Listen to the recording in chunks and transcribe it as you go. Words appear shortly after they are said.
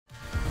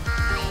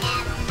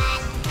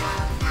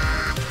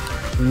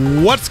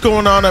What's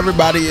going on,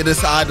 everybody? It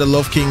is I, the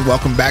Loaf King.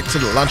 Welcome back to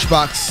the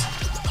Lunchbox.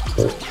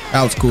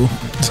 That was cool.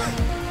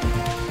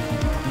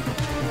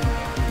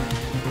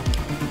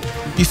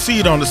 You see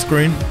it on the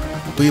screen.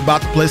 We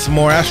about to play some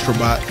more Astro.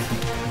 I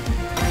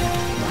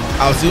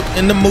was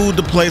in the mood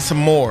to play some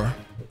more,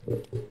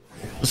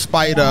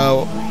 despite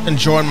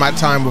enjoying my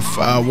time with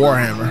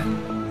Warhammer.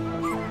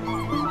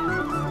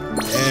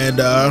 And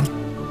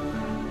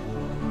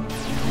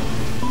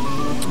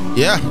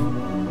yeah,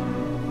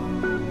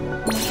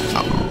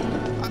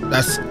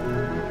 that's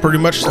pretty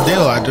much the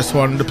deal. I just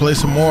wanted to play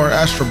some more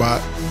Astro.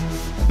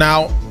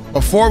 Now,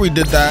 before we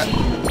did that,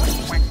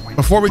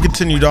 before we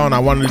continued on, I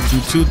wanted to do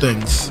two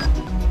things: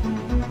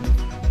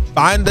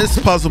 find this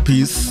puzzle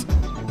piece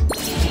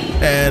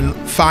and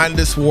find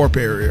this warp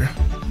area.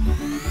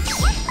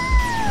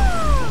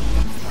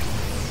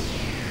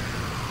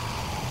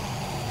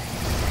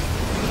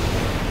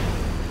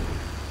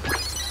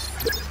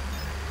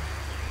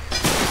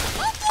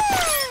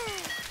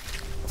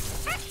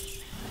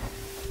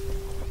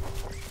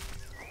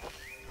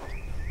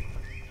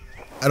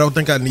 I don't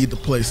think I need the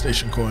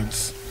PlayStation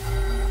coins.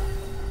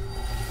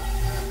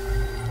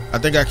 I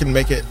think I can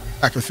make it,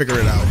 I can figure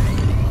it out.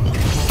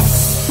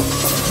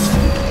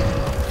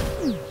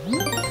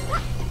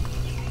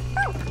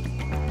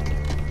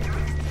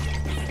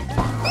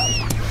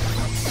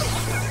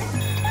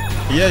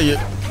 Yeah,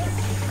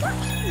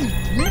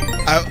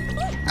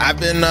 I've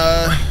been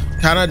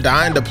kind of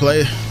dying to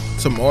play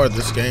some more of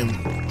this game.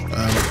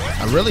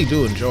 I really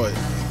do enjoy it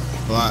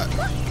a lot.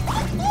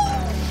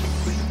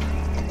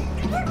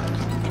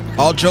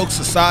 All jokes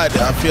aside,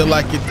 I feel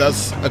like it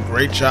does a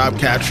great job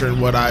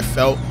capturing what I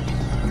felt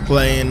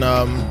playing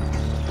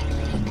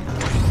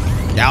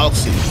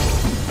Galaxy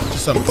to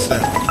some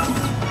extent,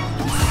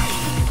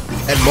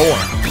 and more.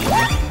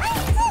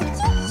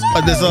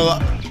 But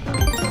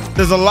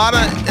there's a lot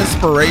of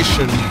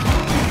inspiration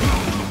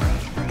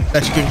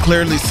that you can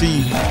clearly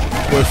see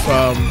with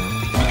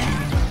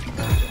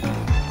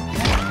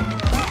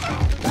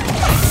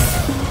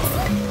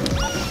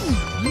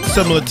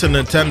similar to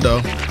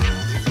Nintendo,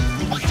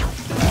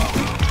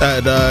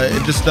 that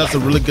it just does a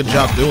really good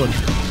job doing.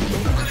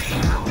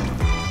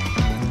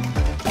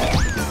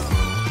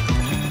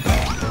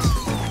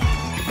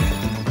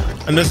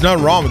 And there's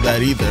nothing wrong with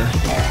that either.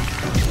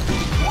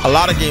 A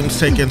lot of games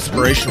take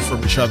inspiration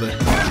from each other.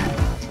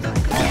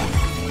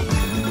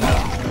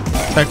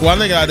 Like, one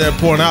thing I did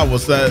point out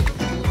was that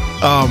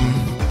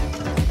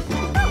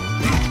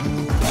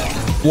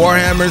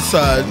Warhammer's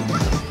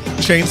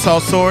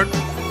chainsaw sword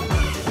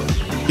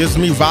gives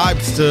me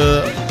vibes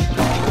to,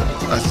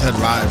 I said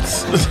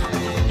vibes.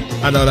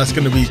 I know that's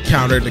going to be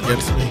countered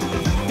against me,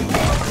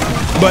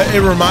 but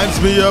it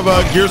reminds me of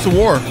Gears of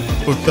War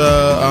with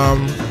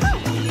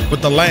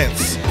the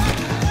lance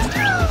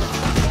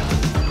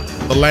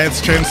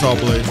chainsaw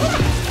blade.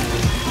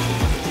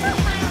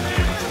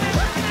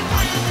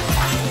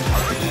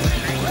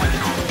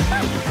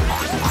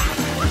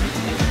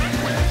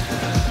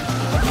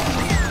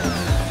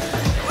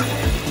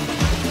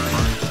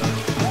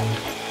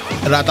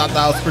 And I thought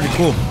that was pretty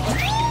cool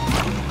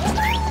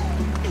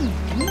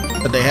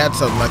that they had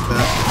something like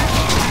that.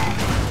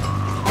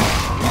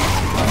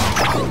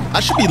 I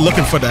should be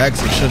looking for the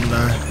exit, shouldn't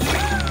I?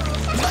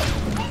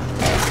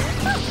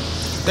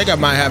 I think I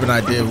might have an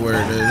idea of where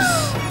it is.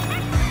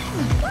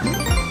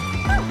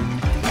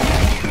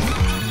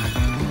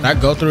 Did I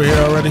go through here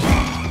already?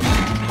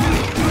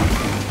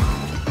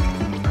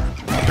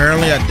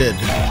 Apparently I did.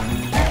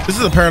 This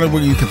is apparently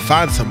where you can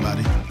find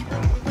somebody,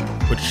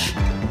 which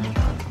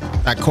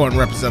that coin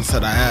represents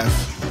that I have.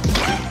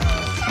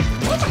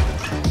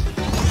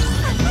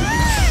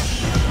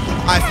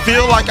 I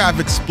feel like I've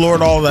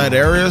explored all that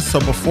area, so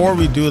before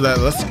we do that,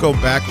 let's go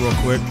back real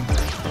quick.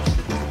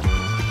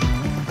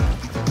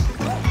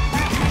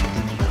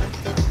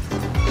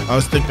 I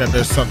was thinking that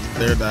there's something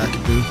there that I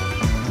can do.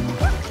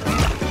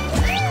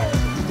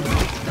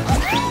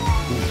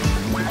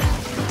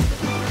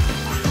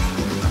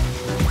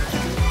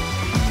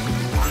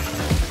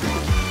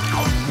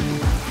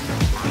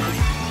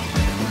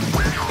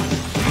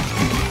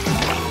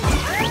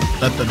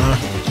 Nothing, huh?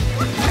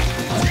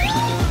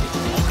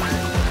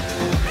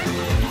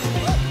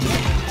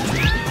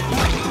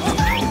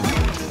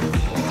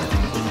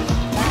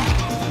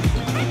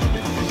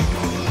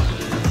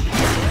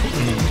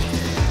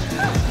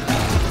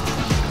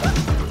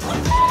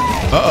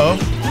 Uh-oh.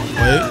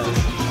 Wait.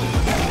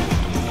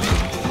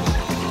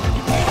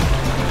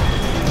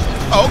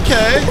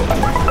 Okay.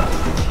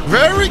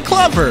 Very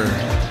clever.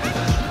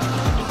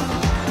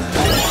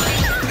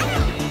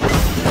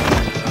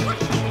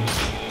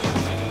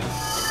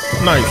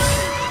 Nice.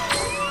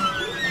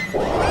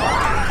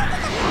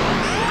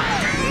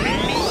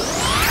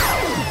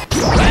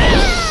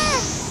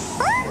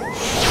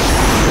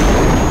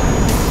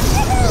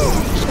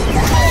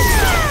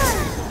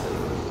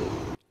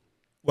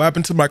 What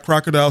happened to my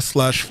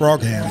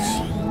crocodile/frog hands?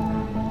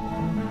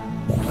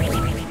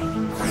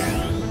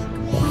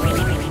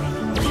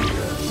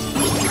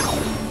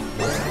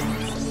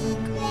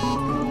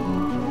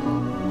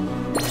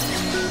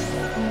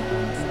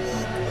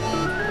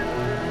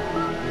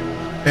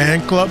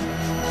 Fan club.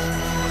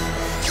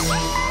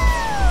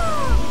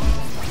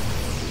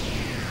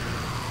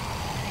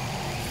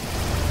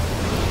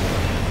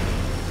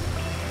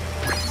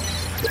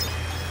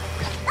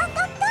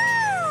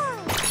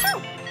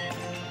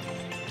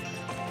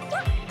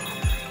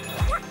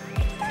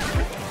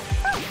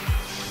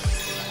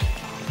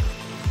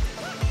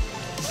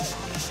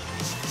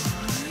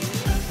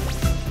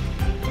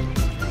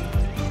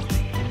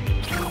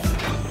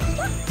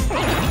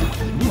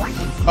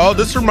 Oh,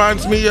 this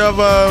reminds me of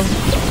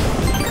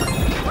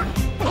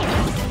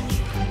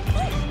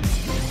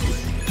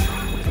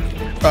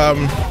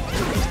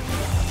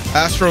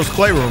Astro's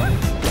Playroom.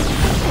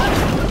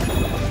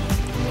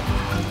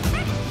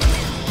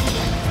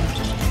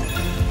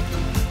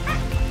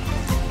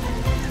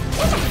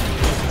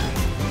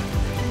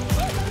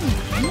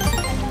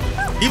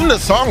 Even the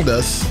song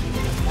does.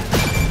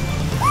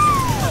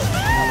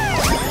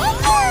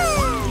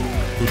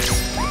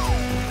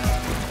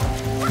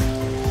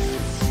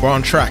 We're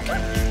on track.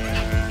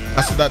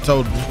 That's what that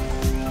told me.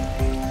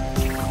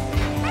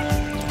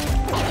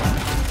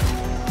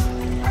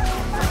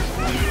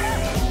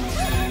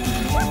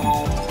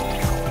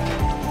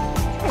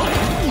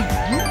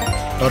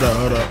 Hold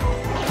up.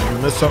 Did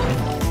we miss something?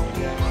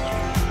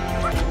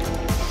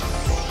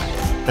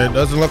 It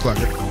doesn't look like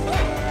it.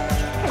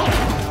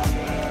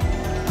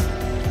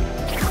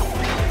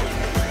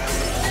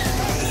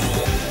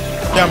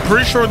 Yeah, I'm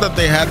pretty sure that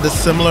they had this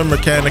similar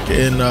mechanic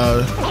in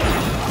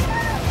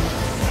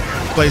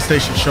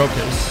PlayStation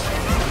Showcase.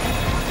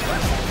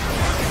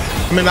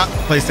 I mean, not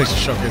PlayStation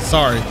Showcase,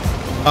 sorry.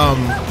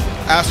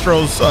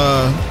 Astro's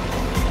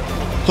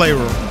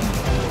Playroom.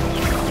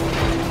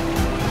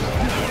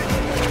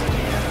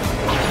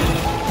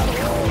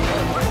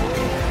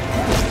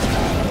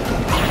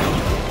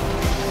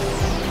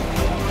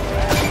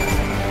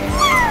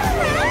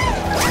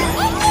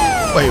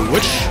 Wait,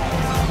 which?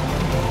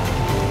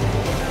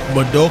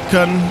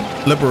 Madokan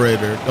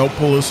Liberator. Don't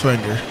pull his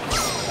finger.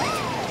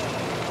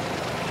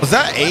 Was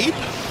that Abe?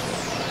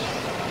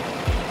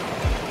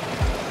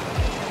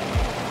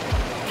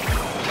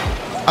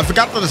 I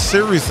forgot that the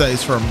series that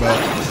he's from, but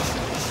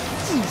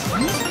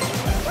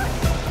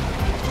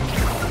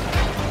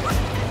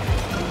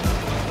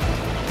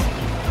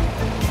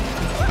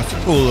that's a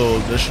cool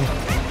little addition.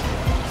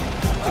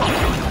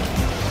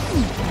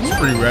 It's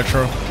pretty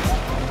retro.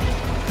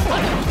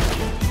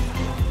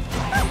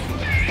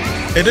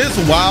 It is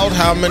wild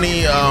how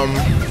many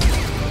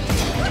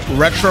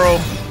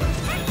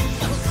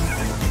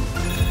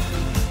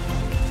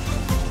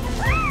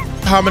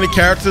how many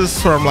characters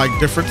from like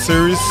different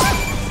series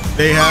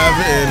they have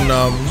in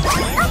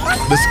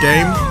this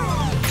game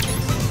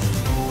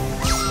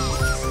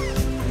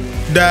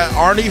that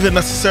aren't even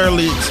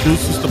necessarily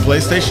exclusives to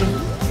PlayStation.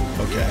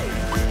 Okay.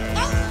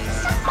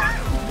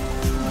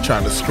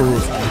 Trying to screw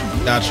with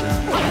me. Gotcha.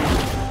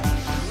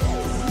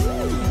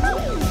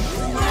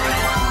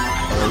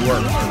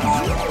 Work.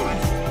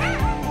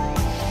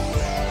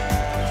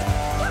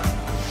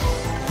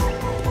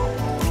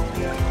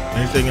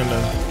 Anything in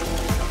the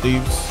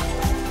leaves?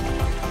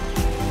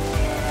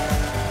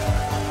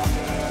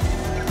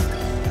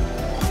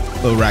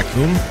 Little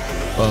raccoon?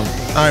 Well,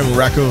 I'm a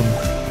raccoon.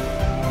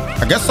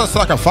 I guess that's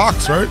like a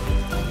fox, right?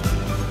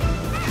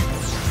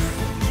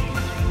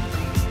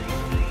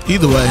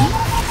 Either way,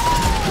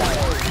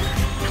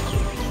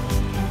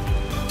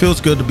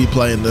 feels good to be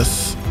playing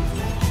this.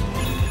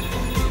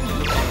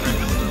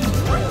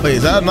 Wait,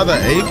 is that another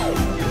egg?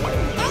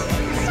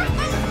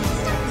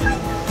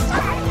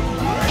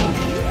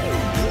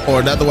 Or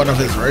another one of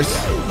his race?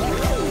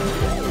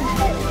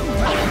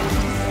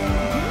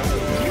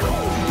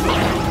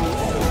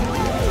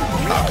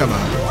 Oh, come on.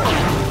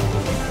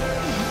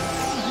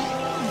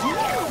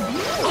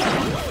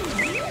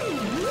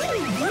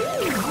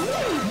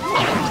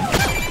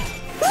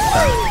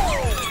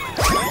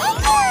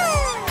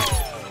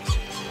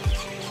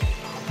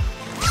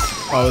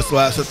 Oh, this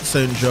laughs at the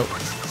same joke.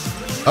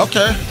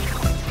 Okay.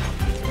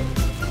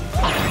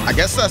 I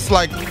guess that's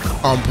like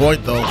on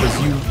point though,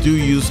 because you do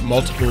use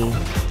multiple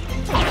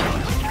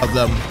of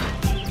them.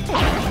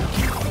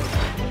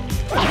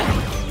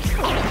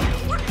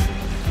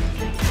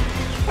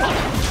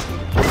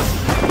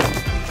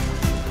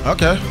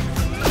 Okay.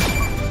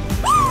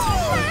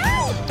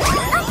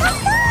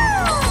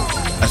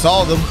 That's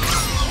all of them.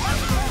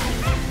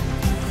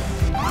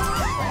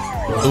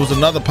 It was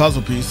another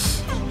puzzle piece.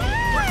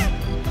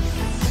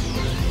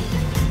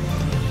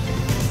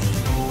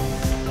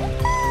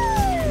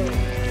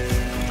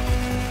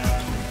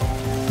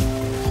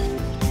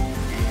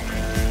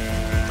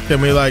 Can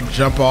we like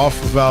jump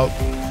off without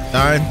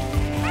dying?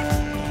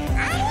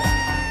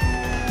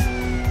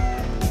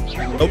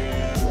 Nope.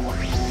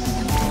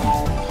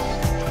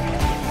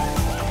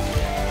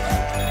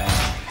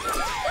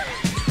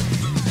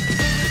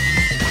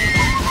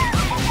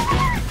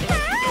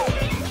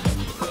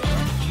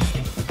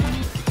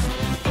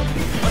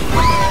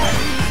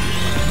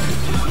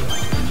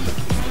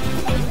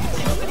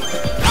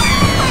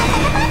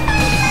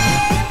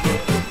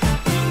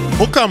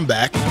 We'll come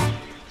back.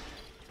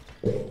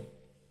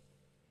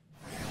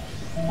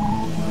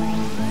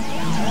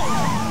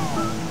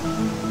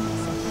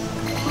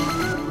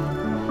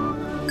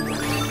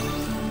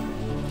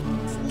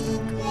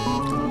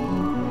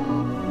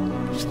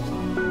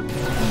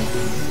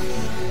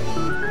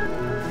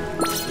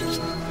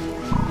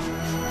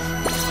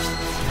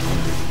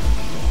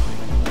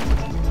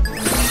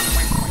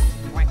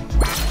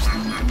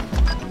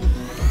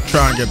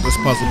 get this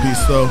puzzle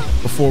piece though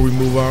before we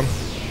move on.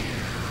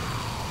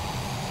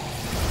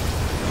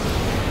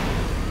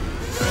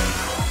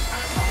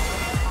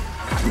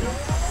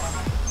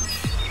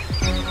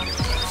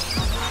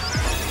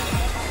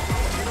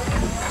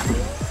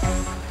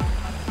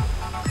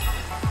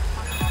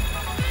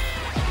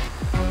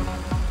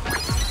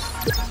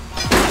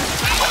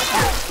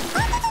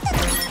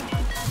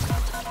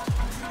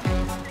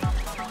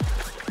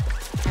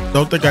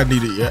 Don't think I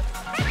need it yet.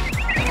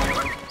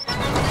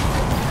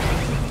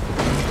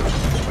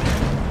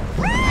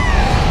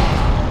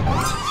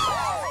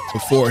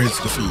 Before it hits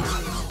the feet.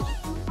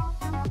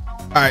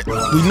 All right,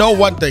 we know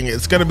one thing.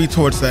 It's gonna be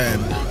towards the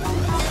end.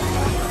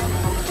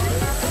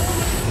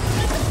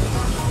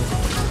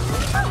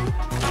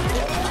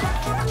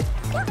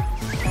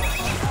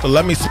 So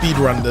let me speed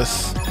run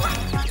this.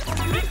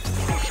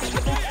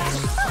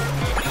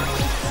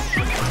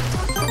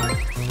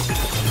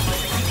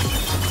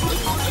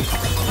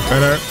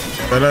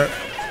 Better.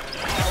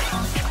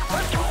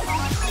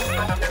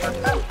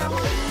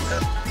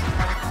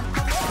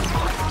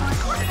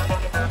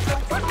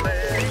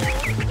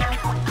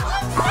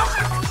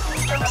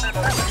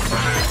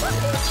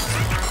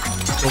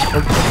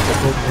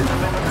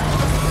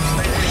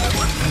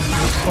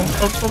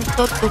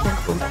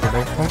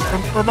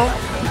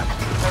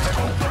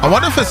 I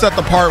wonder if it's at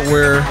the part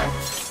where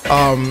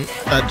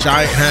that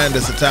giant hand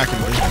is attacking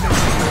me.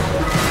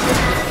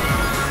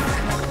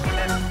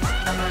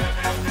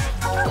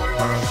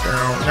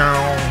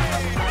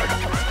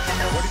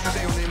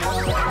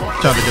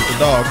 Trying to get the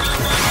dog.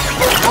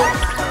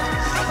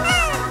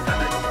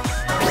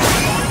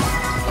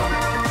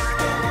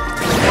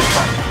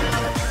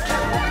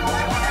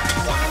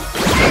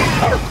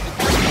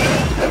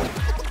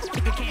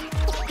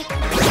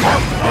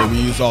 Yeah, we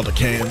use all the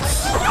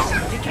cans.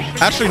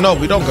 Actually, no,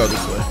 we don't go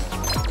this way.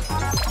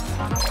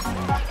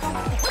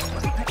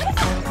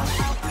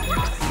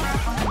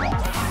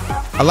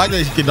 I like that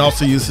you can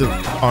also use it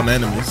on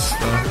enemies.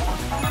 So.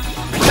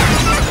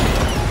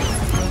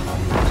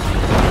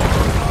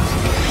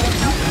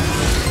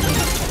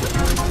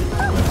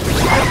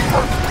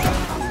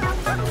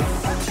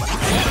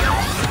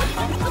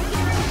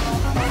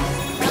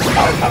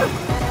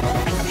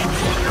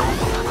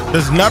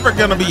 There's never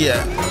gonna be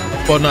a,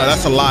 well, no,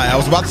 that's a lie. I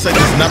was about to say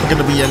there's never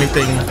gonna be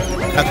anything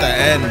at the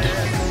end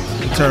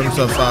in terms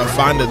of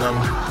finding them,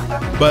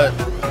 but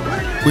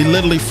we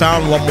literally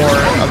found one more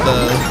of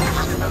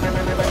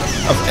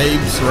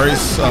Abe's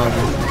race.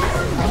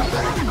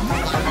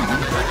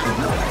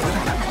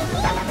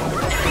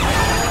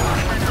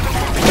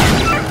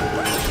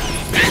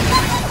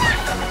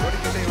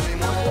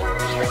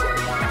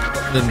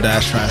 Didn't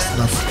dash fast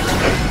enough,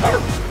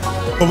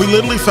 but we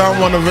literally found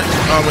one of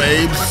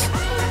Abe's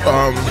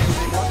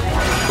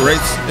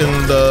race in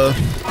the.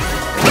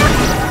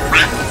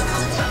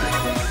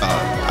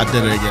 I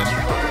did it again.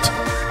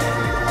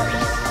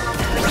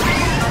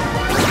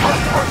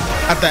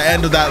 At the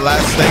end of that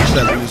last stage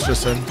that we was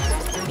just in.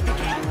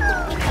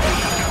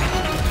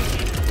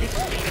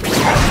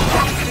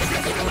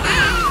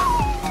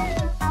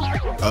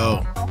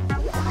 Oh.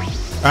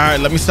 All right,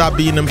 let me stop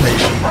being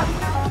impatient.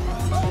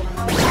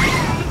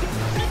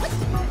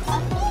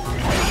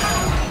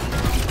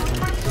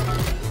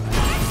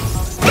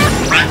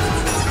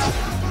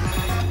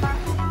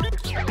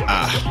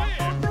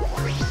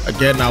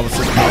 Again, I was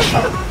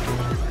impatient.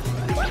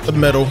 The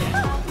middle.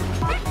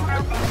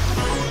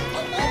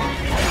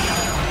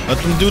 Let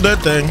them do their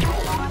thing.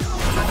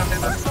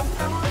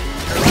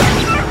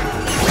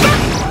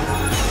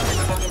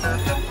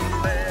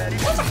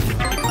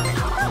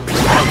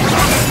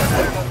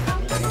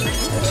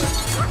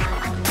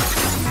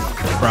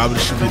 Probably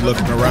should be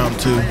looking around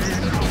too.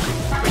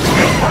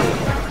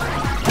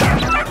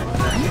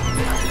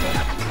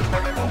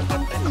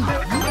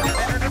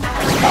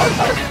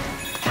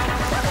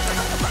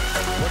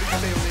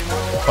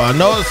 Well, I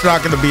know it's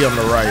not going to be on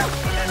the right.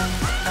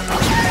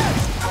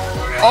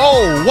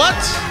 Oh, what?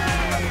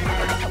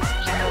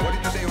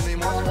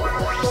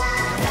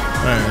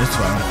 All right, it's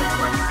fine.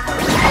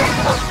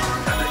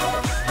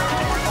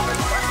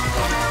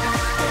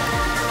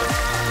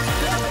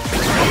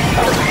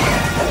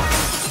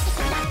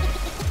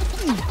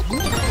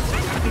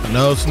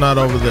 No, it's not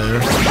over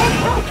there.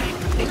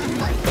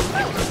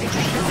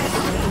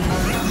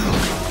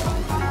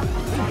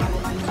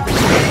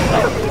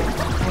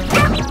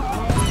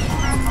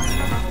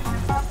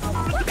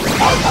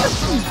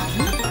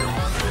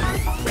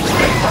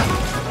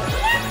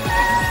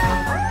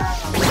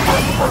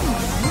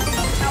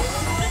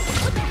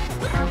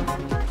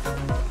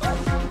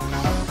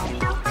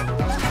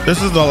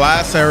 This is the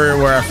last area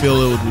where I feel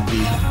it would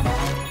be,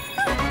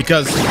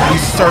 because we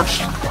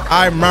searched.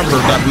 I remember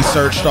that we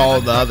searched all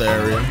of the other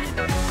area.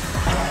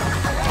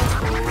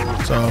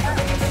 So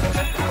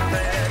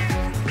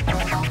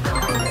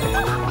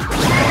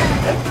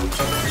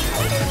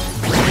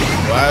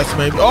last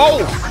maybe.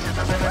 Oh,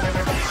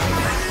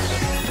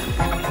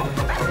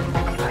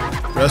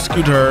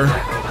 rescued her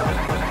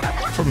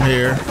from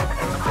here.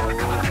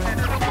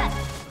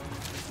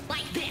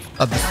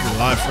 Thought this was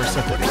alive for a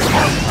second.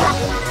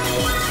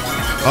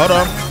 Hold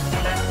on.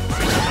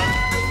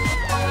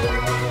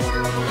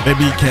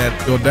 Maybe you can't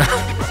go down.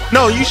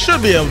 No, you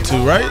should be able to,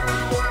 right?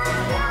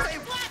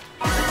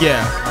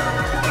 Yeah.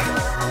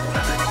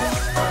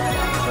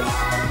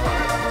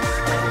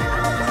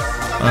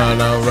 I don't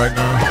know right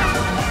now.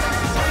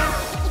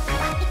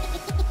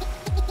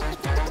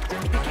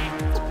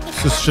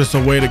 This is just a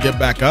way to get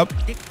back up.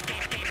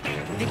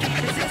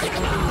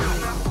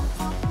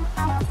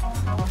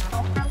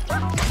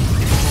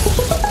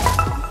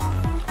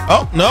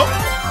 Oh, no.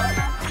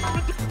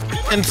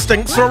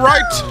 Instincts are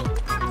right.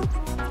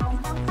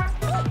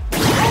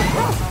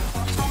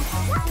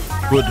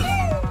 Good.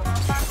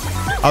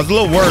 I was a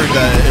little worried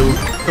that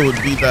it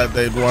would be that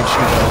they'd want you to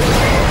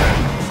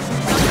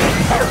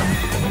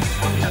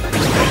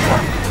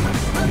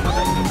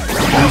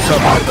do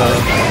something with the...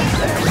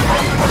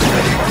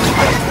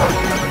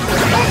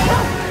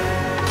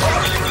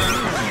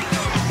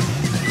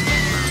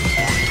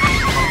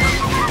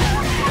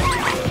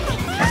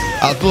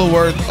 I was a little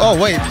worried. Oh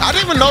wait, I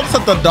didn't even notice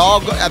that the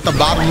dog at the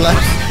bottom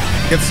left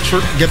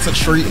gets a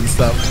treat and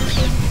stuff.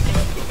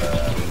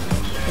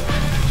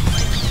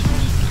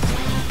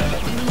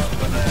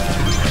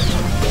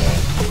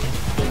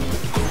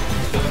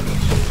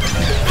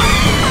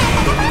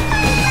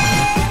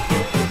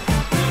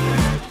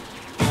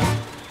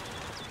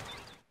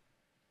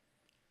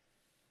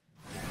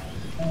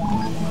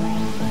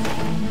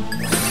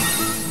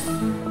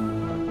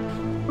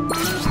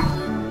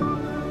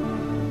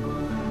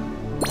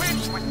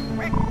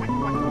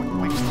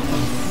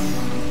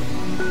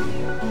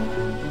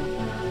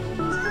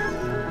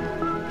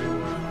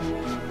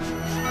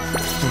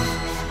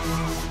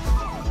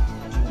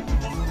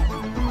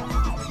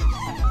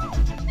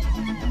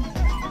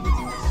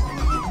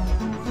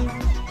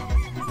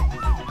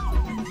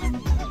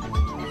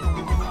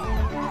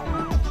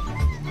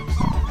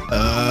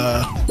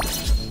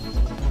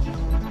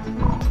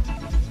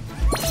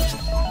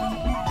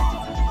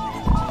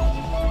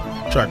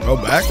 Try to go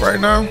back right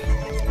now.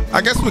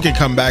 I guess we can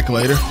come back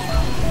later.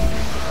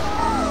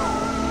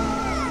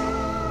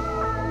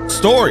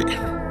 Story.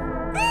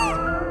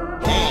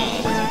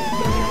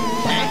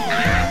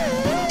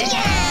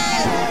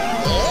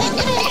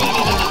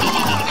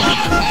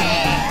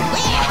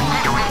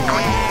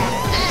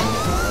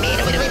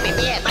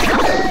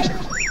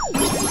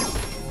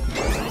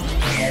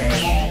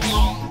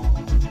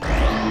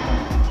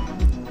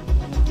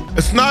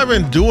 It's not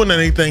even doing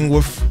anything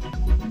with.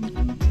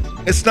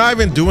 It's not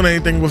even doing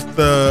anything with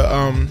the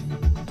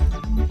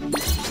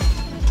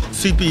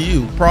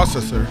CPU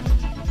processor.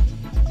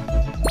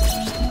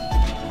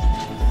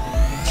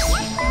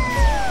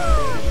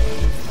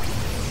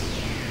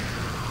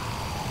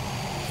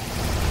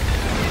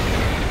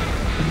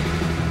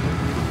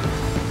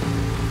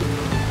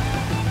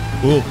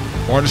 Cool,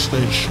 water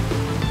stage.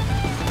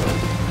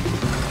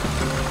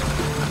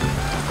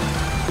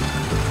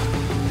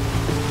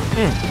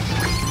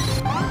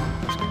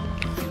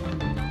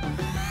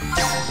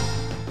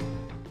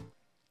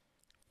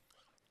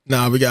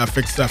 Nah, we gotta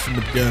fix that from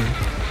the beginning.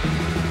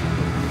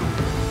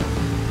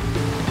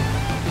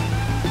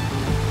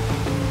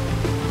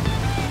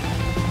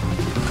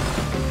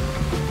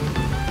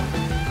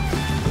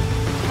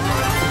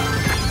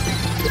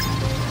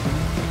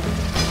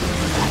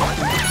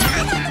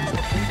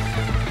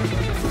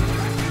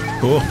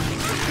 Cool.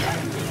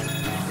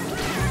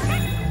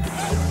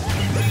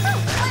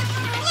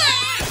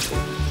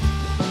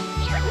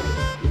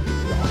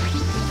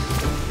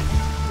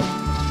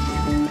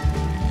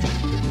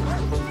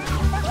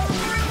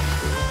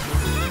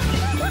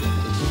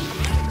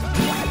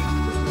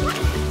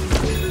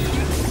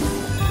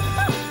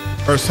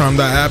 First time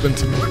that happened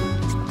to me.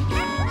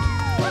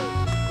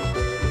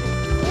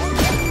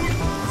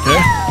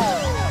 Okay.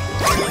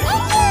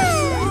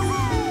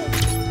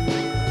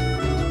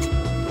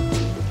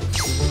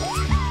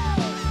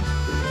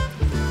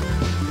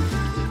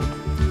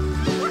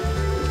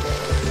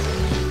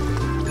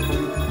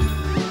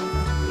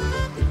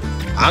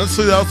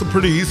 Honestly, that was a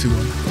pretty easy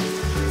one.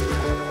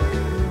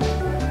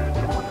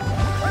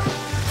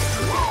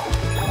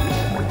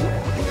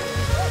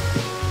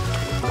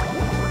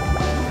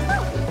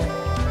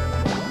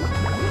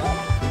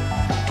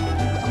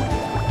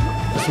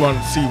 Just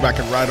wanted to see if I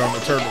can ride on the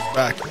turtle's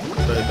back,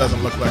 but it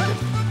doesn't look like it.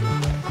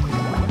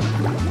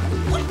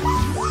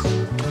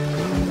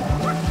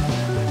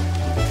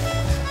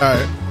 All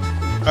right,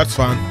 that's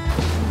fine.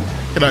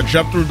 Can I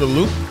jump through the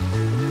loop?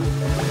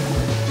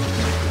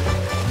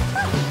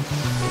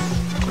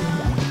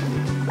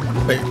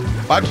 Wait,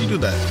 why'd you do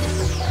that?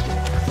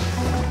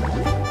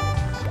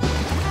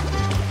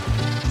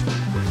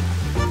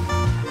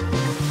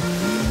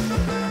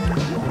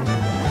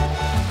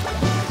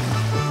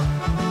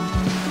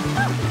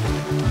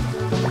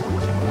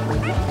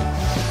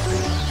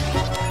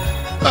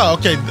 Oh,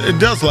 okay, it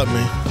does let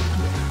me.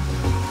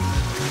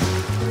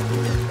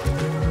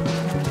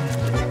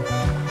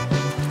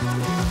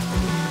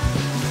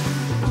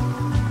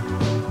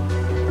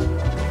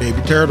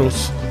 Baby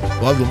turtles,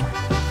 love them.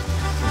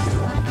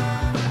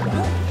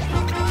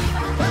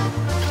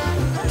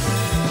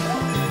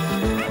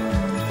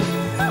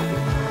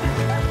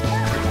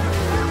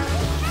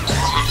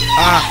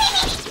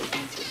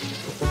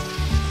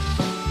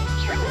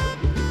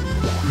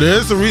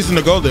 There's a reason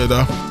to go there,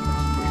 though.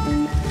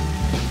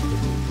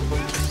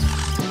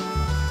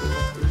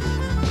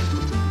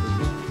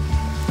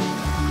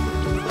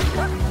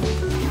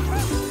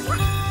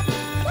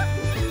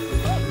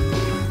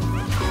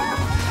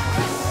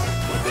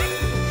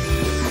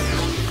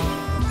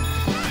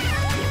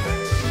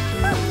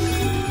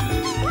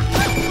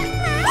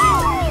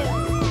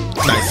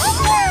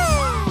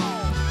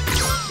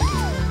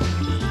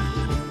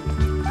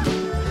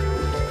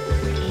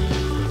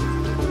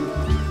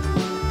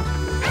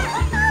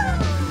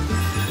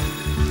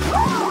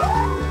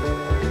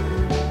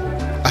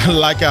 I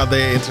like how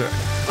they interact.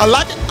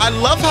 I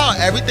love how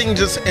everything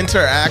just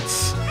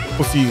interacts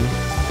with you.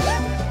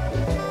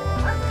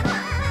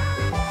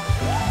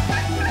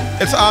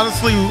 It's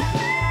honestly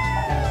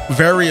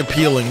very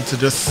appealing to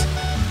just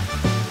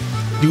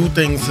do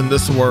things in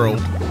this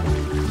world,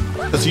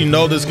 because you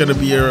know there's going to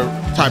be a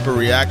type of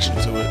reaction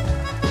to it.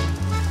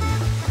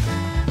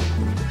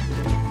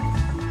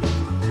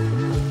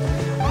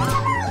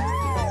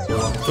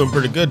 Doing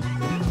pretty good.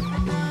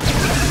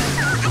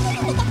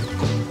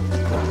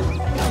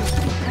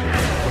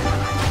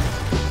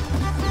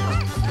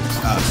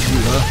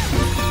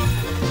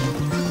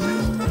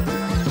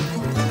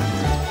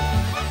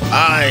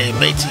 Aye,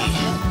 matey.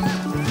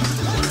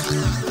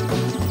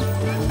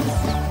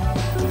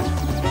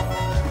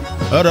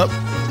 Hold up.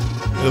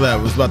 Look at that. I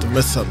was about to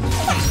miss something.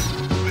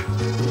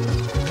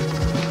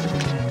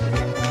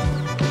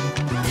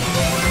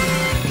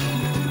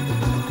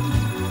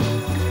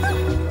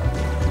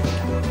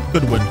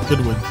 Good win.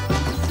 Good win.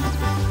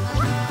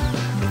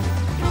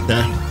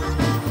 Okay.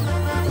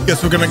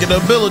 Guess we're gonna get the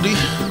ability.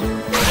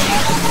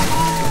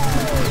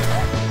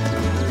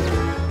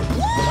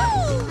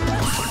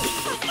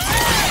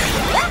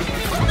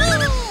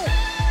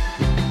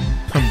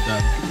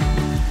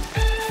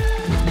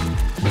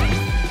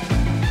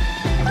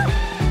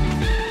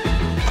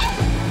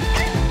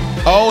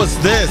 Oh, it's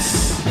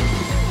this.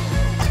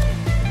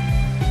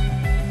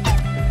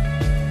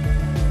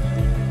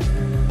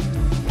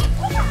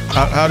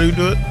 How do you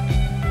do it?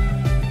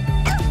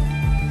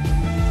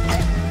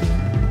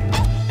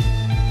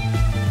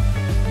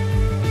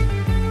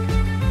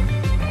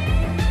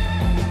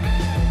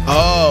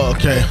 Oh,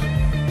 okay.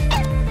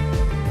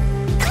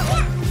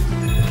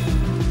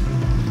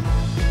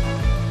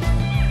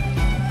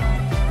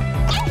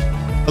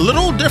 A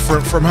little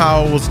different from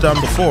how it was done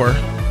before.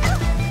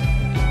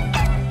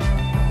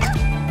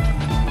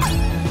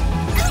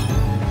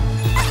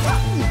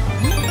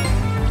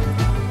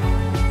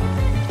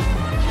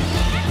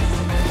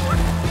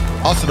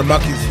 Also, the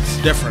monkeys is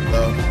different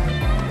though.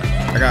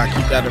 I gotta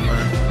keep that in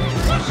mind.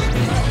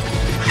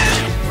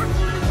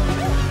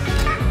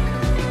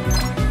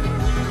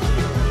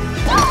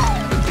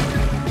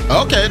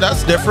 Okay,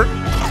 that's different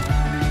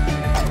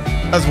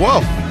as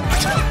well.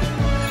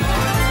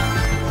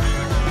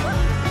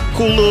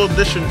 Cool little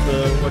addition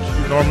to what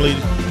you normally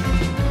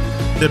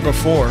did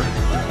before.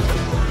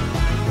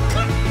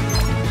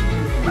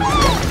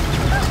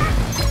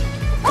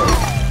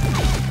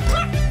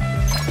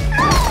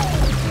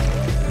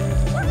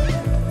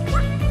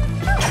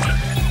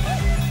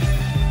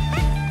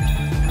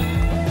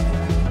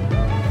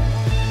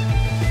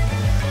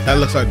 That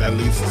looks like that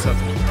leads to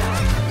something.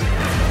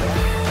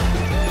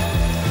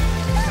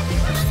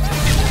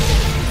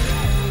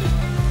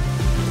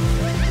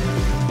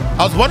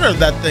 I was wondering if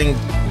that thing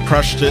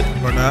crushed it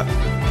or not.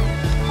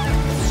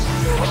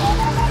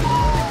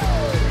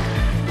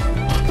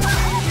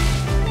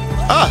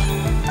 Ah,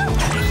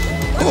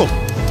 cool.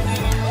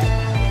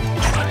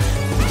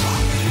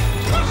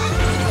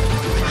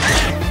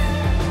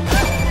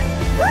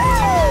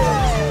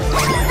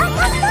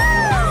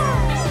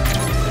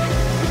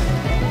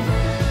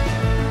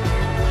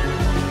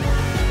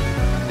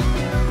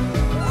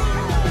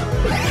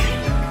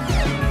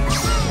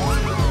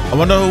 I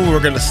wonder who we're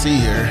gonna see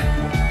here.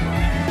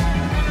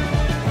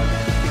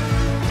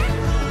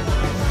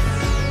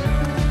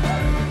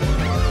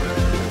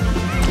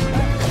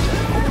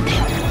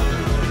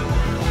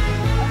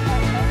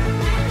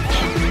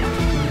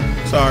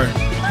 Sorry.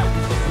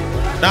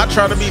 Not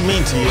trying to be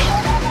mean to you.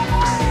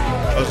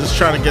 I was just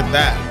trying to get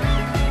that.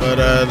 But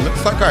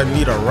looks like I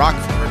need a rock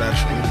for it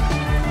actually.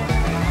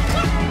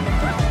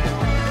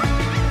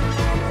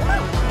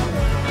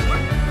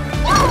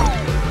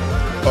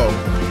 Oh.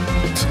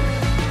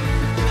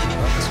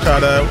 Let's try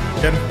that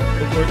again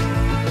real quick.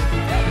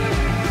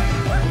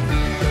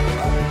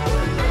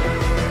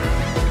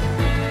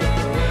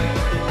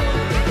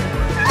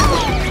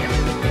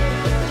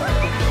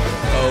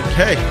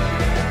 Okay.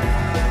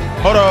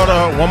 Hold on, hold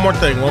on. One more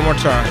thing. One more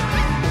try.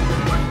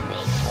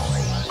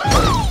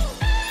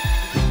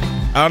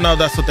 I don't know if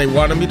that's what they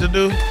wanted me to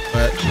do,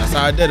 but that's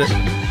how I did it.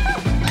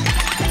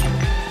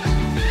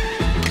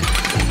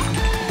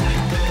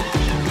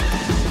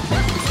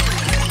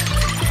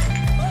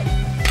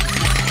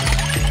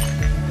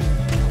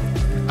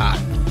 Ah.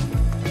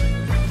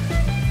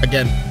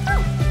 Again.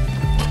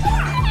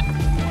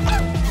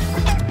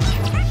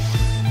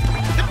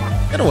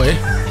 Get away.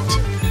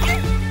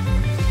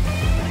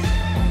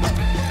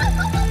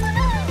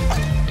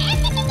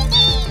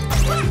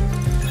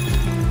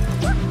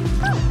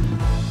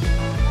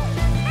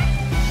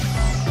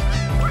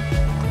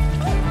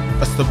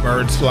 the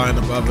birds flying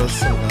above us.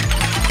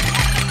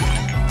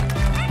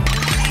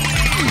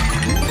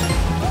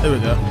 There we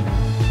go.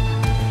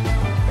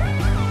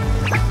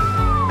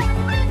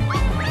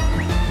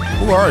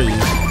 Who are you?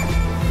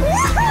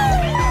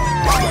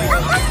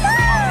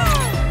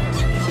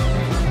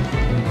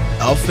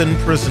 Elfin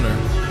prisoner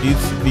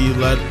needs to be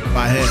led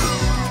by hand.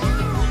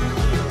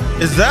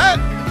 Is that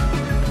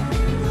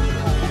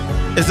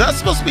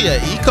supposed to be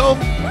an eco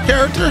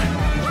character?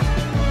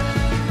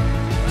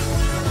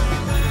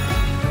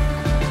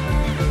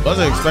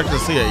 Wasn't expecting to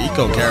see an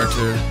eco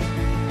character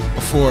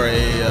before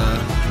a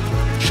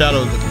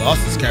Shadow of the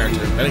Colossus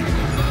character, if anything.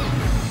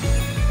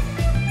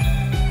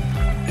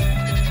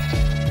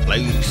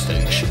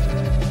 PlayStation.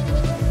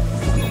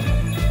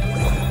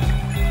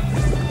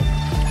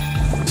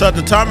 So at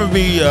the time of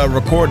me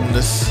recording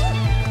this,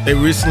 they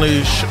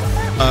recently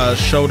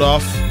showed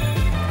off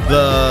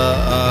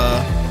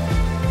the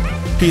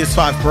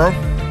PS5 Pro.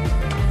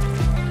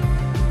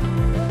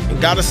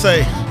 And gotta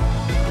say,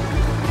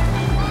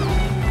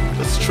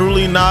 it's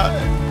truly not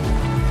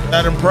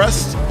that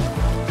impressed,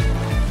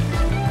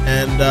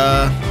 and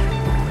a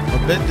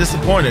bit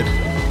disappointed.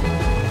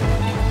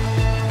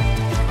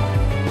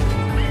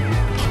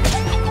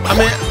 I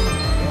mean,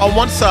 on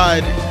one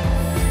side,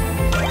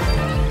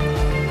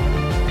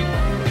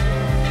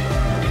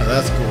 oh,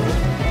 that's cool.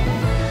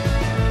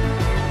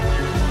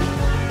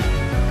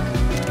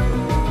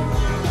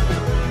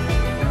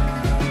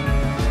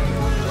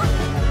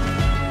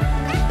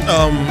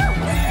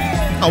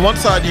 On one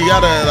side, you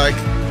gotta like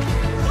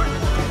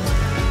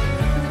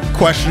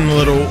question a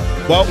little,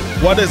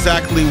 what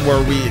exactly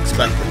were we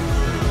expecting?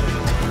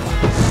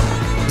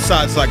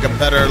 Besides like a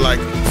better like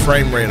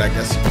frame rate, I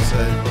guess you could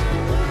say.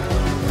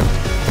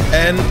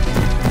 And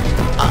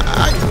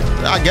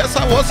I guess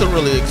I wasn't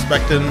really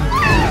expecting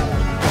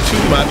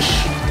too much,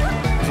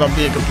 if I'm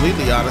being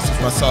completely honest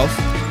with myself.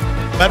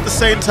 But at the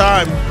same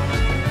time,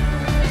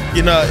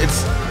 you know,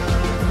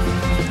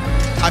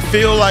 I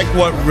feel like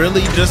what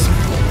really just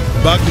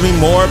bugged me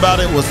more about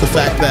it was the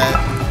fact that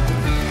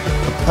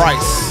the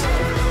price.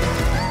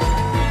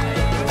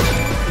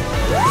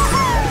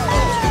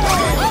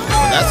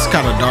 That's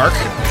kind of dark.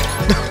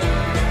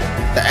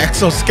 The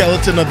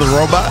exoskeleton of the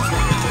robot.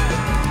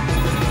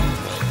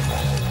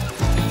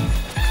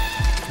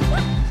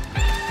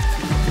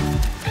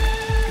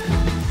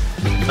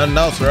 Nothing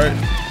else, right?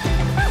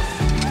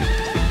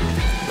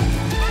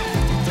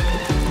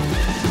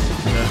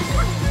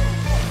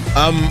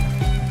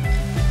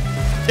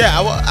 Yeah.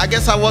 I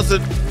guess I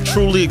wasn't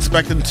truly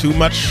expecting too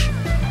much.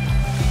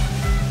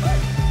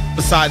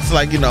 Besides,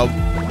 like, you know,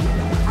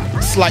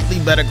 slightly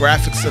better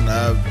graphics and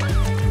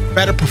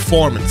better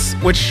performance,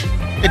 which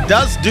it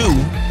does do,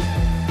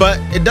 but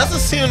it doesn't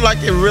seem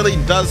like it really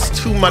does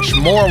too much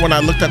more when I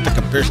looked at the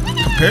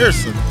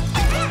comparison.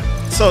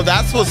 So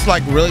that's what's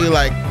like really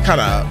like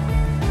kind of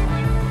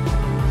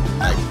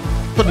like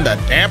putting that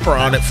damper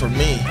on it for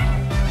me.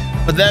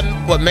 But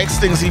then what makes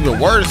things even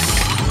worse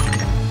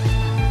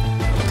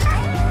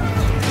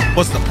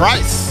was the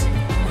price.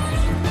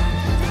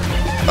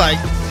 Like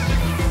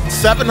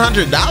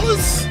 $700?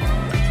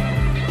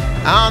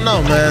 I don't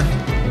know, man.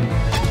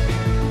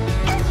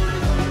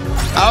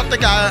 I don't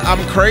think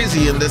I'm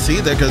crazy in this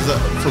either, because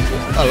from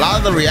a lot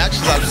of the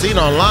reactions I've seen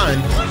online,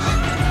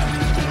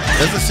 it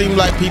doesn't seem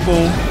like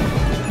people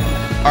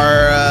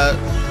are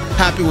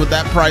happy with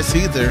that price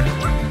either,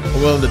 or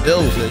willing to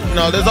deal with it. You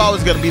know, there's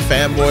always going to be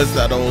fanboys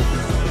that'll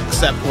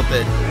accept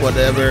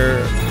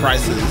whatever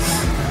price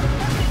is.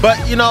 But,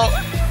 you know,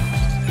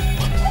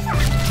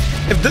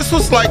 if this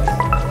was like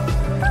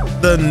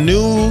the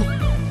new...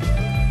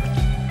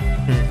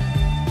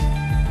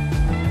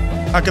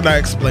 How can I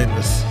explain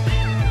this?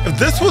 If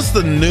this was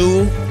the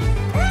new...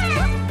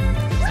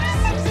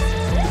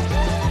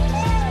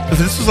 If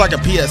this was like a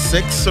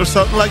PS6 or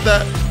something like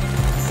that,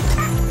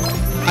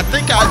 I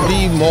think I'd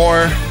be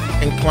more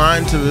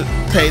inclined to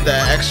pay the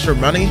extra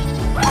money.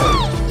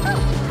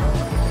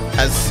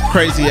 As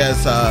crazy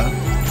as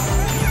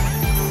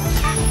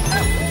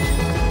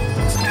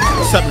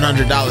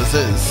 $700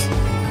 is.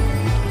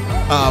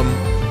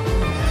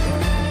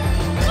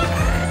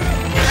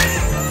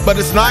 But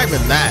it's not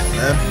even that,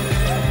 man.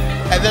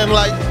 And then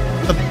like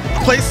the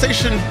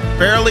PlayStation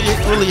barely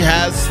really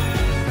has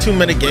too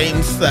many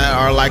games that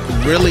are like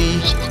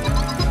really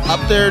up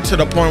there to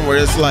the point where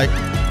it's like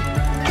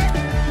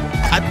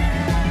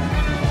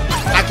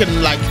I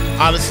can like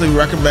honestly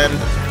recommend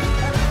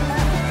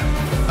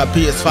a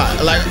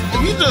PS5. Like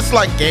if you just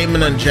like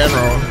gaming in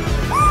general,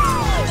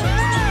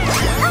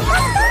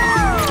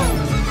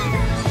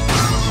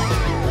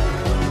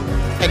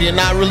 and you're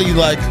not really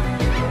like,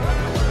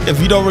 if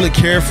you don't really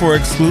care for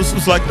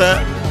exclusives like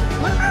that,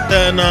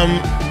 then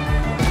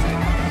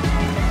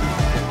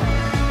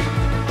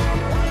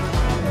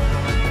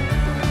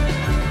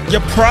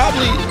you're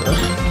probably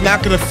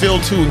not gonna feel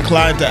too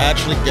inclined to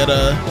actually get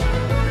a...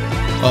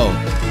 Oh,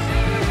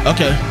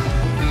 okay.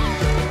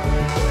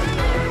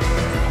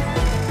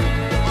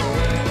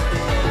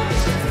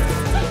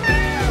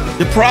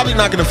 You're probably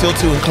not gonna feel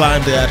too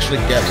inclined to actually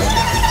get one.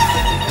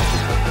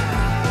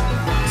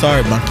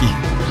 Sorry, monkey.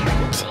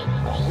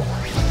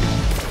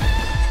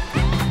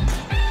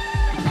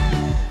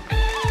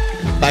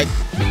 Like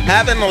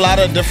having a lot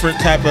of different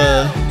type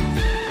of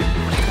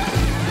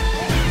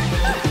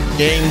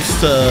games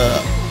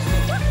to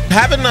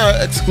having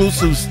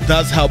exclusives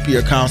does help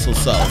your console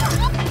sell.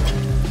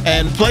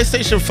 And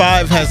PlayStation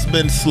 5 has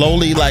been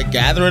slowly like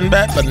gathering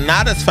that, but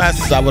not as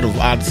fast as I would have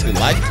honestly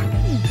liked.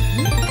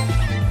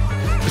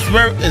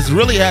 It's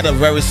really had a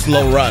very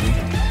slow run.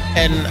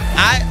 And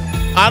I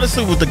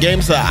honestly, with the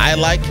games that I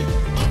like,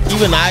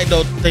 even I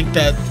don't think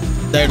that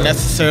they're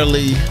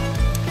necessarily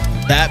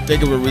that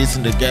big of a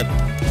reason to get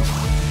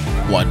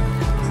one.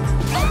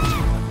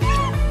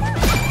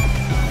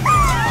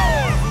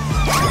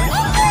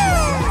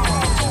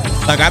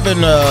 Like I've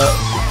been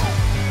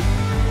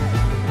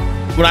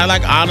when I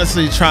like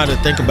honestly trying to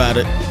think about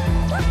it,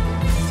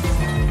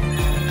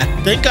 I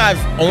think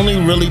I've only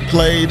really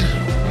played.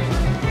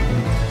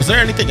 Was there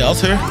anything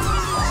else here?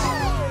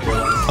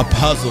 A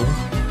puzzle.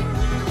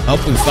 I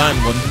hope we find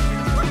one.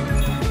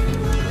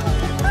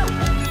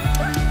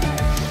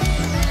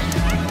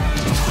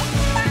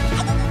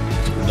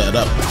 Screw that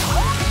up.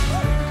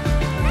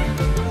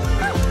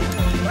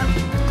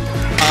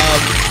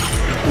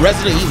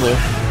 Resident Evil.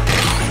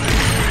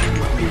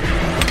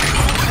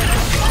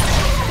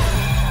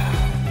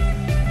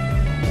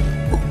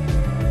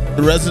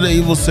 The Resident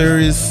Evil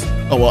series.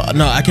 Oh well,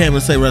 no, I can't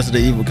even say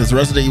Resident Evil because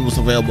Resident Evil is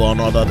available on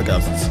all the other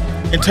consoles.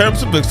 In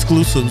terms of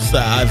exclusives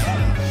that I've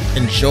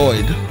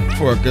enjoyed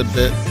for a good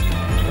bit,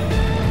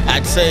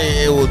 I'd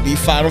say it would be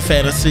Final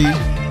Fantasy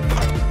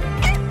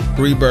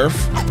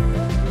Rebirth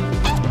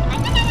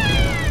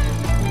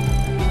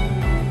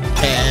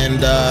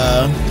and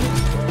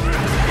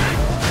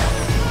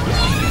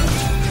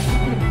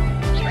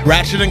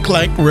Ratchet and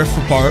Clank Rift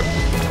Apart,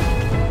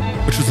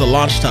 which was a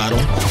launch title.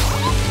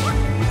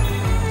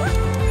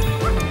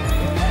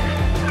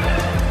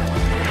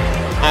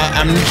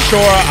 I'm sure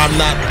I'm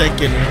not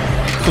thinking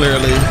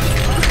clearly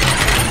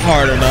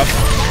hard enough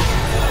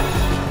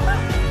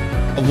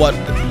of what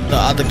the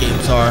other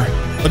games are,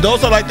 but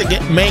those are like the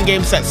main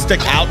games that stick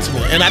out to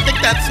me, and I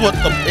think that's what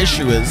the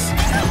issue is.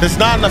 There's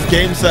not enough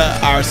games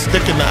that are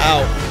sticking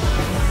out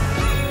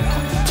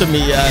to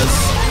me as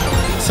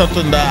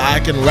something that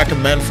I can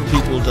recommend for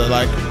people to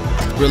like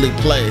really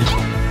play,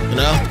 you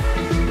know,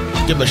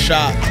 give a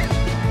shot.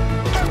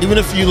 Even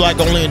if you like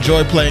only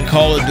enjoy playing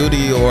Call of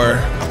Duty or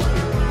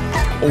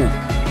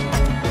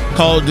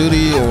Call of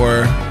Duty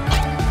or,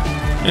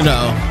 you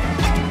know,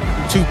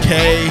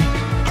 2K,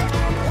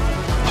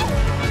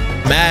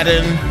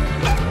 Madden,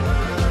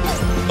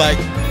 like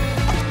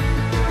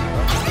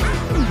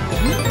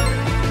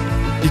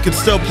you can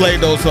still play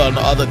those on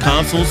other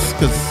consoles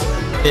because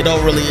they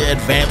don't really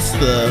advance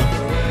the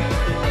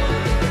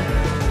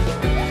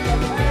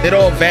they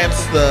don't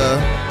advance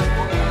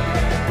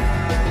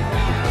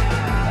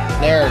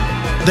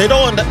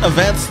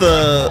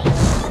the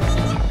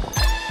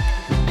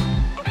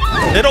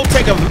they don't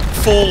take a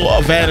full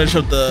advantage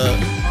of the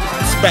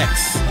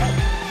specs,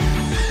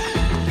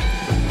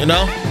 you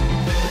know?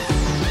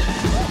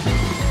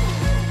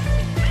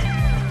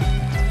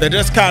 They're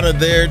just kind of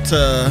there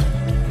to,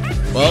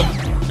 well,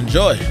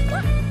 enjoy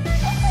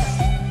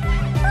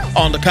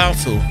on the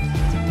console,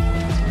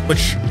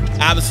 which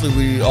obviously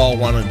we all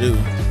want to do.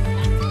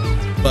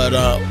 But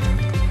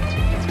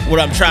what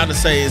I'm trying to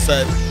say is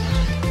that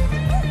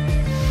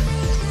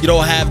you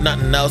don't have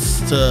nothing else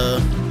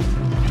to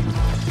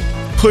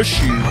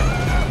push you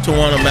to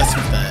want to mess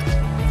with that.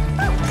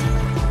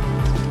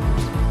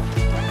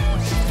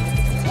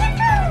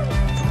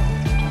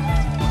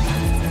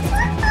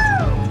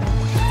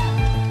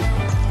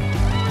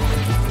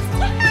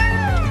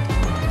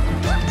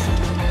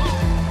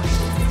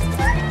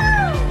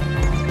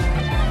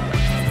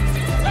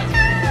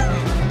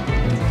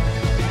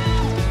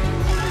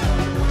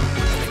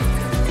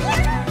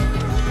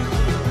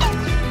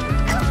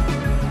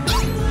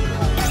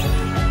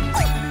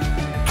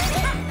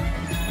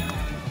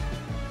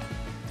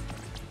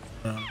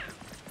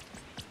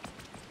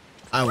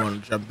 I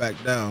want to jump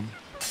back down.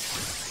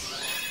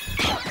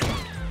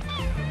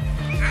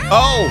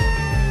 Oh!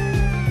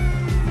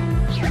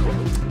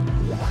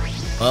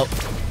 Well,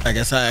 I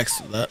guess I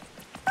asked for that.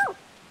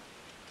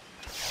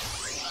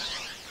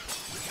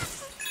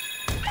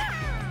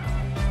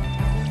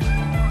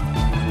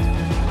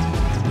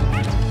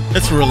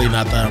 It's really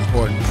not that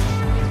important.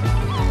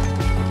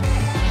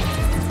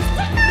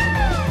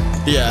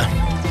 Yeah.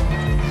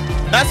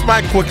 That's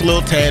my quick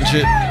little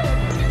tangent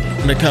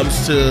when it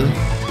comes to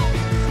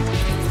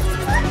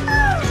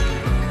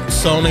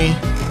Sony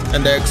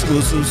and their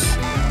exclusives,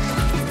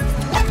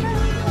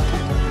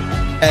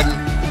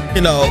 and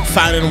you know,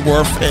 finding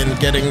worth in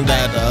getting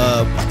that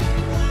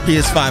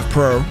PS5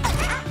 Pro.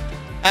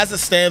 As it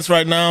stands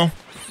right now,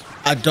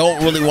 I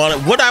don't really want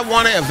it. Would I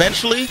want it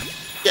eventually?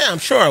 Yeah, I'm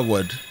sure I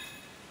would.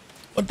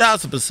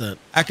 1000%.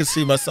 I can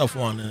see myself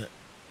wanting it,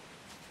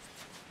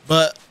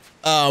 but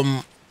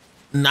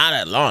not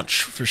at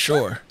launch for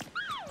sure.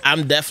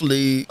 I'm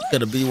definitely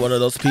gonna be one of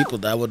those people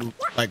that would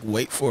like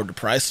wait for the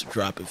price to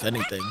drop, if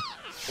anything,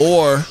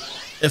 or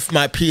if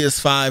my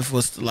PS5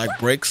 was to like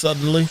break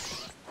suddenly,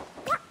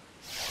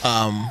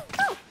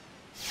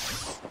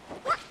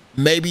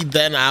 maybe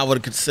then I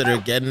would consider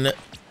getting it.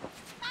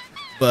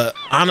 But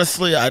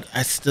honestly, I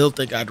still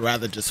think I'd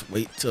rather just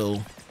wait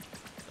till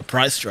the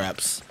price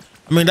drops.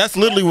 I mean, that's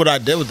literally what I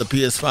did with the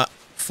PS5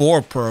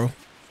 4 Pro.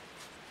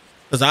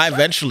 Because I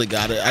eventually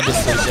got it. I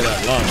just didn't get it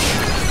at launch.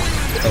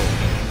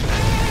 Oh.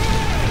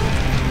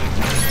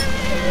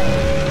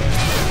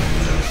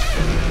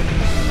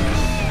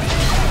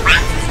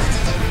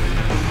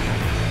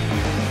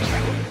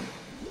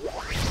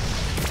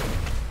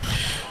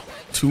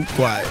 Too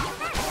quiet.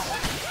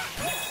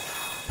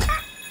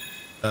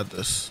 Got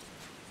this.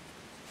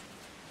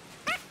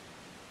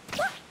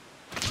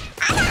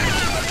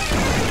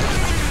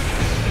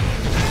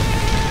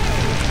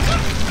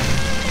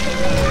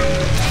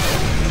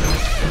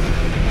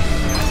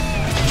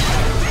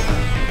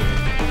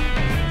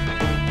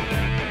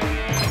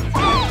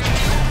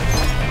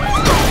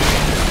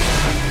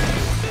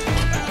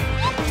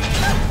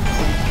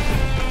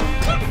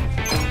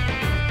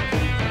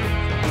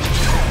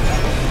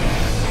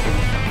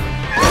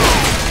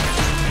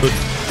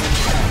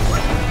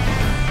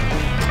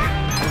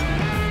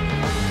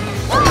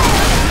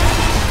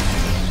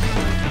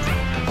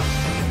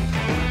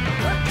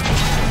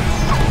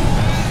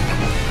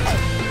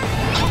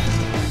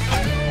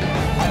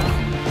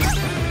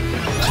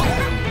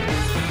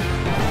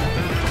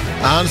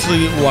 I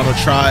honestly want to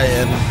try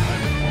and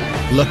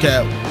look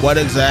at what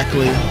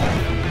exactly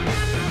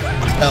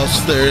else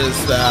there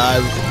is that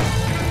I've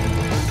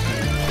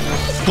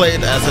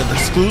played as an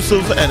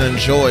exclusive and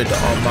enjoyed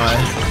on my...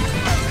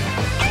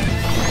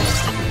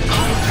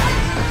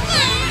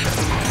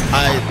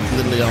 I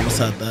literally almost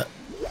had that.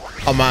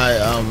 On my,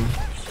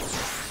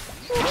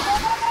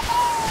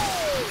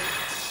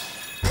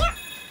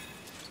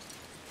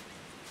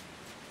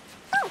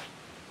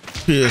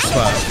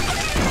 PS5.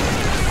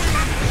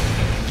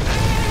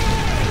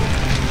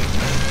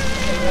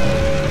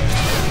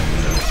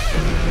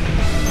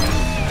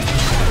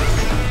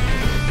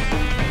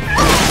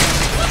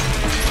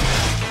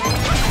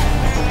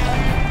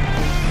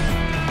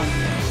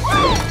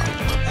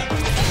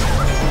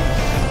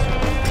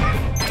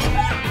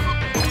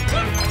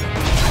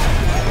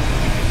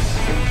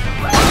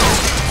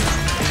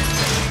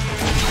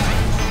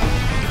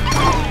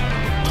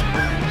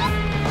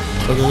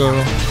 Go.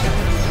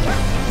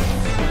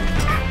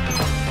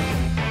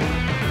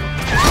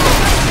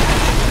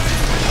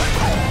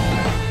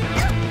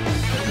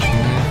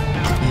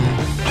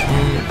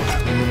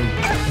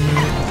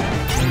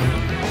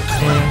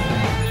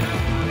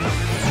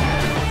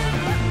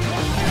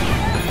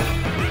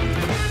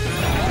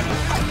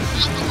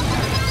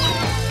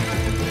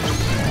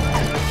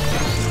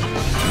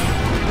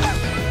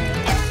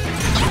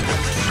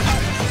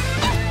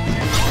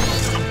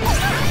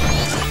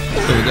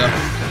 There we go.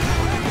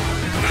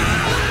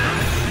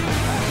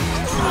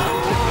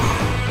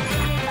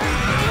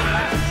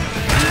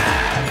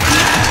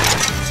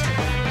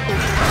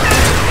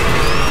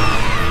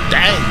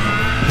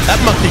 That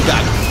monkey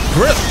got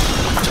grip.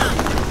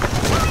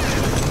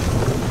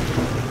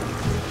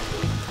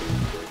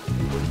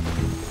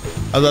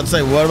 I was about to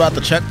say, what about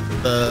the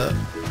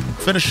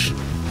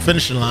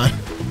finishing line?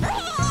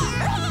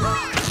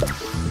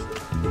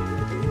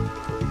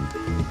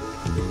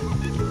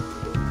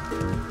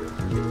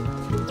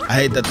 I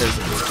hate that there's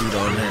a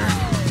mosquito in there.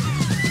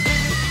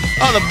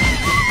 Oh, the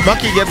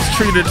monkey gets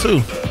treated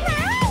too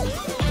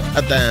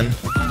at the end.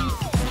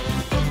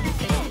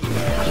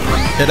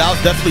 Yeah, that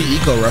was definitely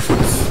eco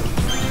reference.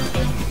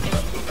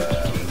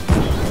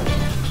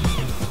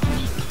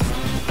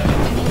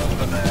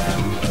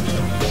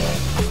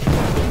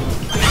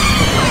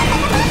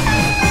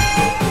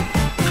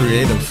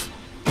 Creative.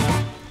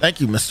 Thank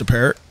you, Mr.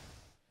 Parrot.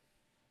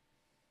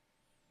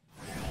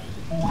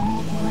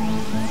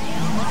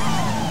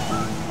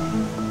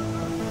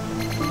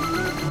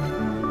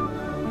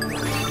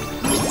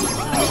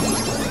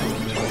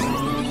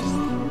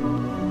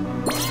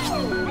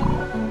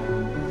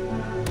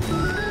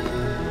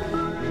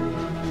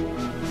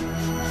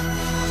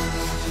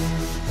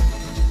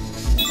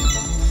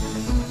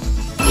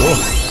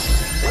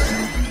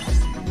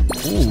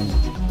 Ooh.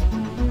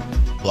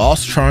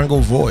 Lost Triangle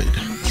Void.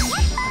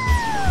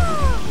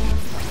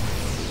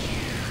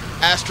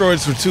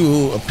 Asteroids were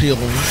too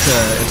appealing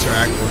to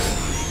interact with.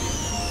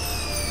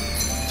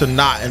 To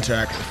not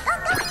interact with,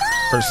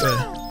 per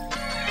se.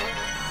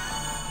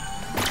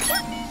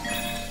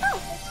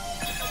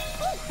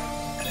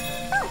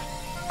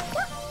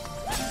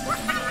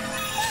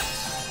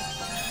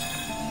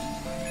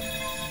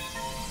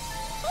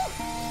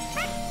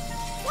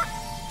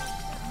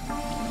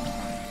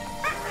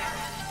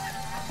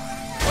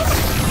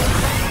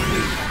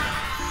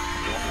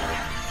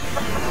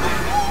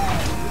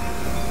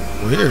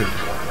 Weird.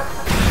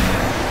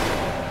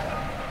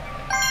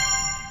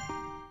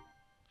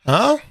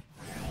 Huh?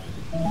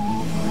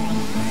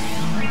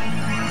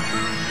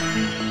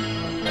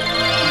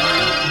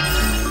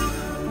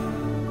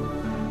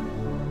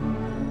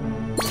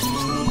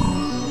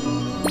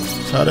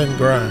 Cut and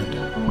grind.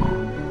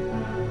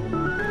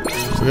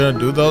 We're gonna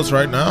do those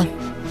right now.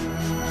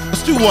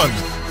 Let's do one.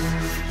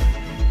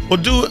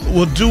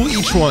 We'll do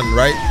each one,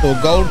 right?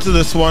 We'll go to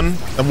this one,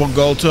 and we'll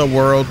go to a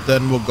world,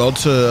 then we'll go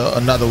to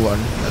another one,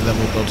 and then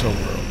we'll go to a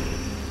world.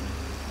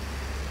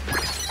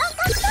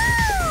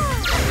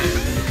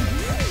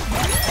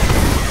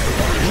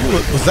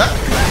 Ooh, was that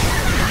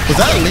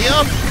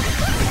Leon?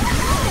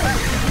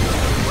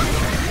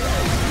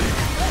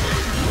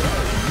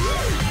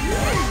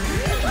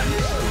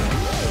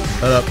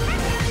 Shut up.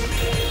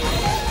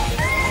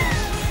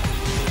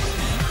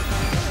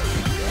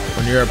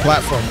 When you're a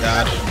platform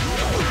god.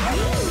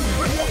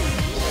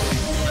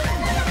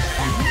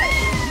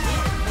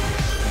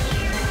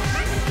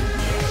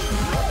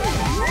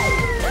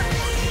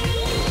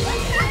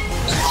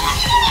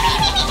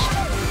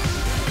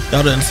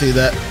 Y'all didn't see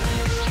that.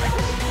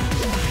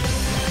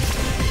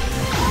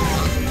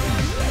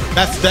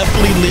 That's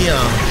definitely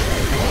Leon.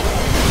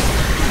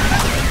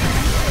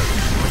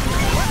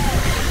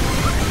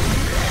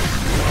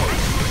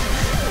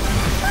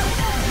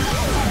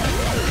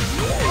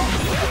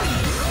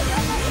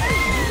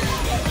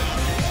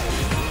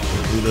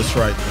 Do this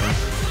right now.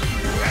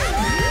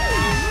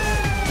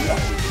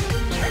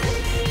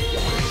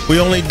 We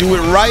only do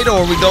it right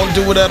or we don't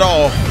do it at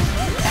all.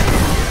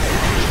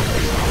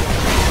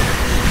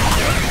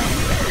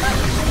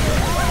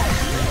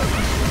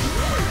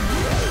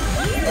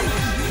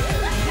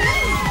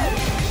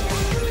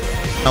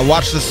 Now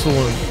watch this one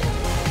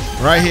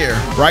right here,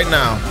 right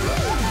now.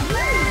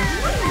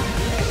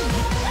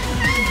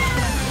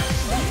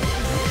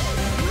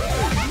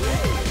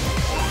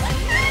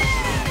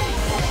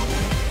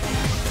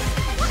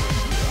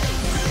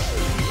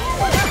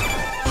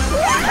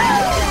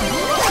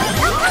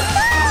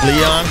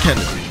 Leon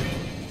Kennedy,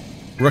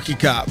 rookie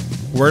cop,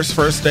 worst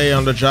first day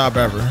on the job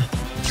ever.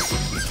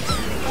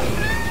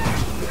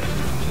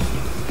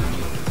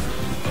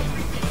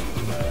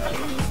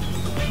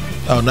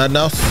 Oh, nothing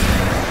else?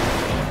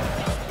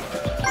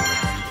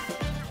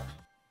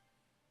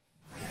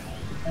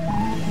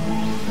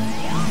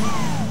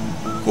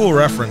 Cool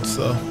reference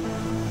though.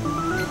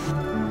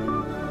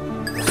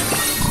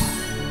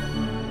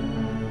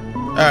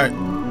 Alright.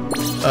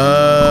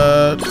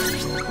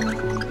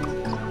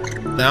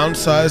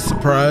 Downside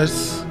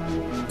surprise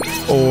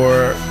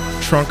or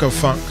trunk of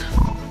funk.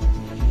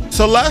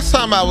 So last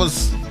time I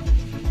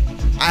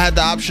had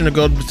the option to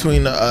go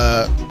between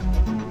a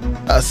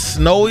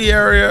snowy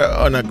area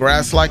and a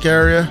grass-like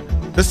area.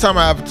 This time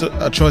I have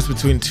a choice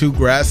between two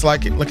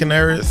grass-like looking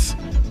areas.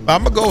 But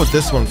I'm gonna go with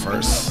this one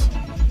first.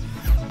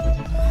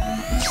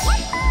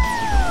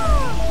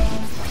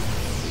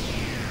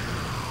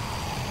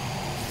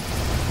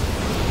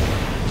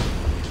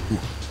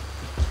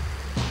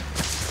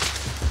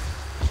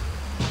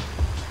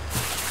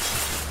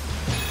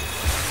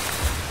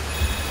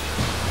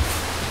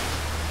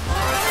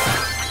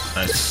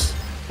 Nice.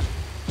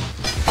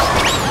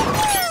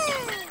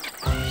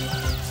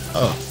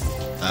 Oh,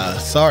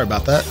 sorry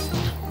about that.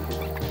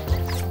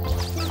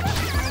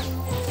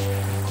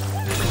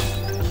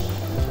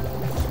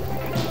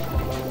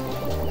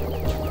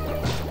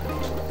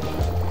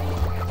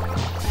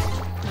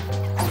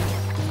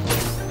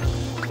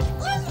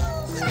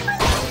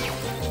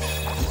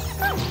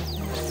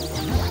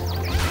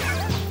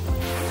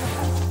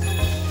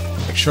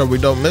 Make sure we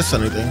don't miss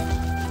anything.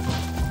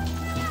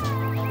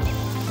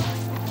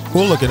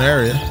 Cool looking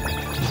area.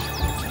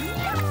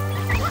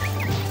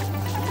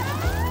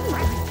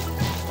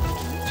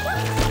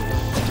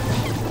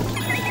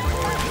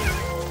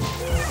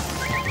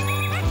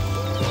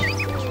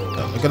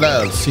 Oh, look at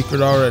that, it's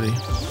secret already.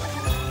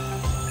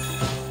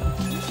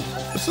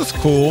 This is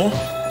cool.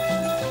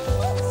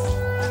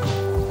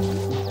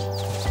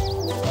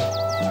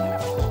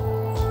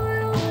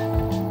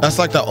 That's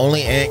like the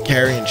only ant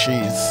carrying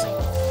cheese.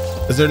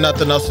 Is there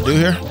nothing else to do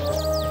here?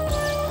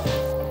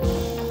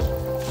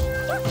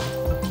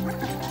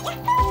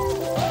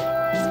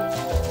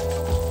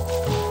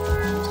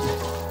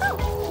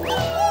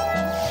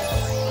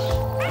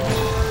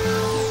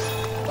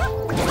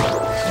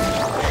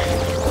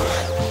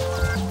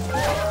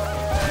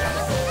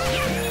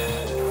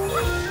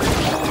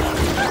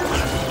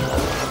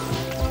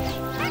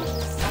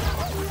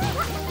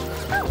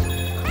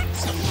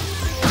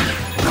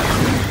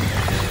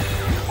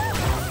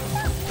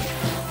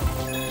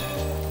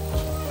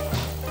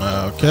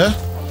 Okay.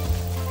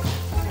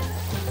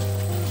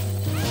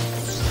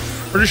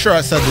 Pretty sure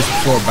I said this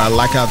before, but I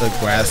like how the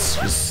grass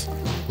just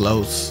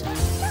glows.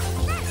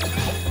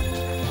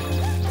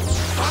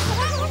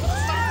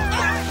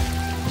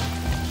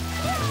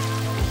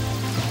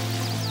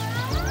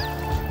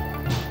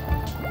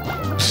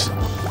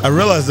 I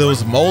realized there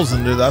was moles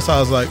in there. That's why I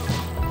was like,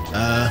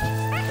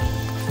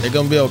 they're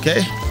gonna be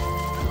okay.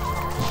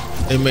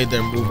 They made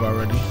their move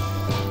already.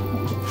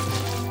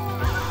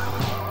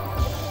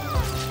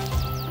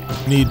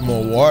 Need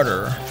more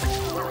water.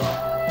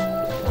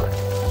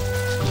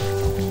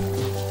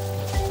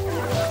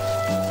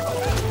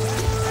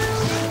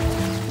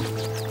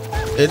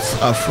 It's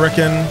a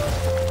frickin'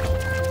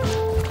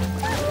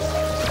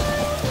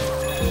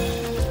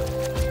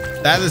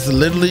 That is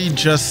literally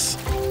just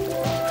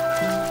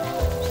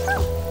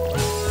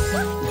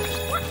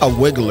a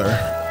wiggler.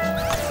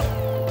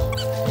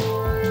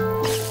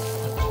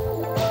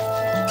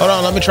 Hold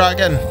on, let me try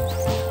again.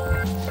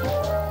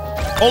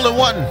 Hole in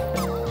one.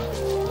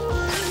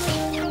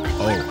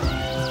 Oh.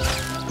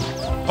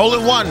 Hole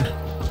in one.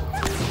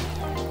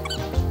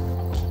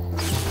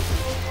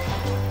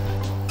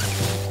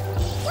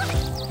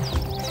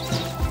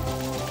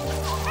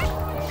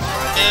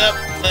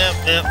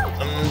 Yep.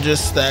 I'm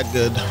just that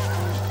good.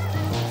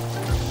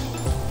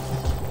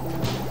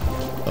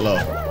 Hello.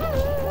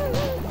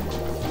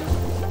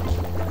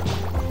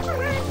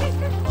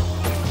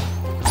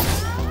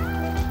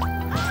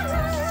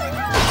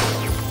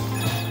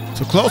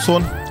 It's a close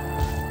one.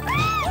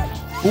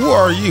 Who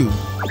are you?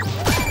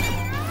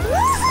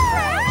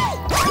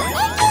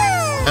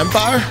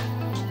 Empire?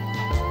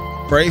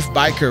 Brave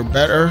biker,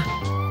 better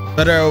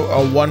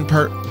a one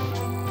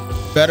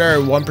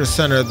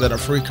percenter than a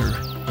freaker.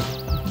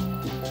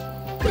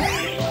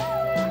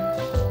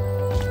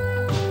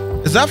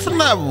 Is that from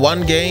that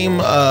one game?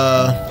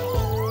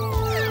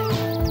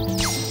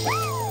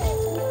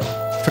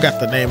 Forgot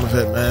the name of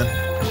it, man.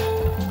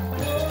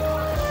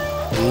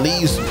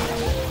 Leaves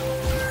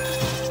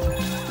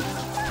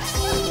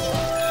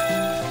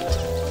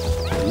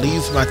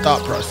my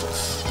thought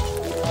process.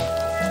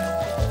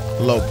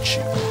 Lobe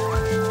cheek.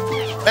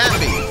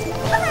 Bambi.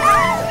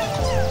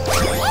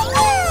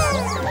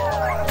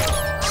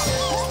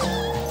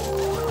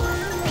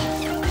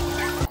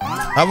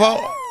 How about?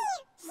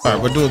 All right,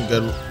 we're doing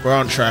good. We're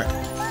on track.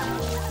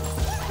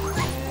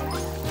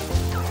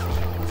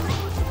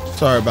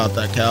 Sorry about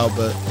that, Cal,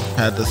 but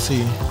had to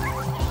see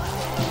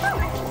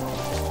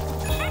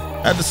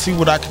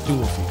what I could do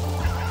with you.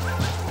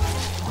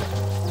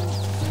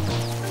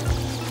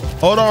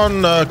 Hold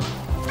on,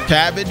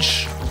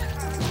 cabbage,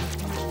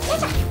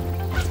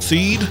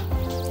 seed,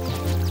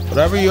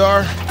 whatever you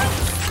are.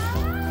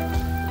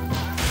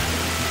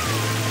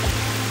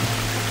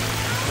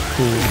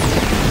 Cool.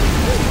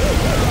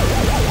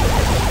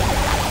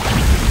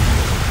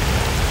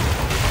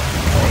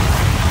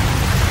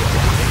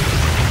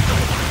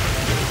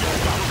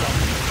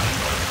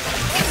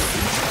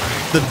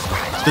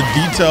 The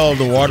detail of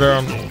the water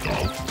on.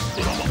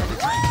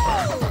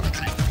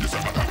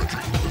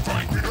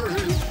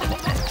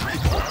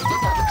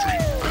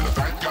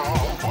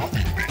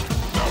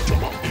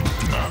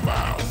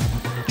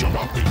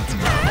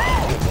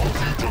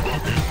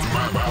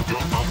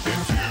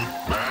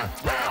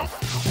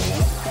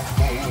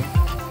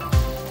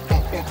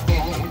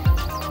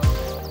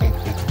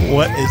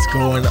 What is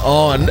going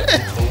on?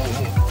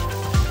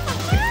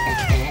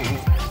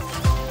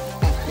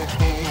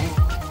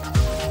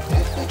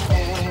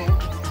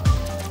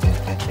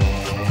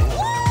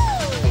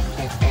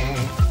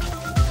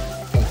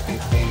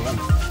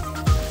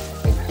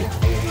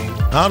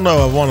 I don't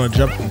know if I want to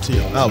jump into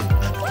your mouth,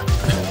 man.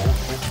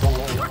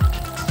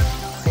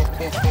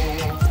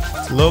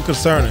 It's a little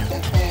concerning.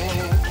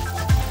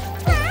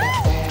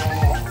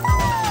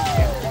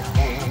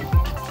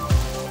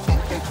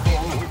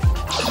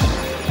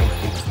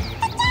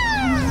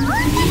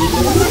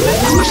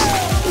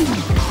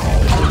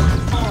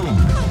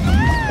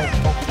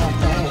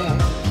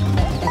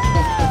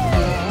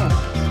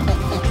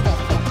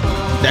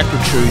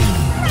 Tree.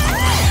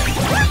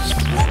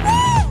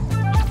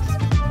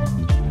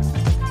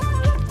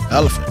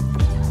 Elephant.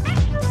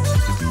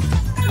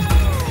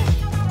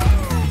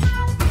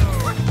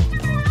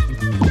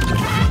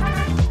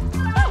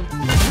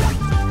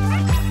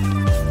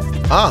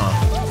 Ah,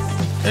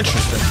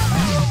 interesting.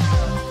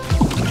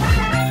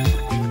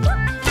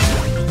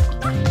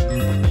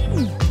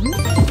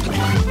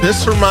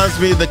 This reminds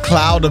me of the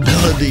cloud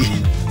ability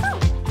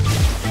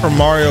from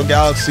Mario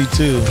Galaxy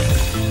 2.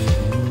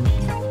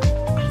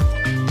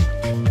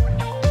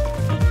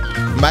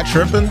 Am I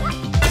tripping?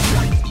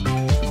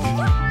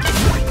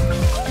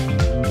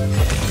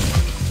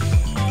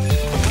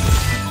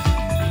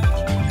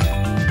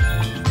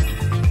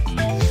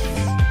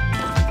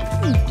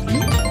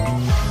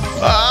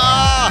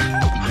 Ah!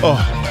 Oh.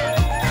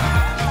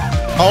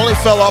 I only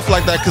fell off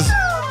like that because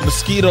the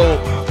mosquito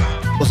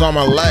was on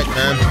my leg,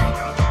 man.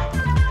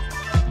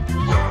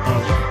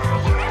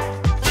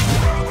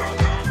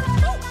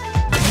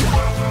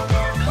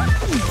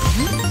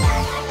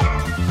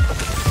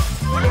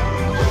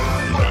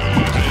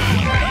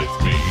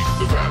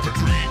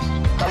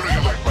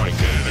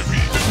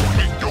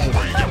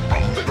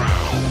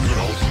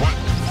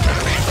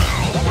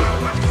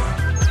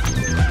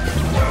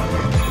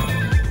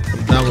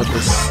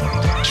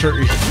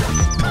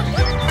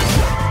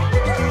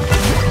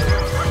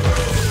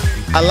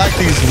 I like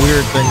these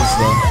weird things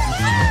though.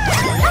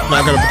 I'm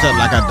not gonna pretend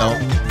like I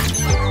don't.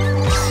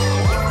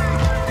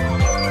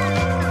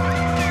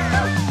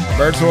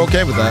 Birds are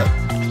okay with that.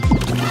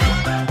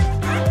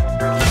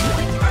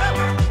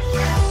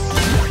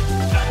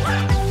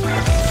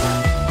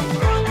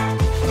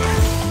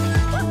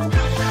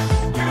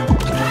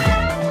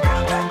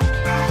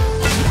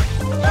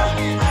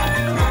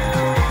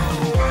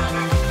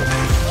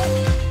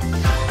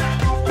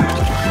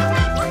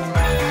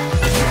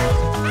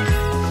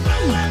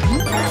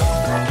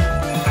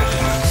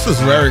 is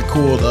very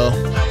cool though.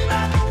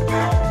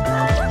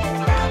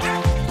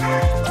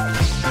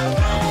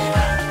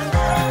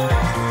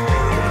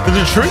 Did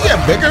the tree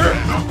get bigger?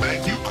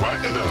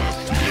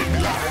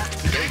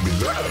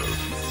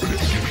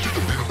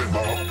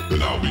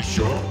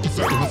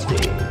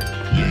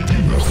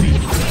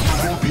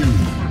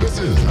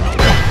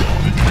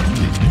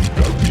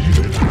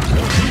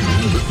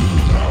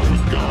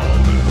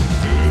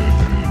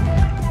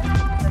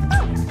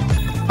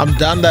 I'm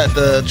done that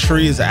the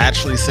tree is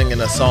actually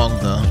singing a song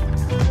though.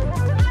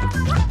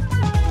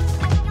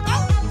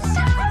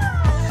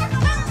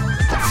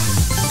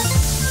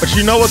 But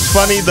you know what's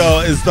funny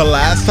though is the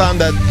last time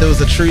that there was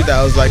a tree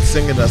that was like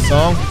singing a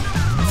song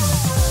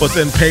was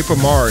in Paper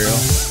Mario.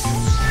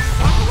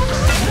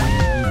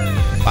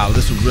 Wow,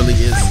 this really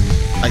is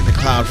like the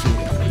cloud from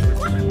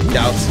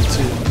Galaxy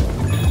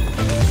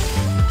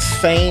 2.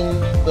 Same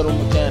little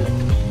mechanic.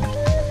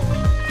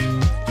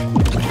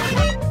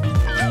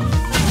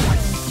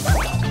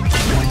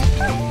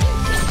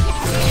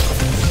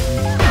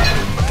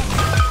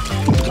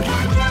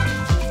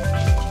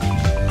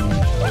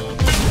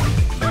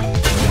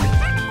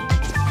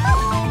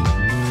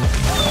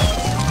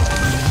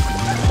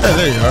 Yeah,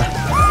 there you are.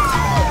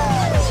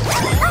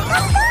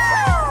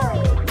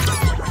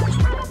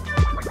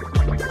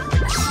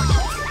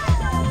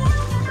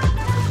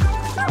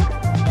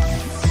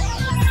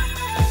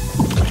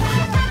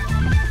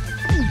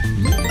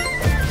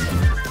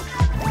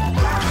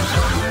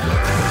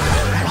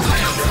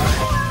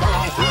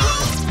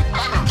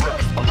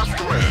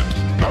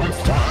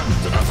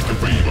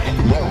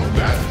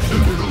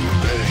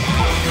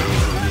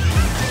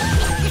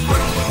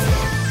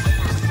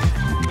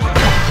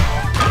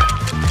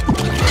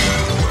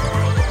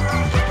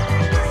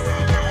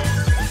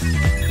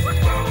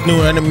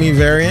 New enemy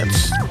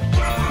variants.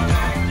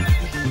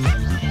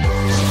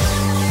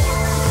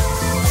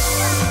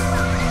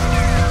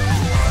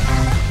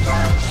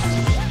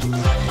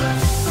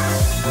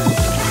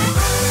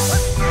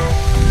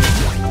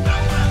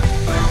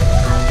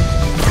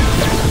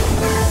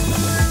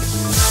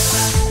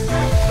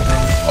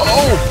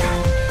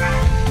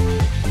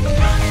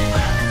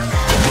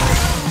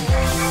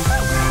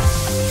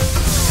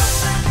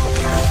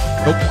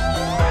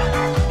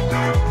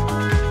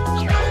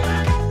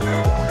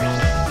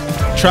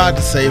 Tried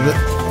to save it.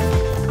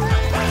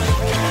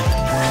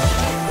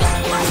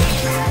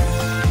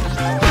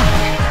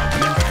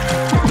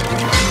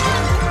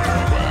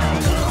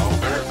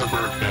 There's a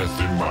bird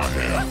nest in my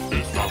hair.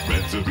 It's not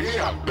meant to be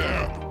out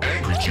there.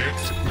 Angry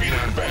chicks, mean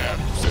and bad.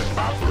 Set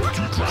my bird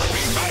to drive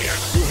me mad.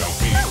 You help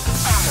me,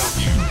 I help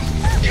you.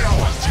 You know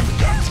what you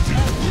got to do.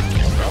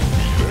 If you help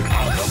me, then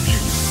I'll help you.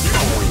 You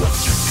know what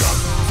you got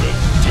to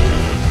do.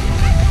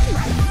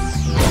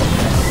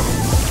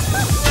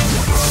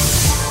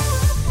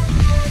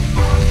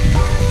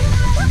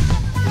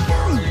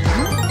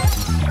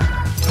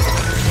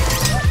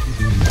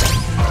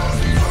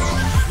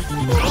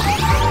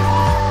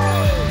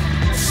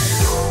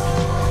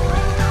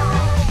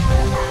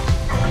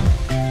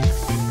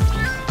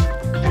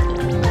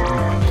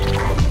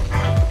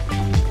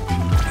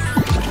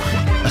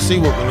 See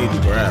what we need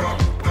to grab.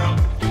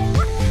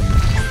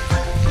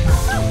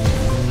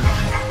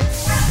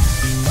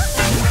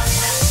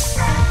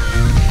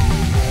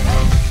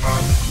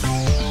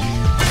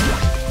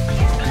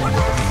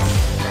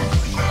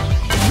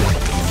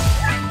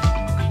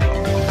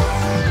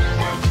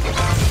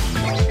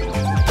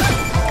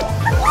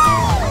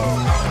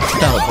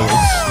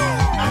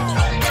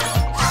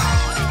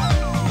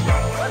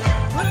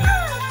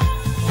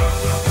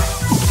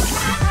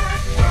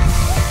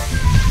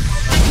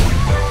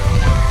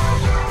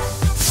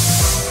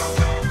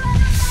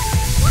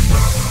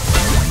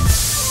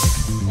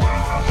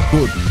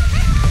 Good.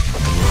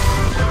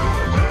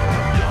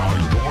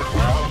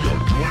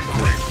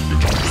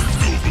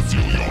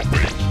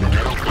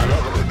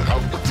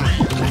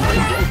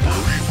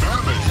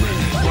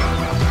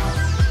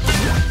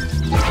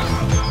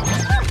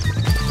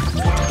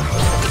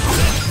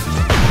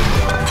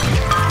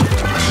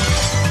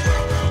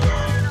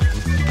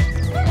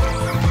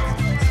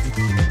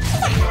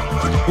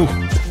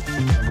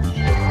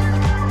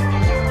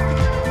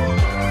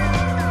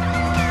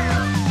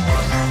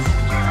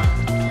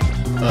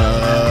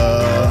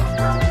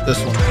 This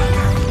one.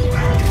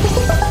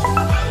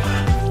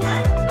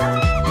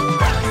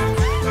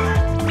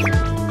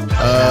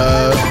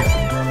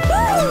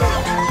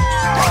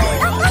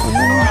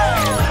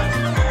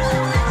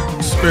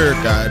 Spirit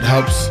guide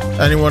helps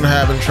anyone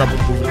having trouble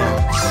moving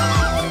on.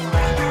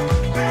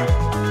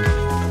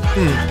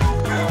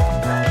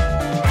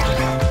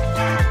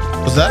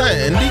 Was that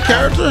an indie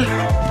character?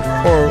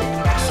 Or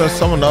is that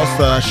someone else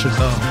that I should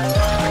know?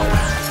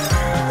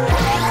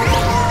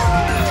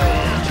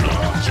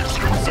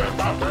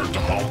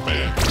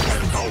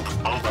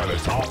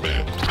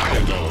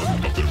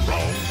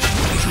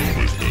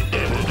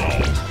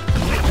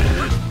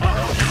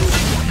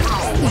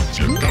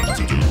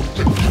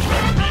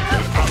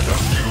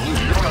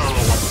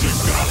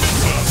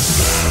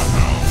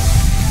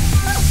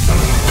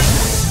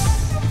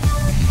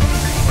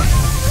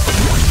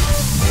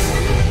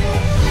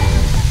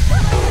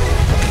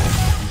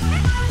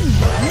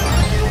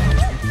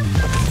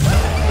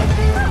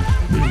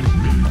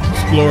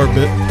 explore a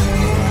bit.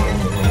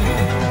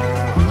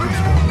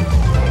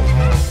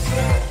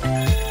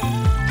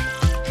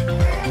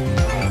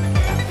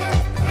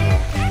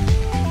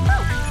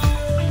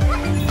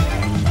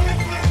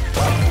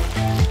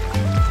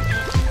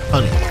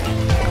 Honey.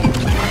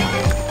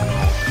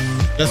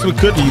 Guess we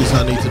could use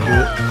honey to do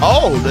it.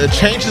 Oh, it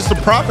changes the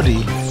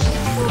property.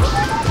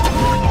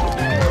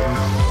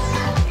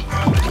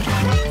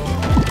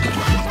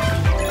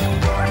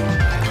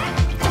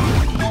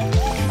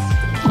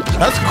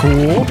 That's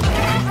cool.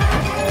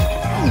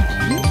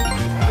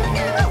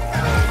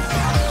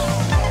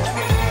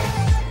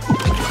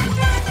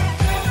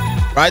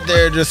 Right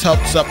there, it just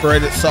helps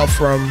separate itself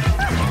from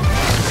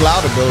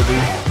cloud ability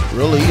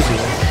real easy.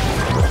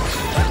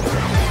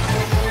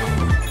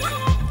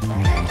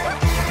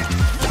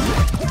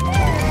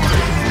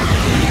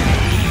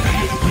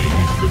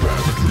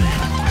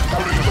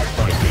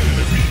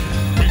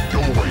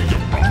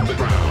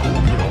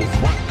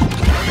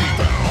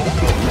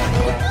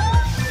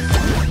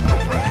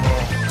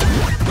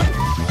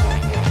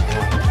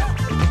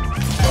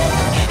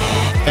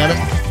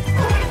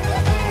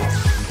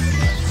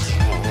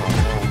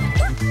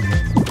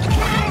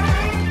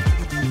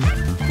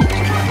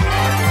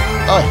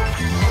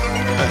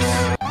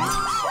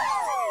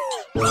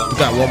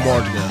 One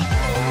more to go.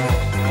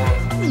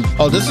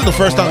 Oh, this is the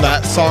first time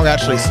that song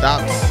actually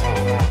stops.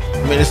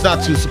 I mean, it's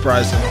not too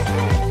surprising.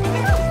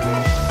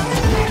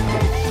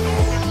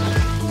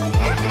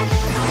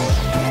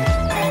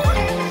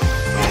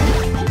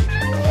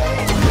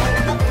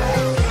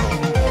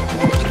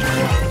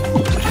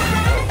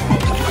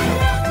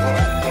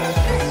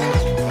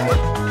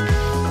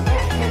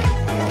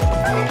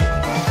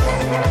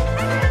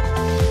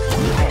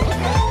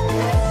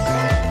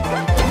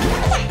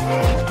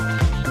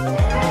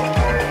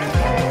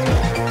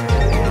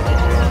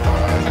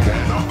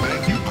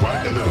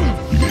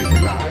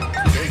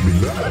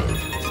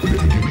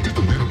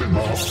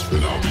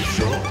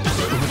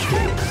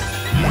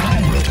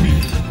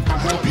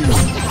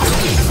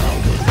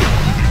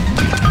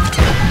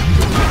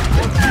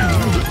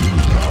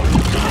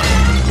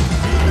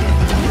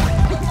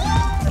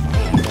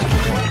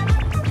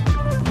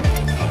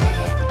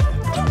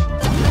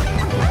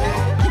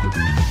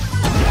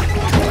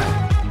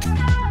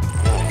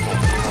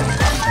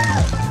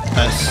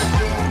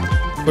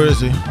 Where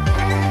is he?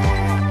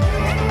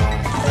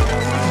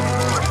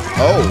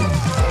 Oh.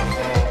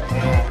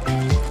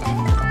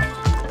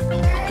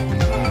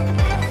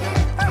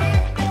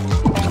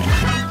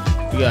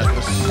 We got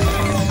this.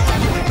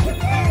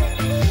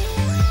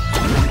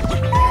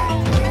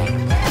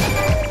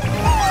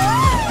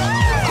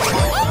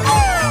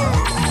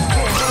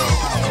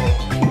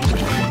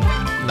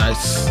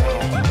 Nice.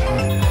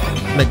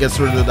 That gets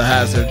rid of the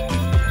hazard.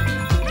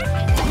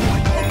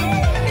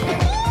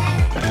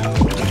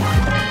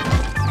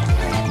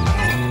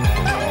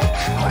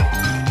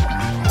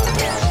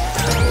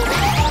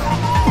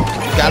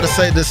 Gotta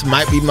say, this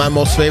might be my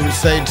most favorite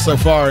stage so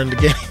far in the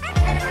game.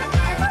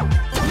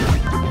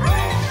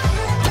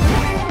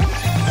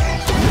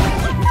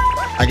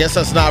 I guess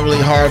that's not really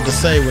hard to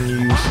say when you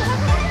use it.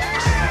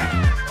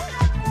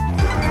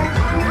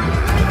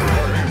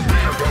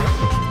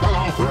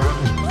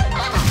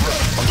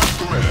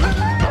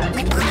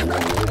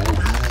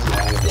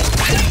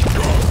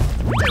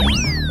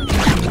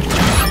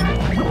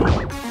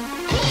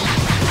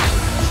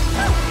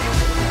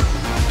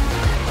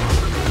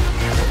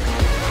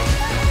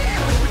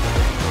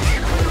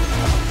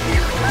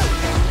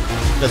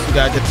 Guess we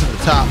gotta get to the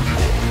top.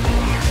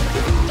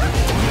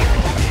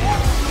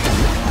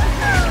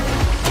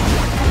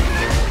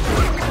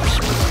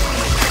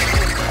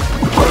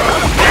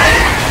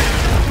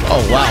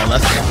 Oh wow,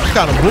 that's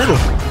kind of brutal.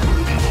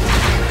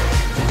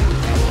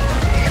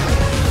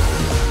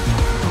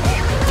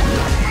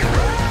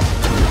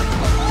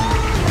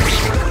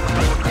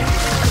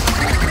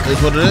 Is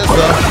what it is,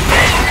 though.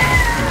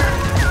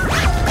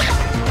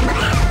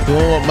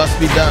 Doing what must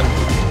be done.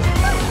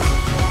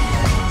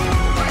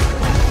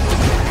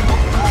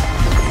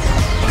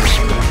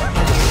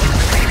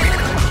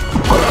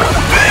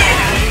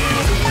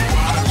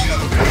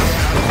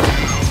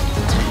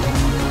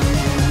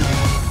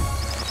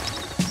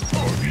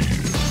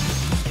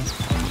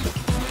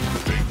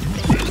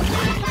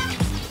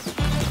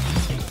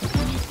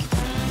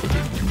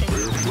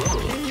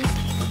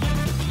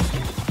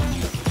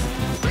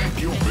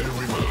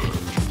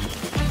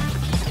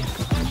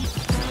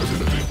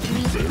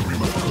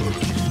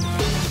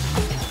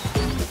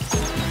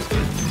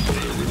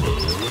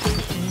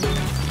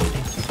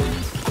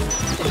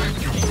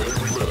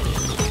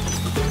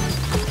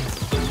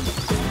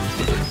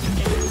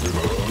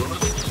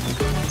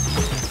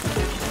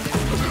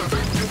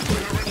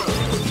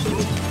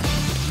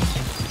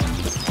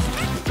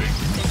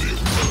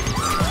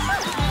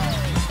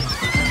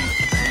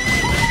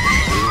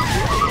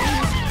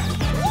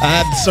 I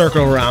had to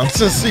circle around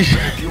to see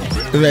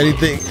if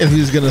anything, if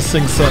he's gonna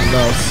sing something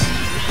else.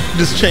 It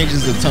just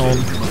changes the tone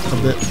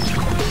a bit.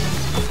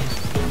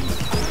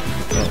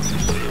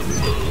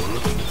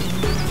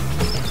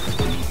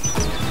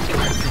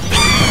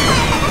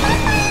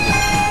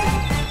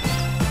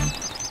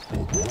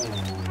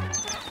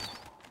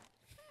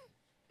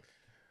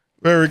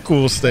 Very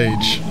cool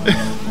stage.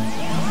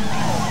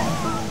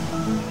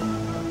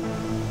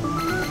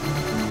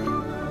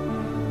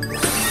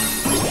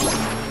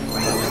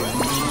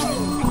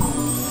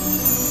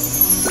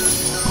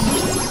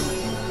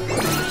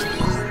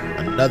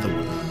 Another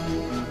one.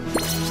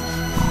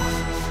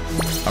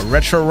 A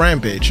retro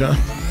rampage, huh?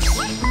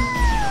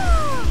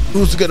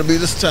 Who's it gonna be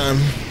this time?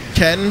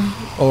 Ken?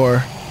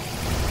 Or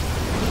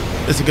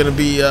is it gonna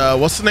be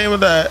what's the name of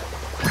that?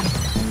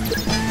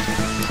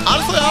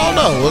 Honestly, I don't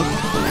know.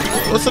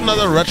 What's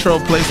another retro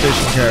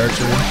PlayStation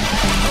character?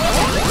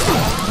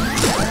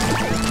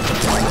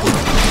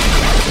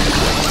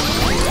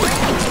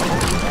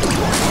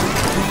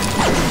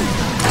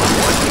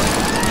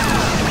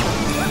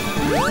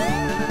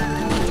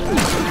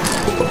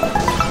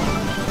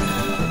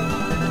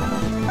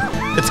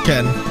 It's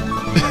Ken.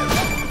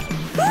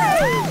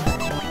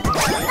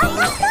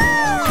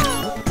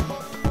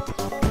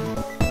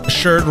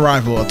 Assured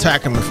rival,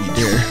 attack him if you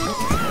dare.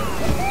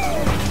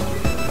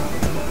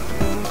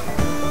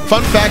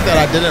 Fun fact that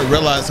I didn't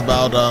realize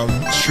about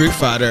Street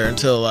Fighter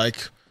until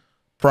like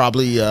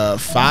probably 5.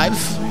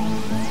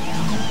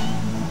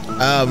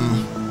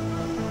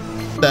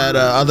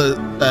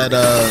 That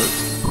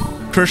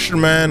Christian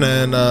Man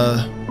and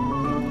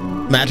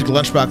Magic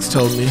Lunchbox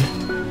told me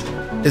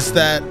is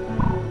that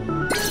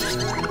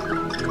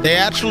they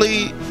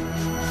actually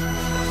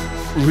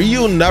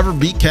Ryu never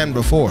beat Ken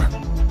before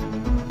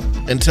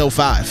until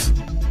 5.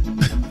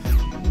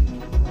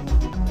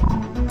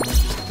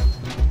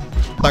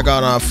 Like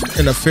on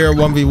in a fair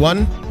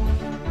 1v1,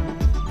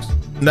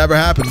 never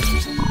happened.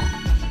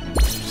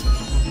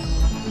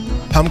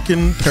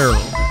 Pumpkin Peril.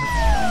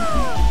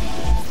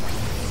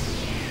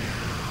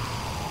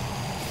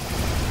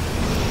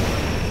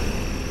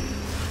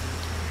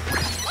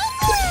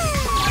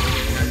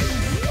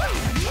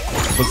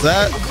 Was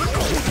that?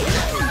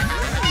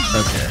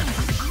 Okay.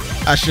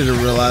 I should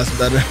have realized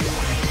better.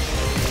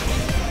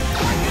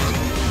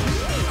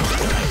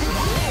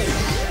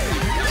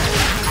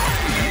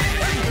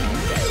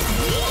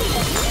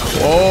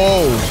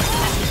 Whoa.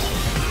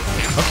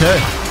 Okay.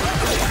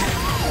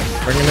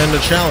 Bringing in the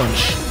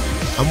challenge.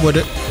 I'm with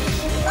it.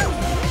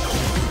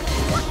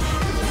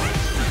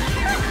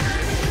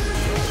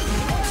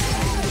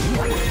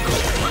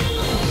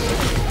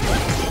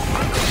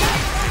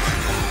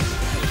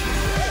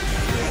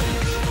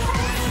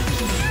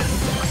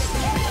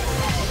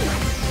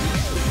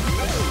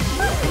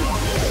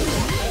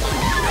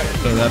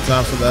 Don't have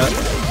time for that.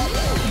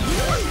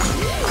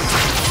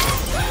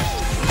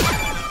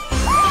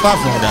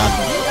 Platform down.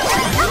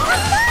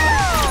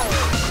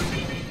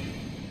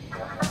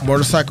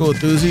 Motorcycle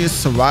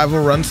enthusiast,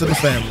 survival runs in the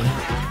family.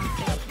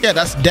 Yeah,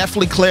 that's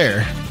definitely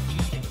Claire.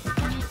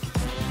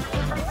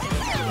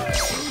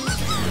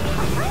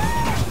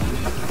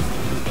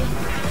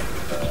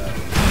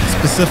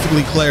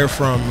 Specifically Claire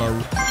from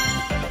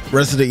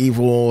Resident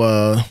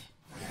Evil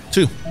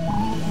 2.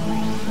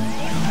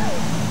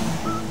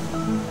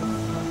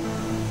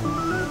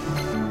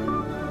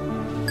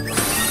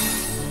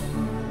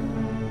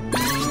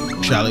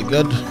 Jolly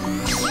good.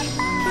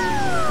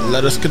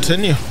 Let us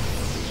continue.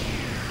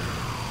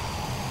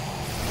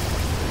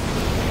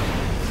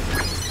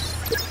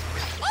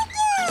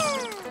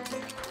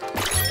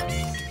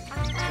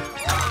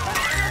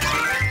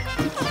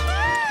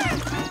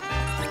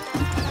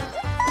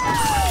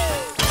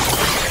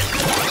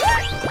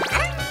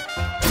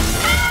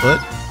 What?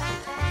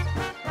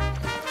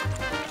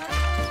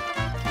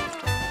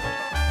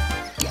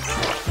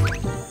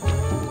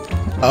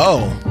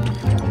 Oh.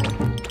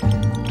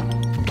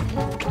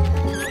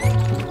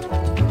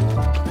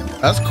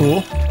 That's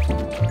cool.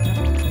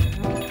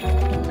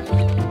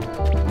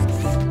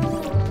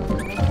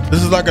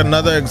 This is like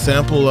another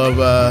example of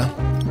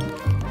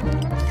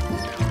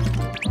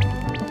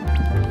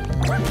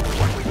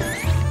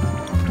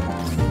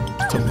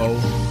Tomo.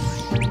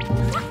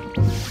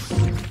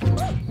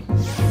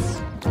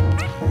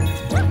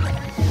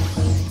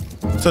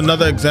 It's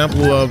another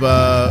example of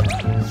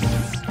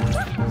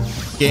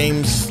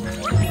games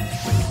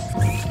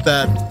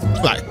that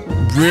like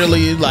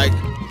really like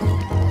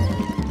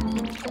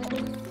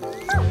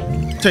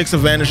takes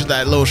advantage of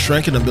that little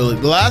shrinking ability.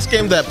 The last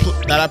game that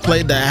I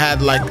played that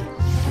had like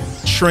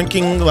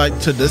shrinking like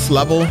to this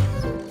level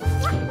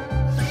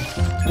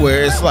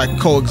where it's like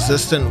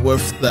coexistent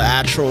with the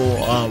actual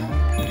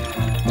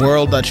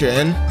world that you're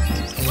in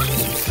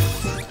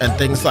and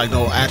things like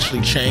don't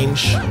actually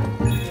change,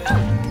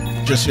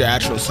 just your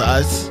actual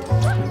size,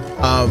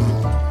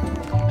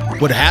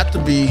 would have to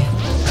be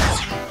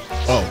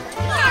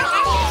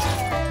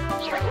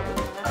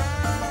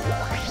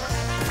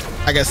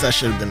I guess that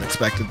should have been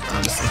expected,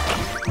 honestly.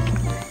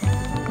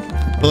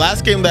 The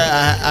last game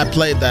that I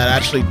played that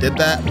actually did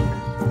that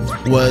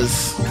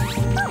was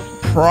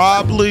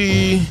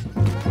probably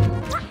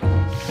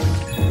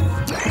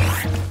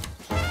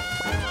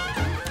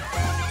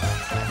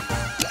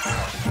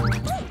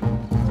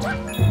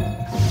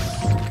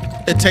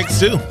It Takes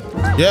Two.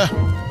 Yeah.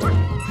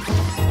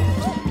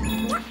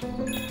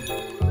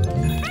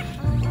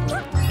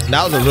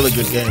 That was a really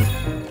good game.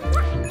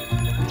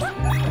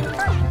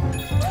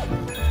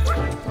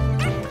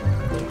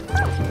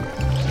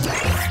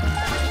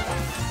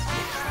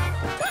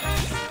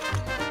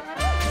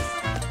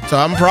 So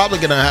I'm probably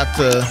gonna have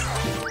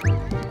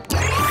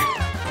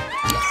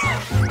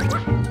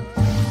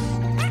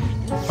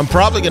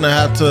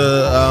to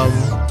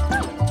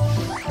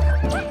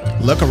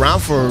look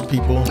around for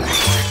people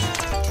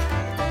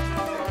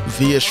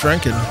via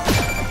shrinking.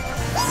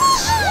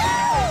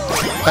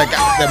 Like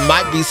there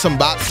might be some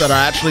bots that are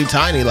actually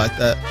tiny like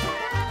that.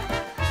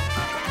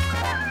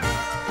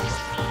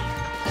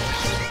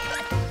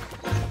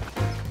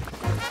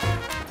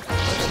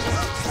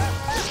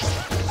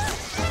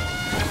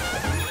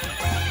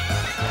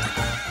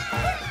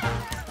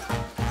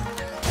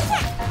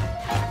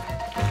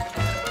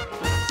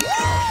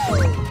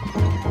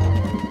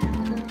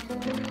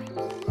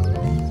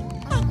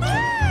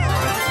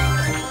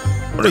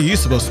 What are you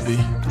supposed to be?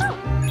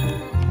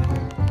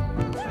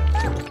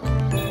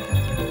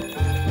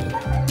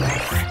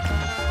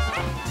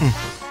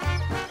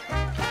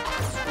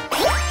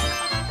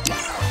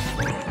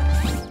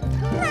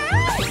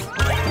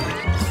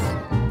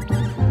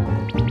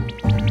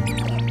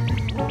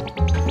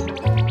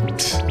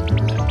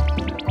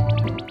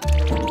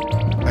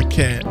 I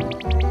can't.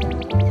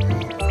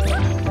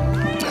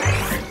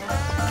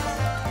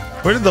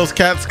 Where did those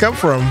cats come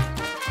from?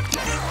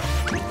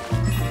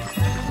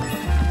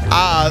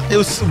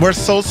 We're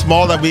so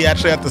small that we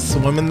actually have to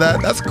swim in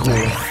that. That's cool.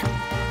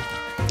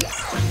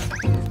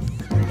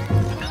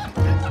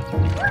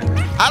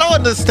 I don't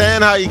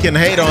understand how you can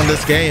hate on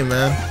this game,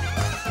 man.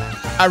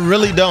 I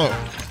really don't.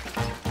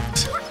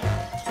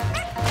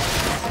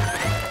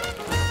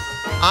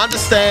 I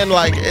understand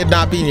like it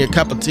not being your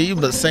cup of tea,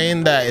 but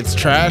saying that it's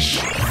trash,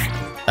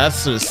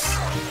 that's just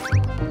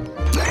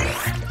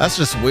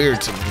weird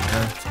to me,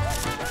 man.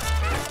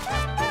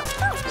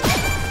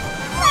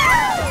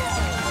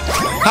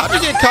 How do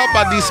you get caught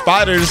by these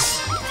spiders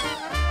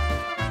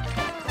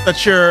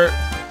that you're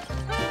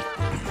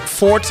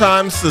 4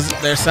 times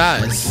their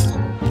size?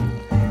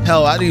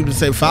 Hell, I'd even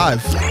say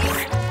 5.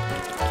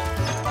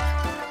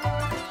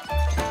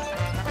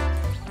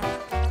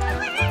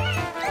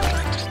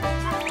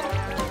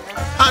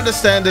 I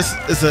understand this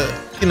is a,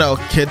 you know,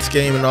 kids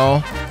game and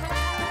all.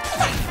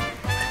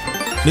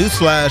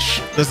 Newsflash,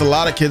 there's a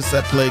lot of kids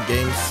that play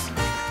games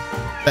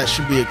that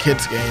should be a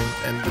kids game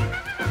and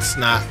it's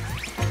not.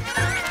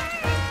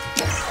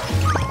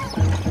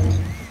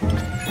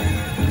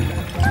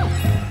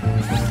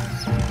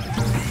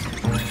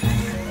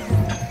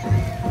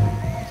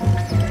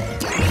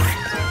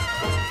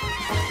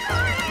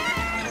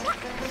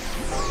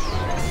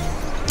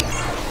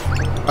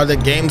 Are there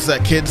games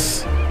that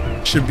kids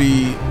should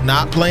be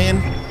not playing?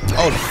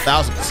 Oh,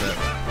 1000%.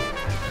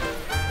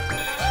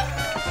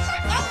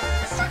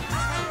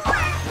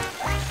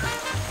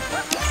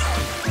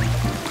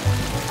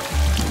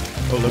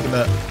 Oh, look at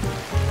that.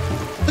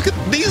 Look at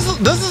these.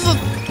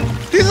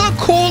 These are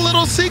cool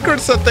little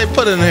secrets that they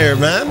put in here,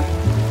 man.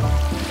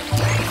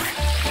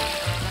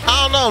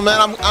 I don't know,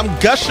 man. I'm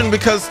gushing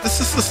because this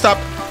is the stuff.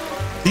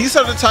 These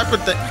are the type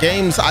of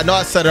games. I know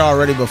I said it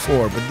already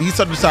before, but these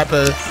are the type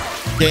of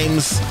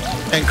games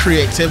and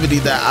creativity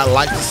that I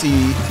like to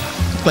see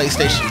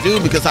PlayStation do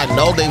because I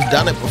know they've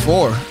done it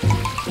before.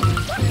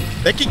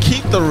 They can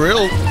keep the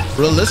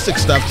realistic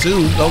stuff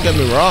too. Don't get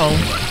me wrong.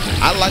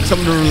 I like some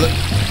of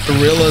the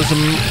realism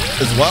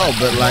as well,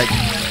 but like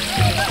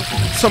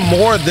some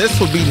more of this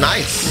would be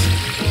nice.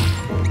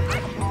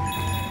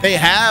 They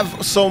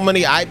have so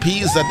many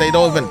IPs that they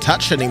don't even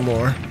touch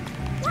anymore.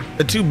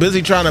 They're too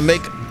busy trying to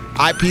make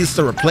IPs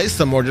to replace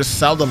them or just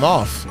sell them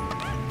off.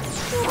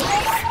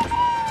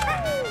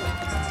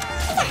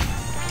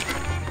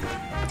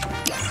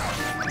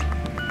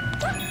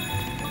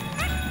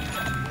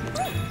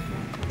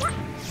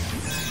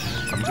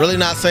 I'm really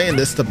not saying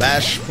this to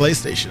bash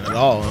PlayStation at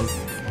all.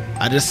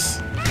 I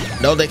just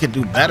know they could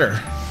do better.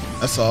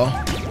 That's all.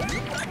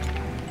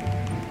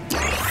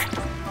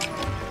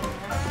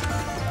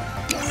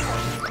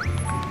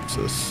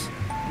 So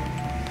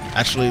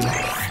actually,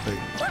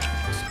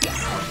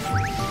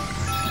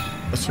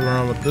 let's run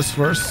on with this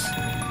verse.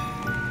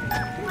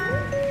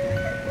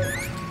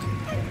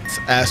 It's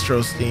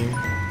Astro's theme.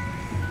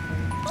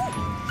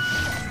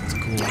 It's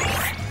cool.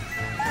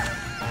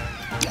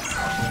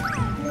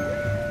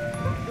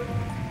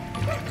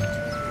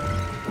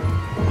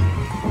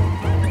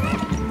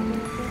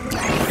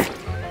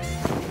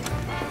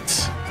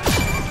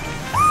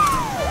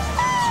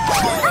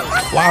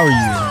 Why are you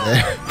in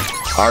there?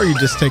 Why are you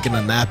just taking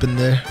a nap in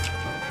there?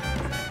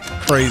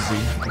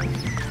 Crazy.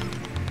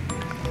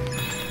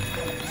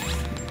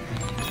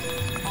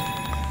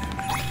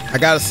 I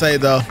gotta say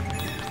though,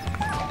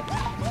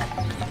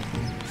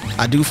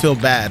 I do feel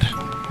bad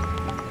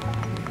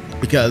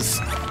because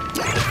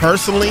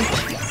personally,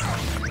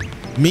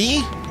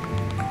 me,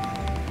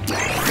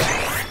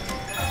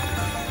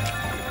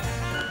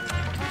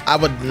 I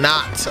would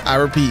not, I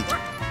repeat,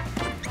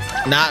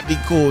 not be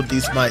cool with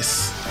these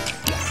mice.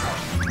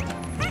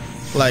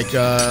 Like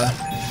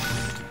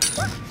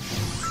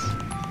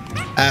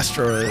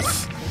Astro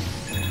is.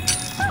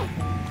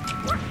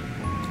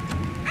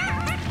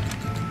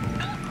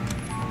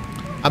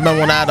 I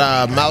remember when I had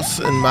a mouse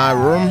in my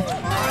room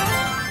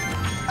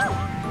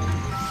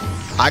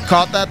I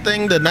caught that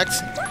thing the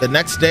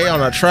next day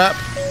on a trap.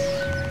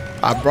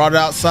 I brought it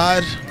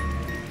outside,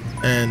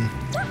 and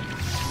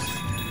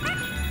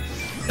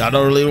y'all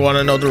don't really want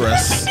to know the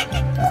rest.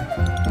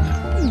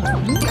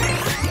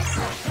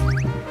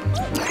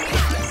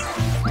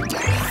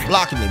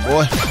 Blocking me,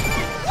 boy.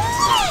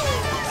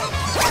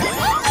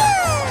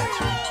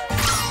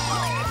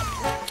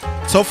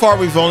 So far,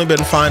 we've only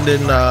been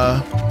finding.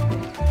 Y'all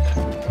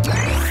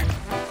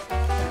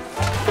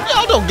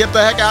don't get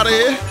the heck out of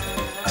here.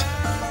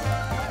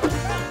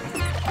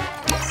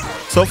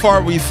 So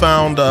far, we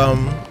found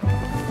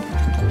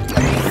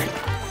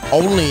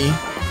only.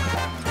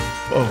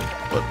 Oh,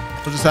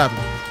 what just happened?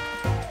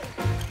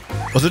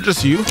 Was it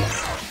just you?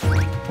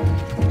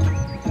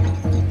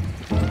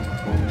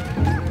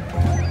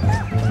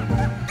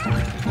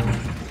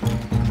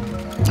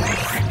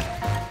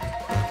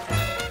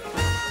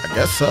 I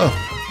guess so.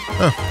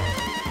 Huh.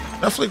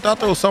 Definitely thought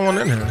there was someone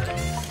in here.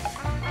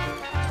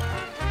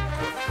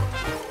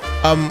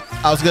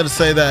 I was gonna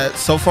say that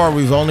so far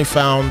we've only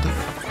found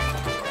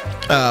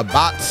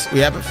bots. We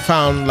haven't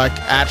found like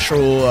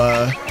actual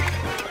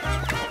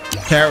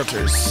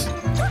characters.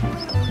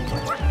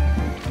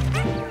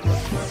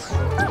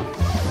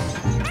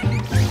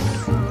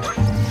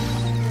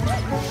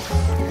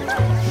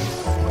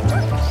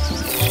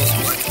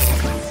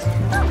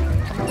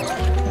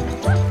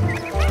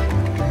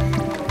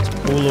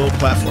 Cool little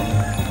platform.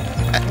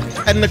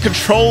 And the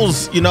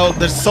controls, you know,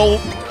 they're so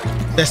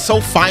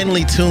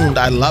finely tuned.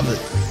 I love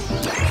it.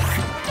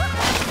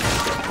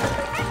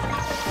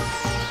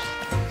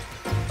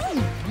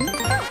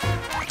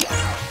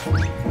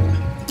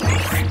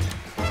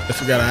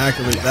 Guess we gotta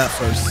activate that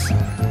first.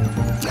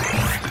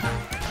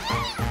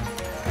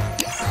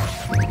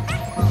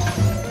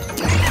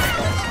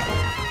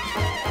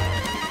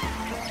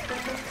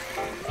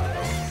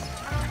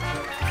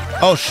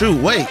 Oh shoot,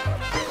 wait.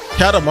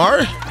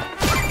 Katamari?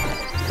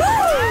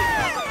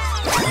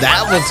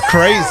 That was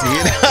crazy.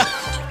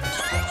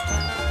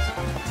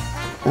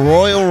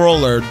 Royal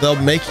Roller, they'll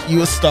make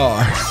you a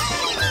star.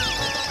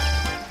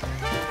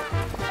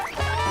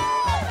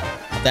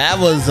 That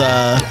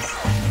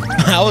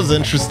was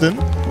interesting.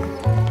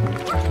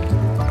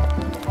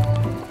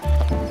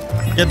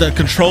 Yeah, the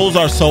controls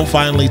are so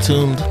finely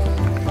tuned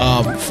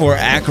for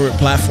accurate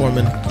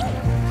platforming.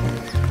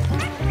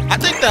 I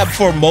think that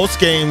for most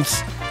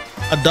games,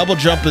 a double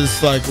jump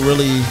is like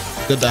really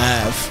good to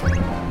have.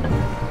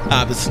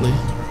 Obviously.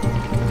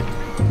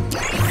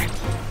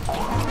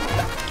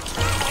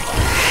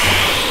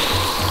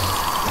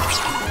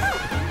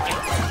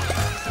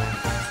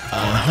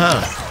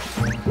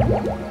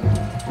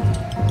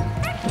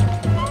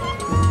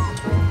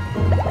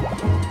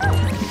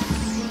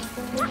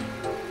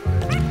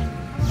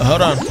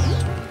 Hold on.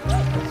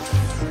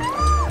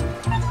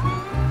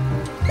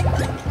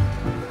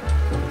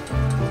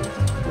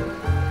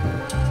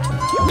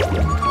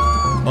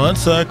 One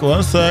sec.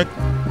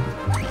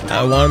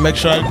 I want to make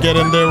sure I get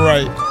in there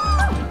right.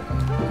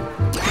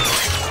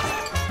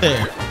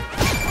 There.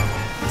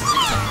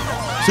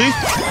 See?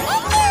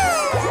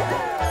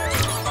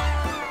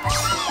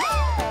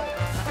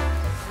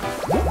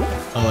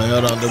 Oh, wait,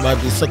 hold on. There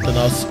might be something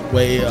else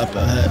way up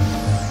ahead,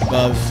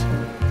 above.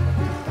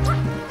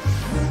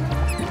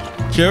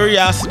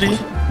 Curiosity.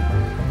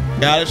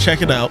 Gotta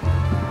check it out.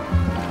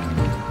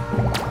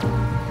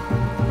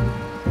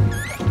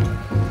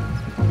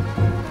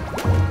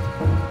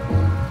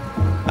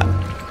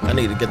 I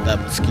need to get that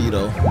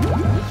mosquito.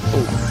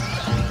 Oh.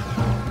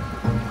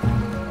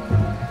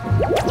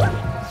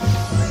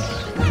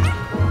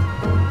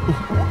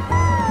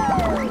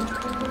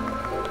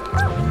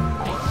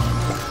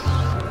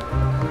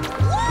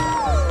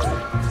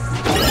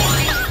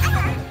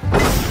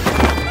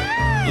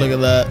 Look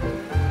at that.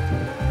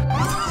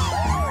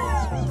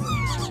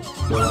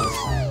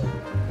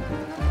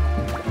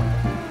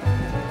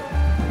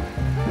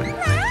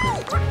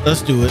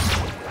 Let's do it.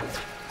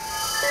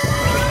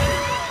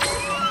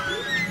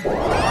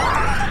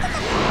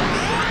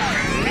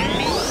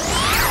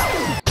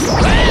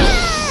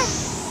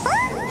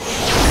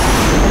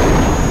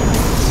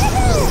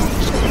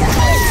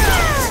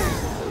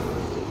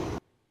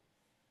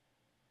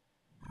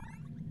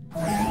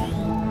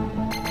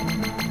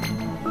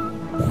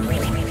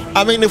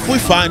 I mean, if we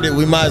find it,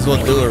 we might as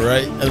well do it,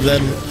 right? And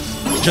then,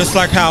 just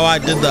like how I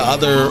did the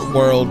other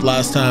world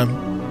last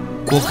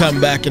time, we'll come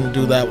back and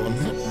do that one.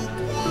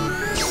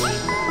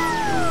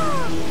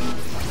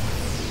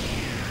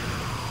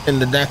 In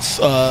the next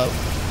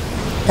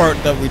part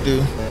that we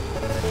do.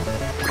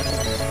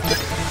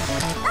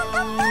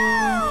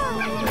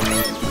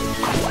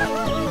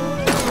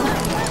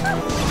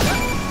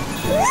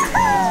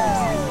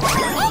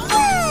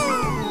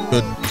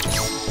 Good.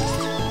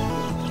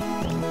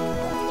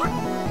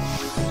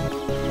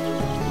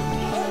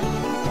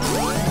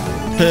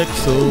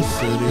 Pixel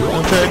City,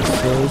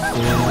 Pixel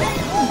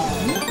City.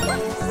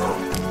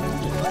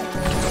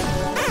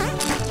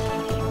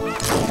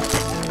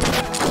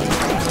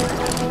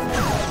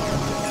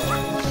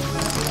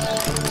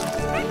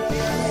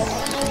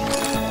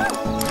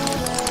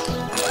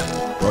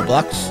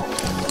 Roblox.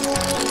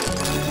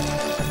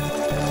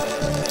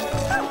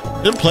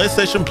 Didn't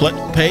PlayStation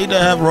pay to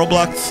have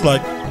Roblox,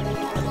 like,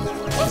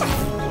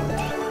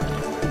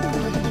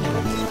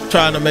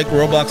 trying to make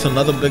Roblox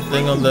another big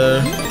thing on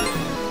their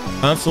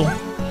console?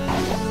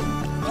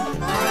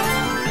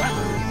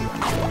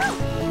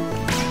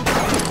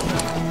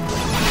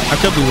 I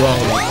could be wrong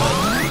about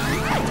that.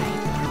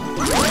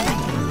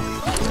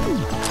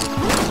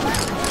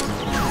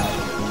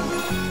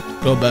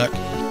 Go back.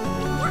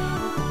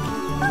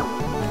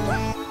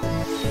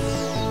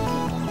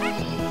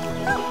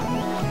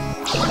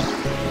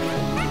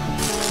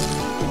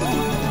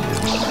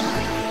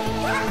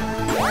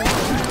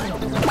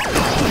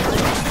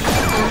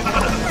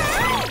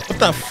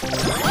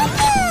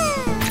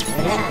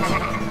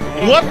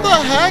 What the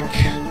heck?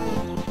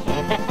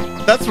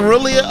 That's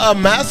really a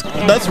mask?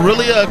 That's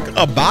really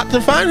a bot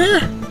to find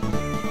here?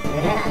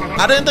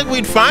 I didn't think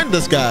we'd find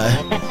this guy.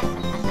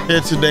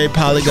 Here today,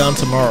 Polygon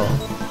tomorrow.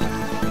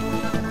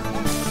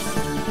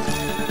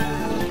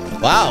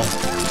 Wow.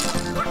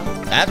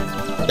 That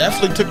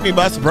definitely took me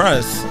by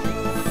surprise.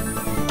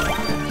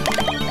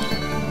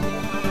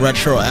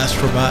 Retro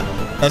Astrobot.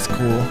 That's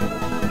cool.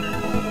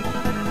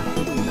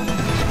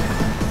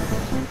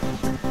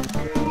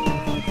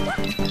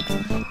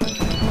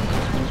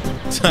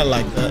 I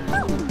like that.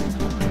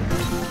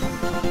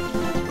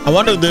 I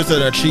wonder if there's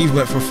an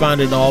achievement for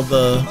finding all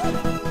the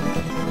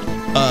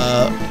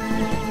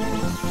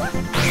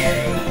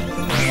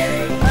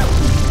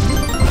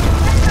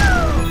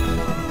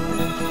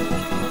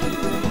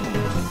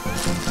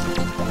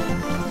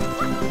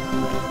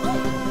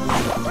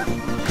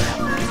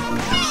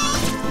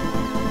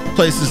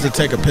places to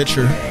take a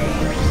picture.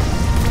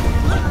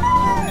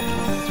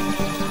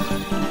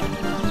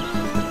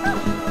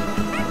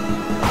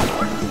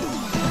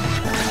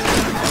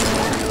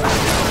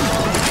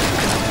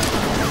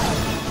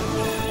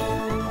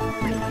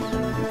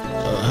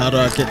 How do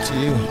I get to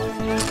you?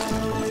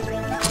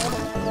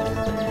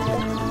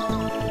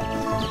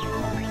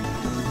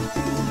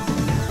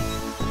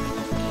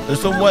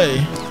 There's a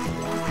way.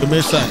 Give me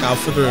a sec, I'll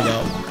figure it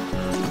out.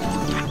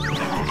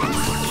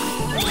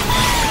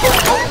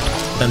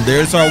 And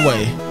there's our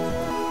way.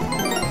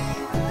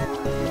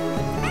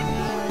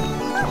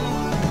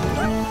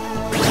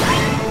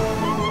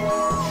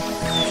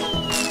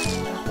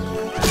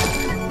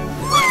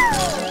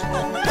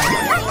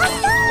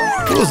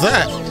 What was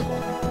that?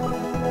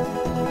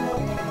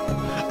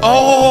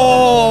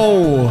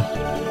 Oh,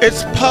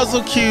 it's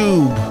Puzzle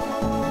Cube.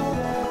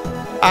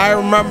 I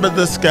remember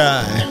this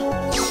guy.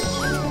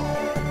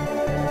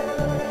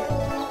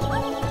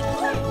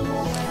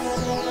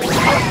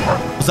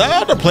 Was that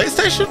on the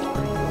PlayStation?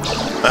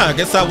 I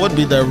guess that would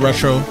be the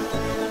retro.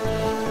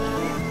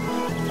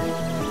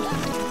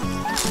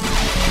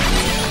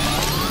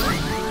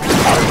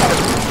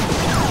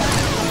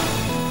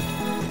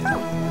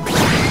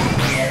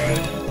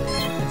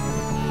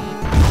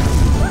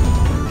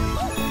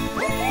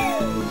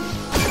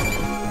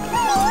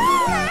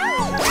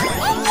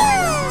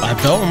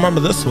 I don't remember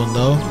this one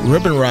though.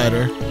 Ribbon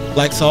Rider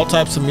likes all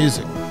types of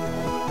music.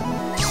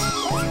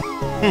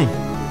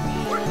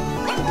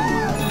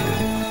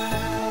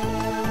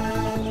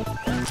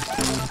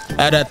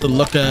 I'd have to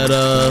look at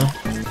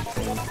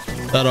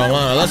that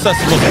online. Unless that's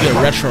supposed to be a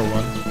retro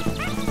one.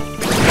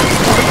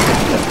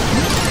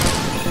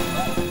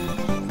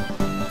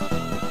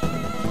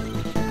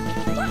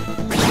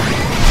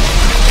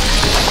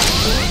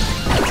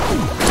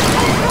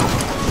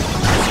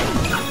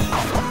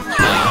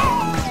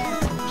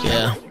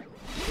 Yeah,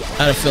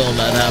 I had a feeling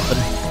that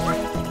happened.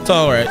 It's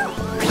all right.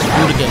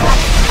 Do it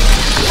again.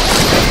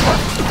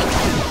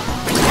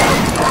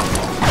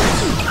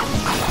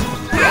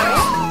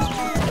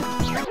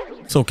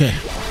 It's okay.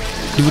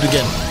 Do it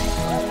again.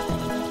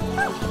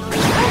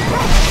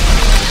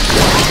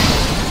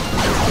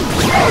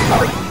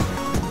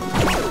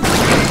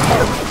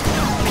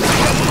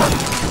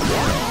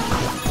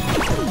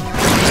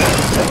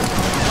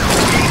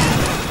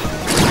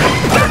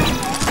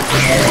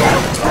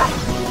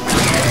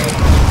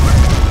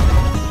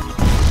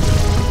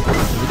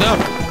 Here we go.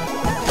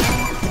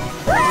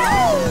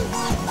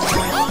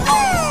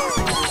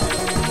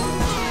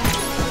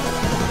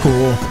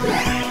 Cool.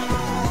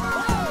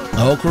 The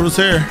whole crew's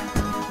here.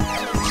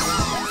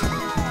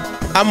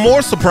 I'm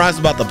more surprised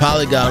about the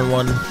Polygon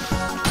one.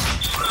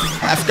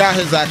 I forgot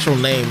his actual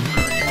name,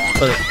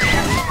 but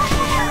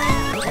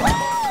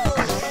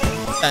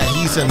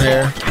he's in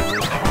there.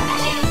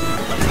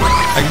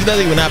 Like, he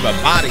doesn't even have a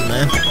body,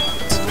 man.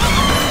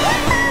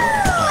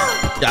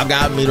 Y'all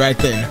got me right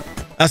there.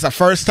 That's the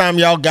first time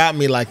y'all got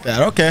me like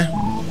that. Okay,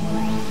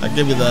 I'll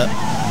give you that.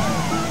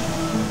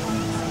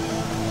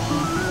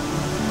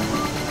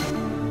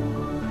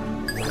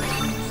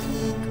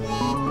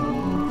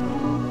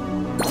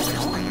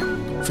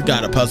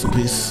 Forgot a puzzle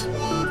piece.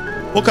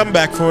 We'll come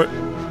back for it.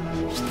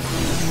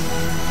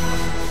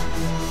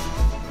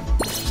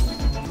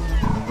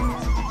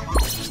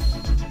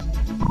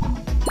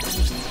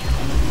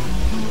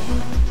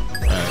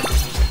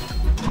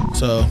 Alright.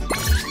 So,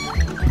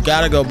 we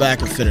gotta go back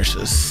and finish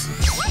this.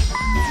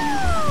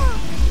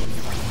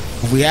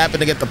 If we happen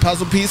to get the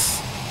puzzle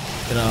piece,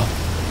 you know,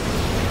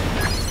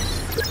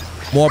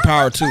 more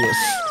power to us.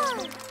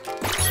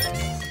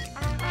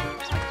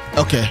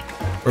 Okay,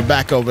 we're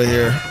back over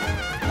here.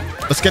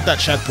 Let's get that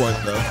checkpoint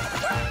though.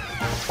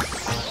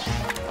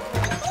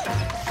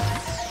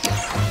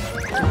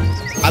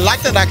 I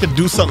like that I could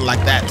do something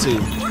like that too.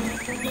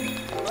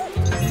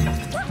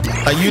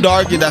 You'd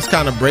argue that's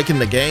kind of breaking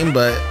the game,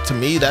 but to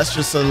me, that's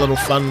just a little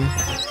fun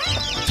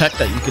tech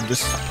that you could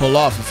just pull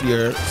off if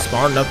you're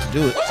smart enough to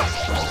do it.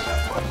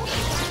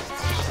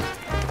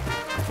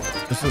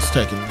 This is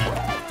taking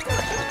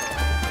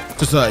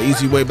just an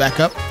easy way back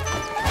up.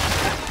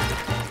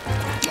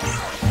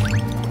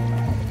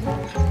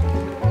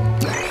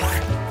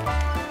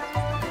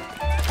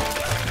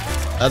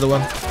 Other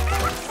one.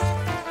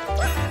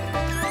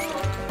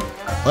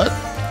 What?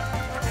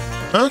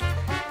 Huh?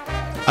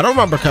 I don't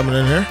remember coming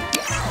in here.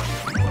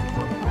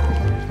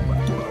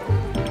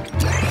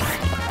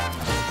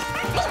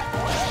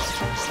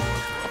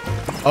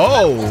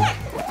 Oh.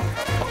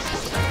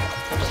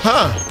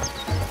 Huh.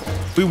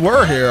 We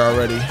were here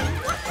already.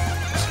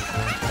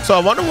 So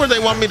I wonder where they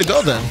want me to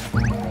go then.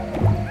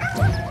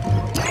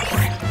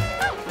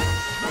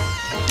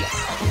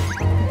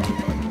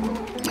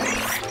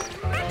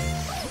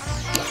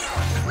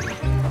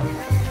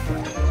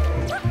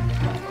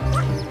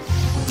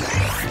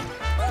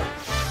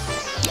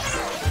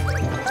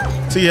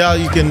 See how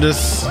you can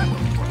just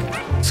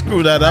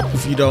screw that up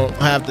if you don't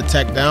have the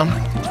tech down?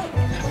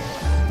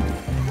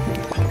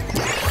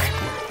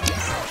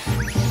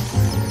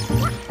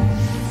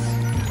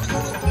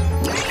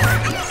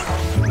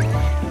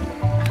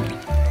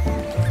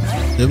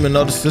 Didn't even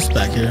notice this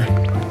back here.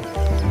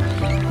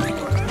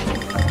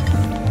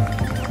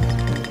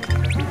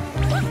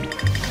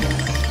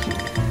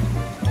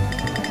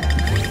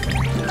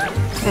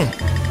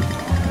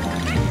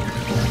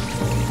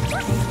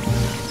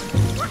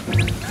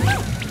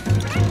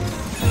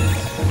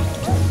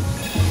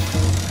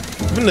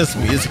 Even this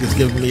music is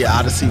giving me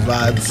Odyssey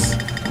vibes.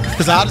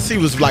 Because Odyssey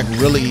was like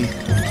really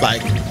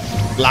like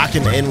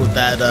locking in with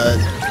that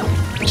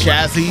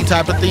jazzy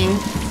type of theme.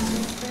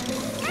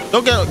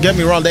 Don't get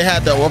me wrong, they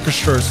had the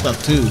orchestra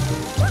stuff too,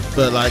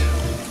 but like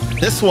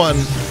this one,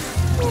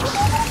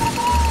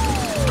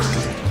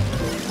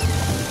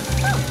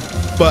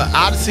 but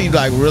Odyssey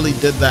like really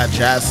did that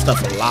jazz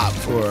stuff a lot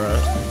for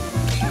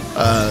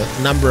a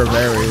number of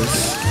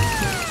areas.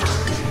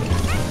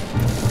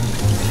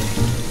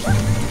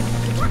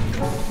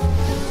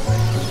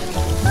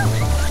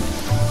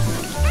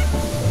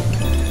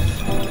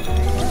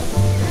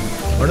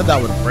 I wonder if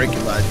that would break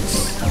if I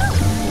just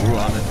grew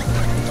on it.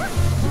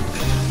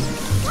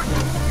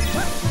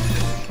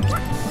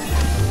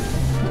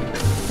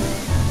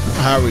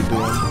 How are we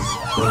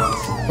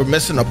doing? We're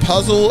missing a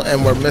puzzle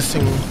and we're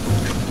missing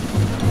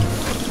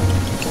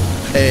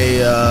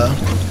a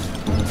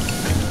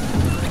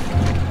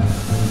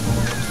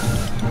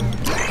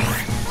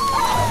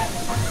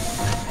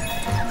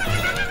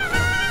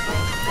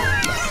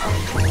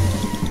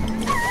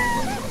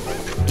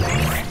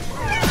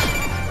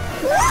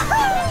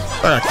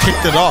I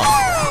kicked it off.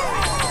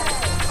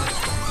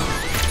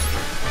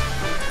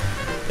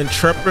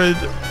 Intrepid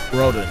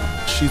rodent.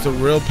 She's a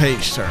real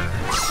page turner.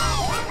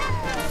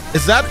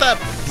 Is that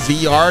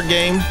VR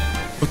game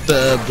with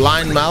the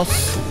blind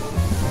mouse?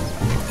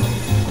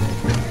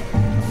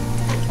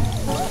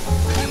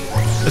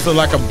 It's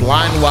like a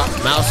blind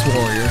mouse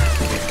warrior.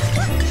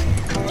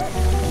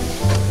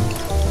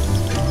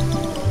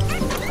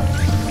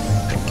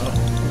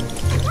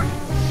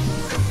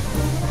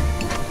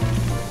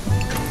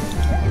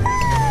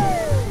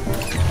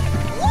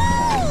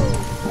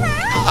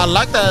 I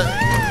like that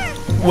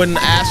when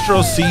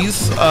Astro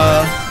sees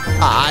an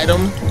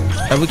item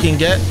that we can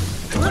get,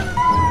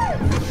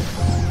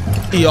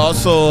 he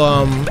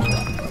also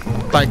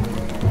like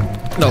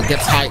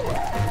gets hyped.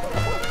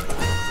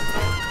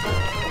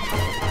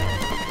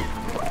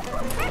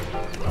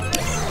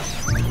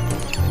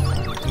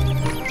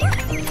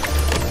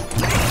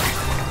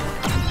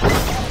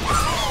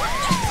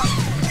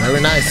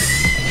 Very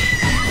nice.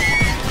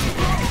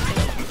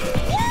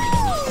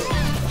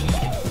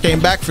 Came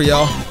back for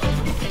y'all.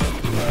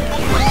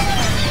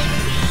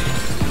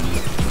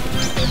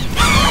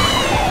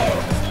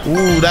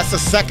 Ooh, that's the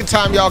second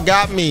time y'all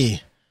got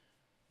me.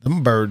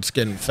 Them birds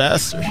getting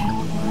faster.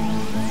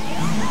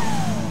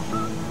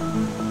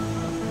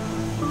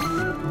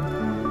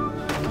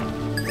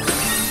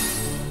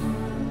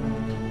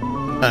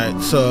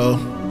 Alright, so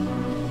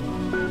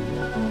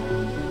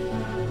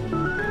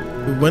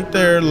we went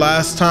there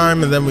last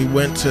time and then we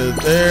went to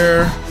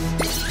there.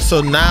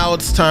 So now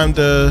it's time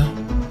to...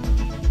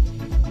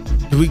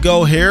 Do we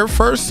go here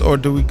first or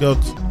do we go...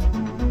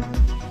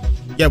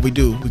 Yeah, we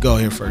do. We go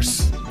here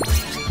first.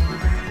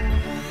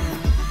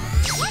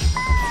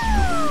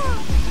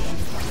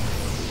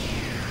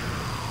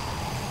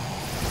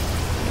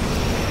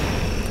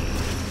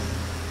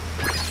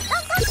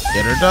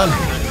 Get her done.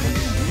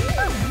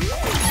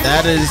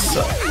 That is...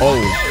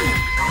 Oh.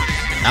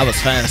 That was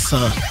fast,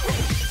 huh?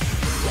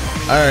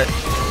 Alright.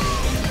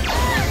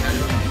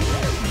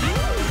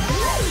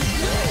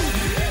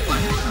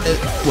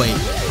 Wait,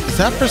 is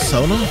that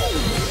Persona?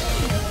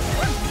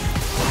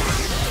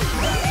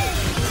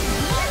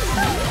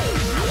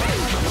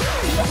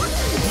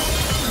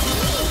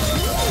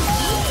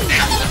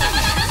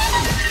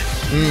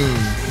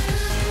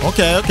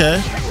 Okay,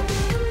 okay.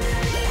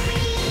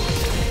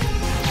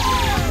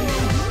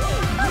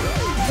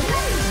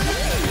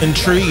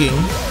 Intriguing,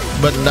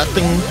 but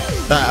nothing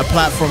that a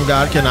platform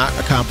god cannot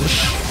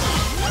accomplish.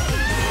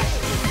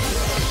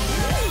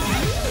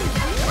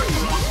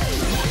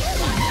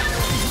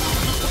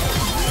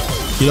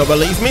 You don't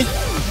believe me?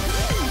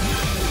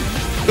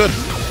 Good.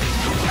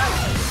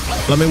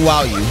 Let me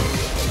wow you.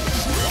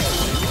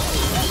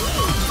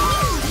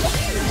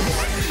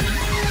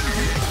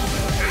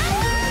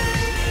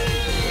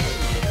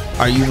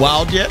 Are you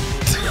wild yet?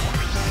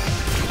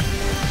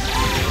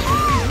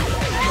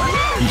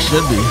 You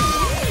should be.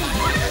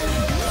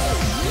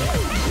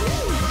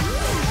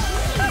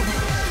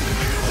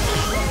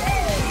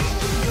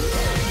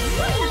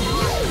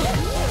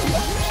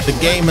 The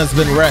game has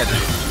been read.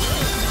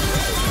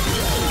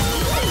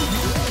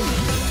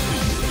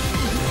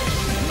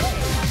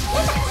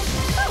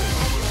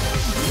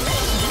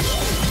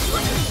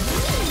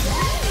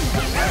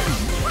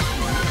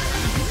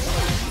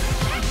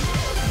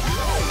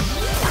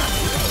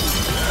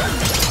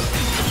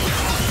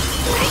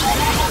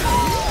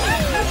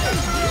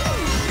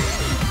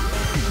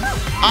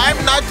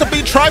 I'm not to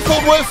be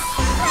trifled with.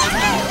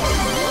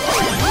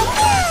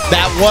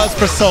 That was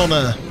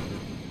Persona.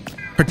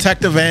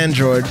 Protective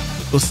android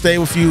will stay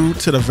with you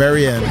to the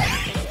very end.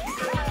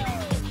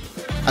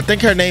 I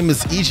think her name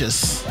is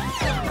Aegis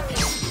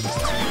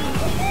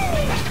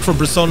from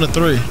Persona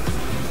 3.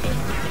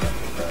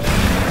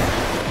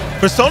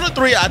 Persona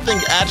 3, I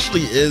think,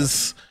 actually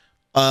is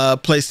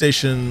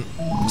PlayStation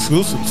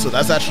exclusive, so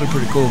that's actually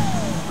pretty cool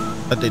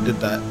that they did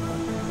that.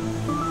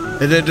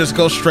 They didn't just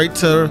go straight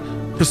to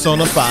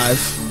Persona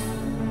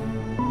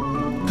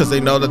 5 because they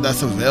know that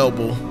that's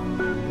available.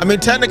 I mean,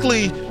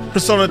 technically,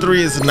 Persona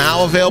 3 is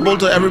now available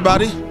to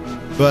everybody,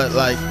 but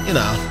like, you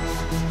know.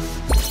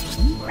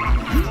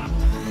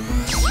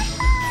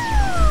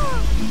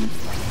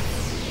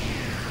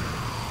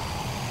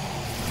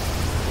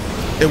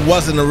 It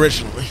wasn't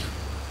originally.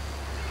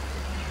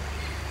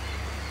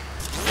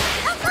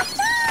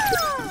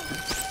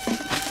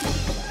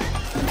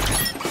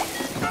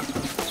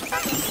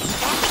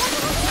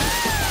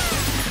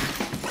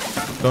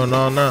 Going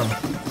on now.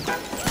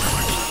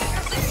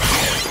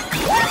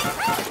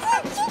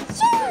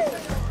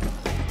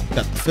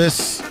 Got the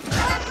fist.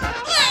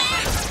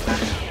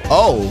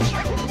 Oh,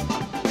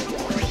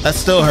 that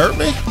still hurt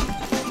me?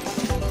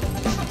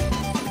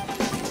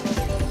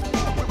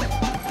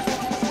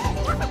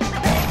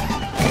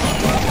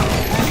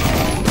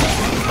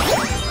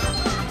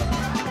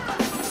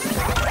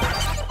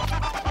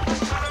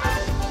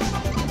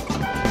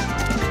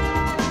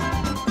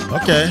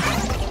 Okay.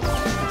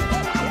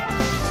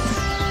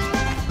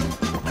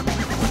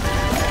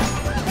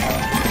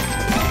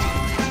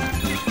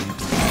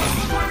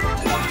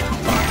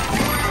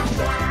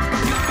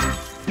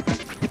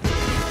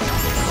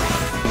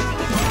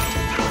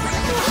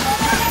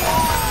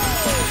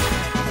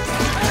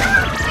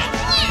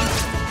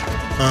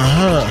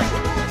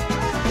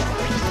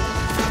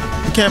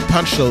 You can't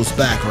punch those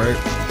back, right?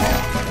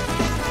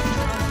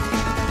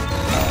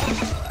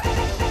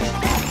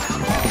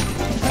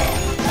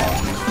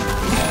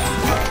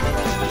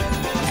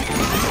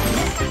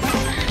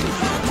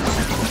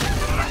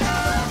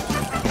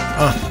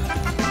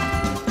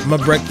 I'm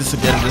gonna break this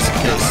again just in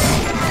case.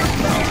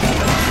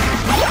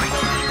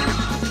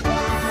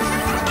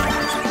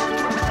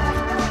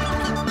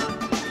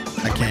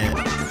 I can't.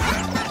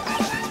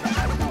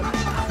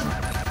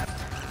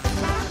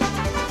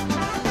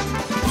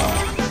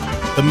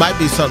 There might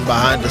be something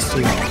behind us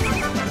too.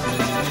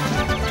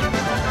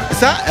 Is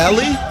that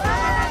Ellie?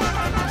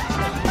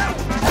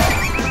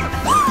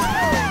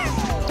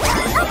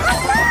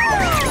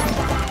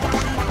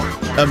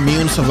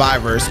 Immune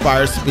survivor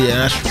aspires to be an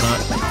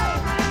astronaut.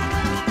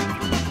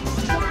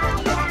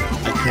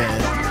 I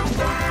can't.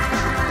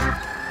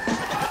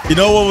 You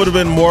know what would have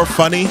been more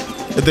funny?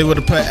 If they would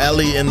have put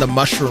Ellie in the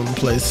mushroom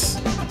place.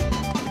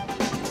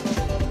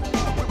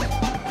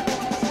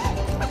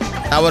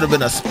 That would have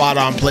been a spot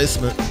on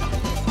placement.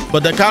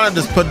 But they kind of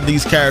just put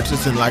these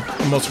characters in like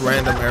the most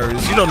random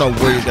areas. You don't know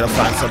where you're gonna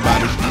find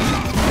somebody.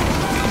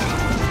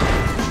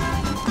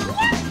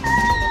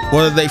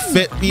 Whether they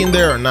fit being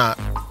there or not.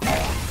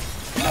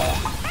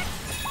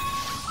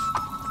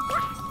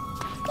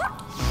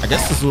 I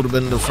guess this would have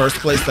been the first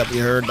place that we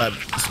heard that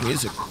this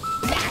music.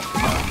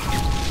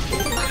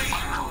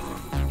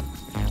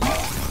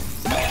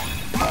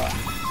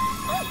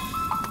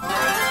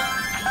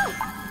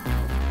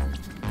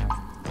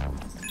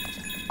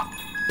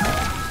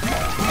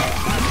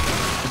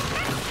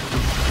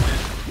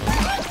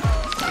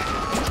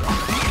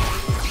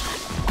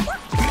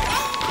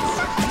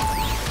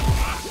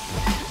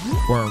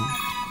 Worm.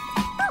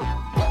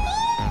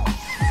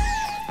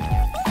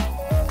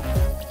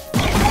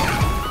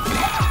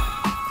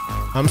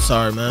 I'm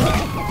sorry, man.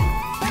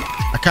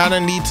 I kind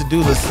of need to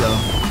do this though.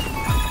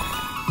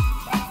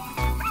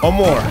 One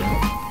more.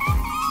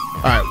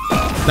 All right,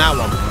 now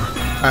one more.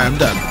 All right, I'm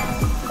done.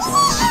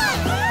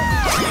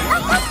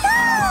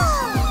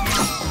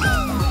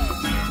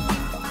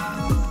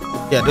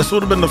 Yeah, this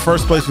would have been the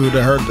first place we would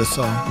have heard this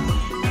song.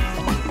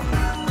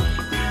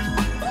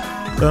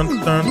 Dun,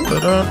 dun,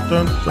 dun, dun,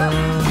 dun, dun.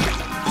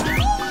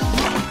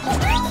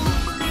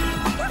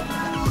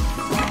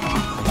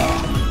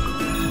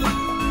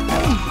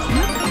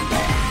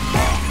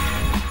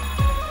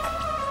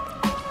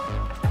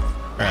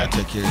 Alright,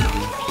 take care of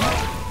you.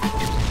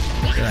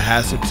 Got a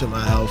hazard to my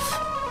health.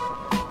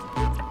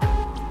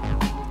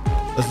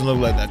 Doesn't look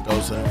like that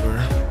goes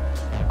anywhere.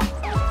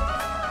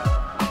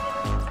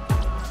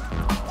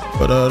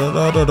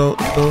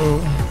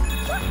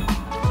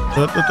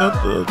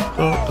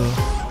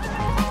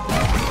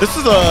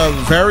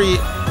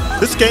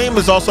 This game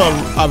is also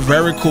a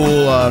very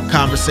cool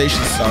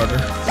conversation starter.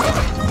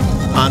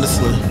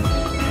 Honestly,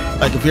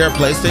 like if you're a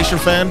PlayStation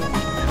fan,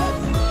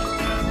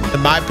 in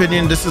my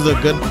opinion, this is a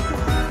good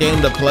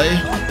game to play.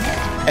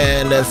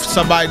 And if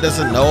somebody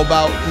doesn't know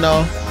about,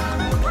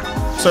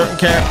 certain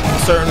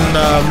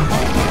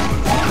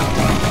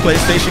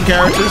PlayStation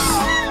characters,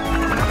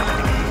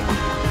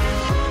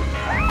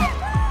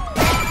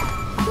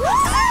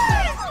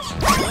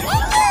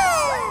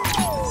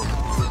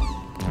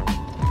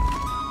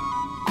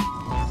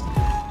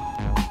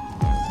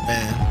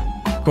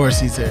 of course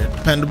he's here.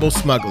 Dependable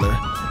smuggler.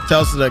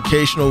 Tells an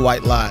occasional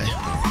white lie.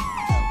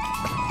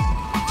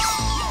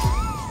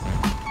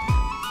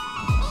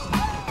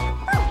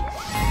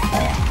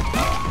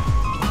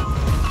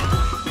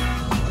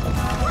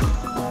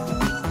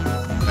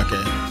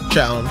 Okay.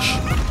 Challenge.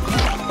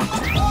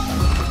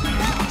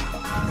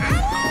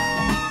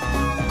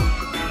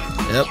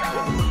 Yep.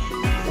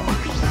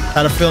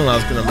 Had a feeling I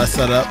was gonna mess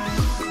that up.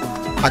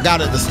 I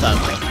got it this time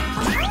though.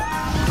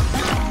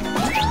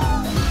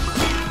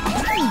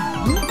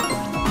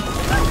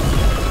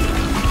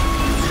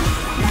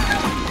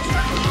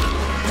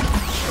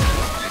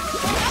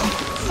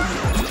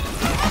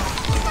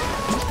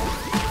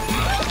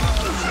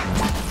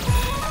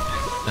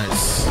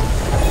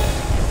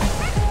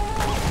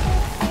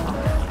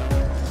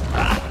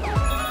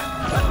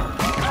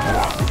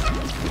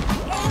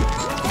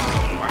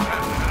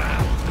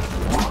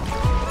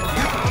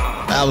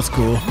 That was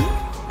cool.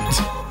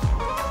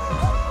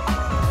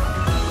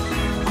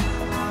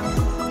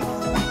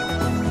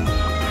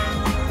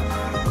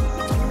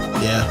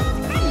 Yeah.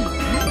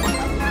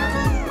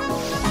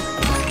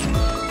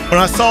 When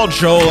I saw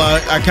Joel,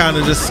 I kind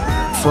of just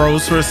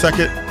froze for a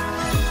second.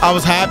 I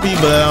was happy,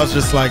 but I was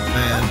just like,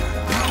 man.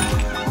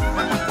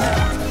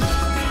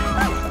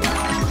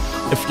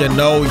 If you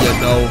know, you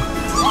know.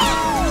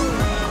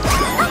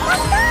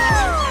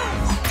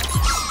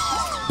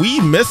 We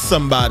missed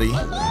somebody.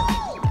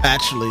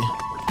 Actually,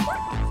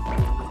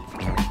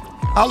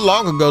 how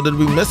long ago did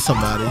we miss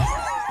somebody?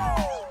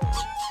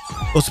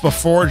 Was it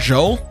before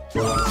Joel?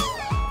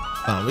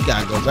 Oh, we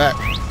gotta go back.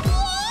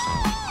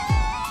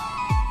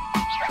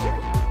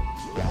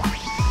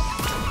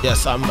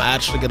 Yes, I'm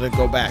actually gonna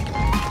go back.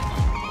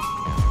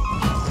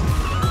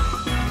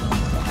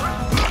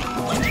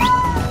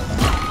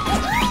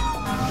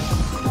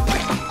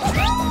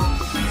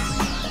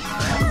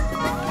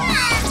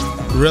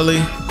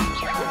 Really?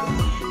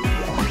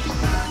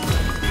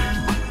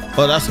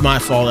 Well, that's my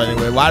fault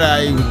anyway. Why did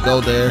I even go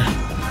there?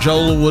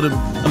 Joel was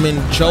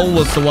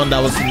the one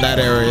that was in that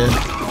area.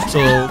 So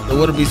there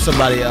would be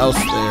somebody else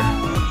there.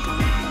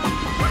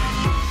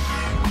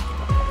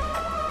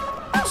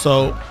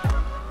 So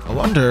I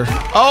wonder.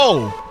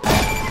 Oh!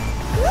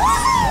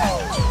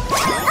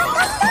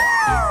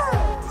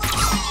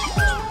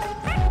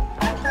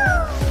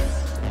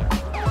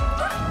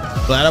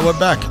 Glad I went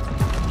back.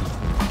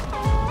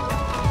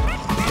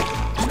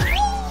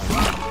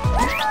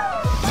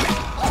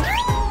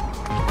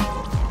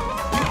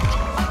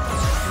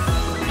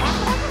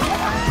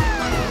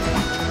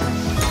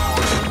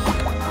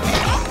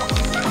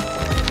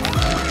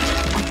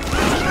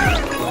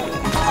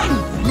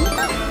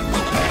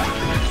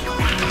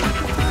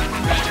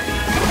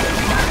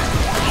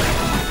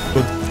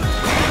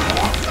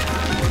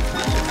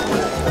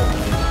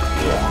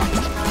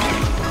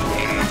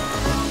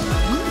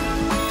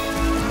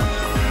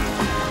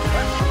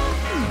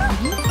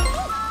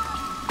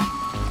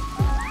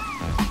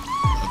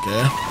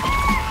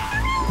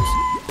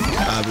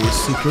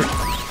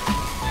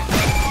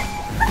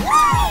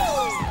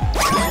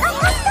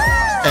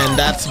 And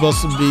that's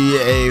supposed to be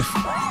a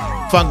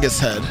fungus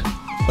head.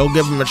 Don't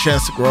give him a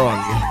chance to grow on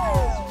you.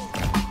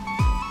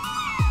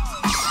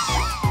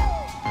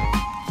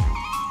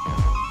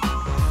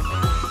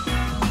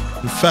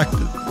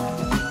 Infected.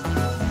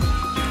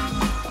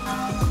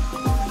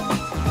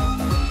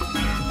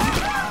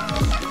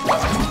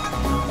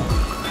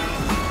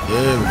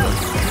 There we go.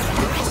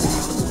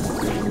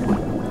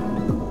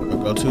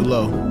 Don't go too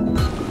low.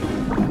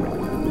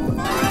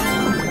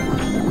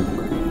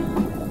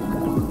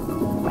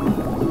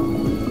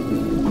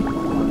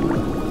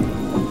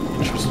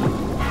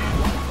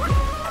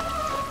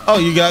 Oh,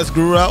 you guys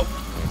grew out?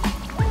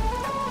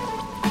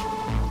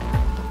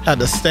 Had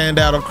to stand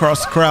out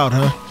across the crowd,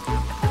 huh?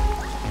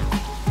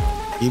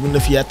 Even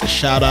if you had to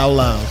shout out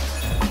loud.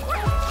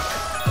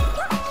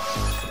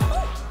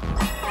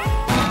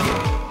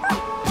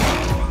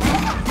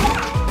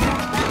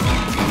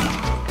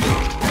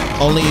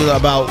 Only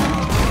about,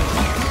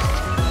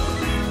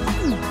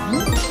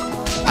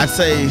 I'd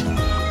say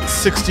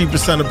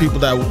 60% of people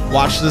that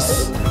watch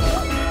this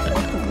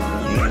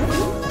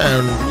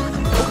and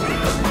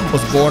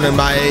was born in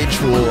my age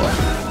will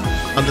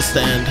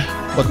understand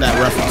what that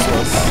reference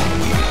was.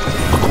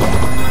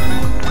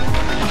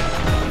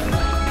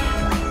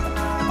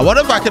 I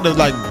wonder if I could have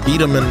like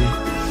beat him in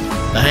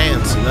the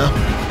hands, you know?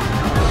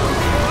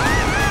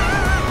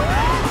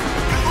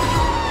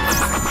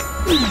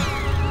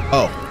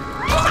 Oh.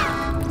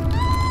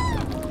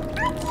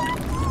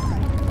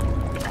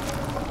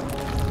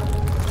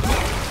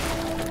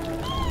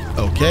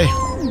 Okay.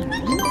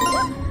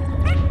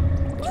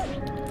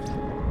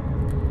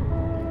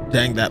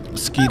 Dang, that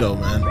mosquito,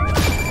 man.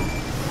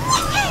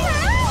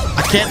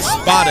 I can't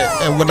spot it,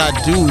 and when I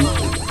do,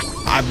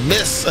 I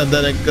miss, and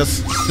then it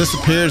just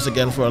disappears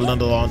again for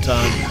another long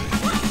time.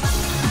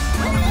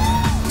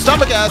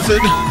 Stomach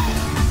acid.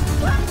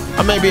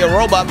 I may be a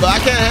robot, but I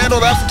can't handle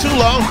that for too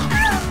long.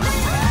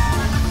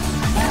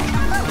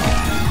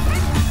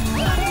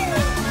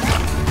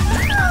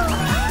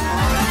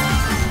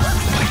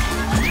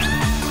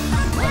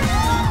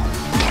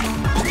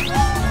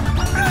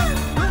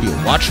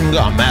 You're watching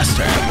our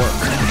master at work.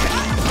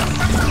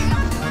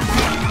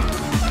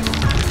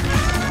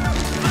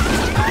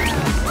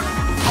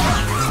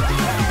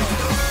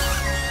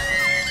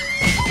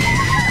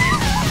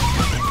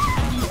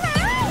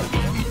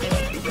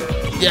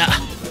 Yeah.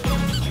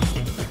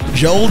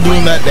 Joel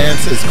doing that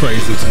dance is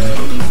crazy to me.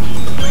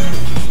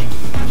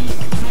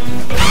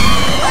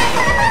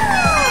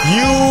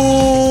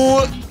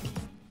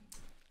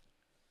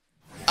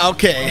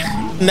 Okay.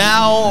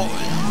 Now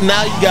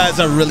you guys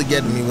are really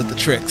getting me with the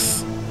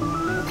tricks.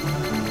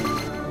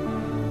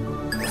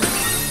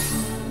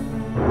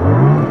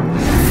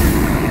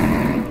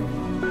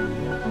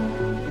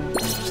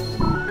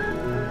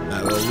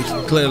 Alright, well, we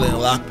can clearly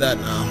unlock that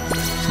now.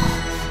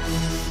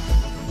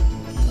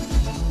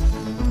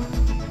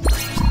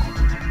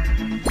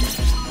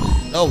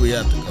 Oh, we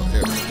have to go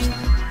here.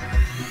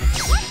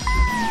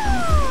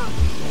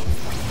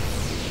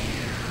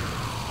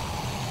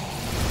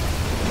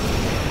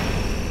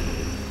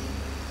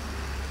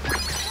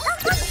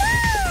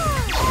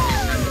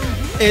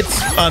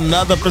 It's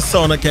another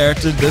Persona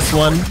character. This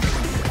one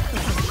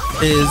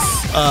is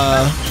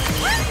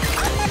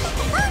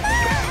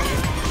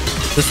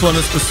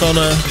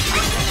Persona.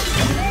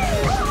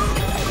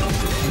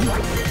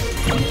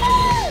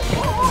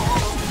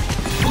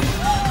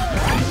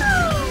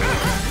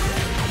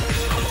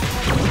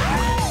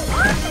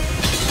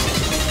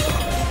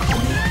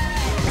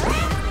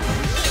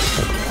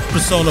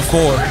 Persona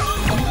 4.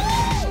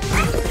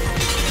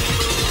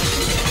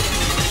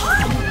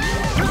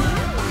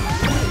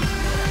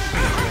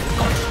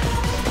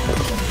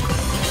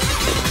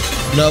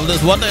 No,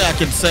 there's one thing I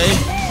could say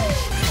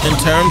in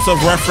terms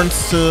of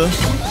reference to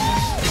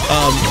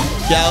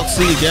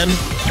Galaxy again.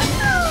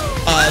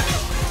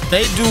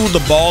 They do the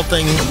ball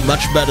thing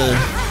much better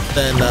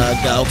than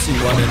Galaxy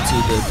 1 and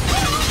 2 did.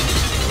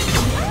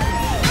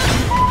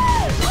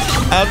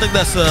 I don't think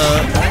that's a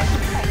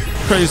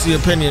crazy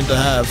opinion to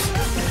have.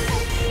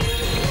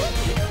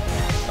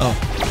 Oh,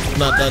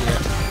 not done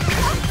yet.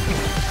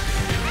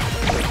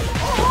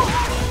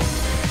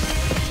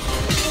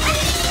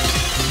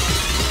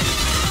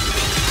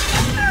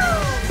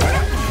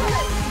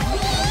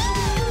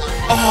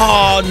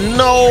 Oh,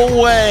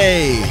 no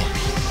way.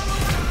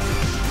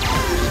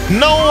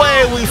 No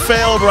way we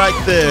failed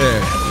right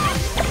there.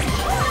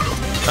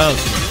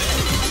 Okay.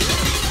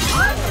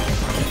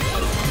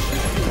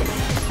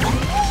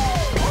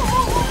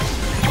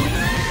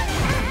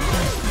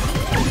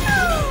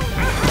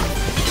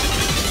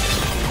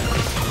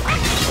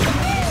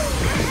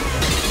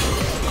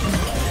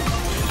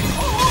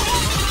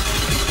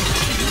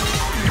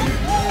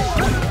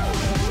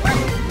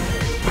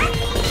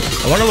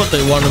 I wonder what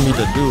they wanted me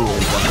to do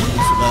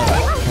for that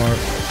part.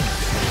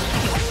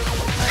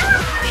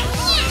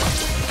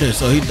 Okay,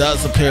 so he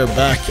does appear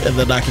back, and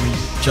then I can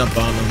jump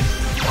on him.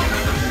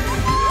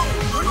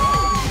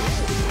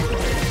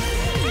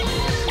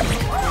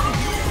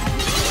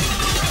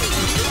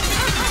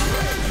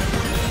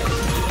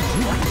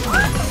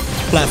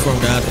 Platform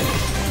god.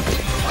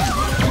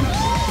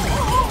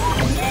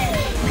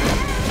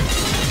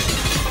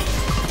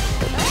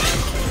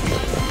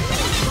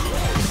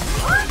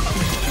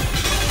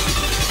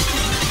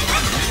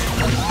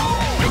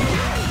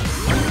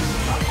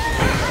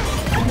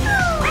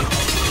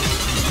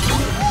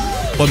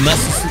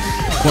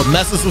 What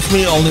messes with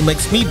me only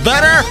makes me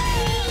better.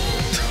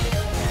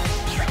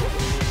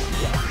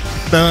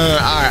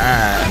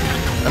 Alright.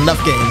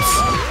 Enough games.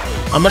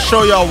 I'm gonna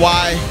show y'all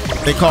why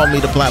they call me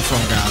the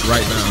platform god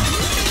right now.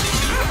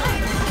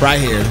 Right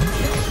here.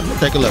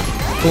 Take a look.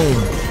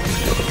 Boom.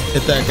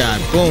 Hit that guy.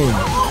 Boom.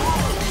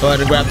 Go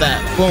ahead and grab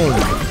that. Boom.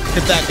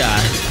 Hit that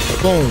guy.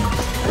 Boom.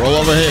 Roll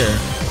over here.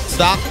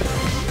 Stop.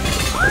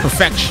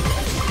 Perfection.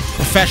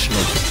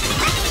 Professional.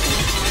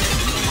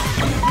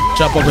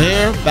 Jump over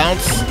here.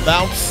 Bounce.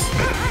 Bounce.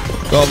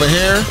 Go over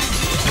here.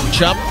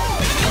 Jump.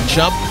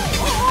 Jump.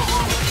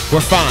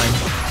 We're fine.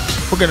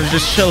 We're gonna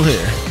just chill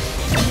here.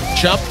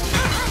 Jump.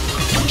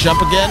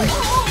 Jump again.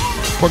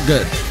 We're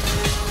good.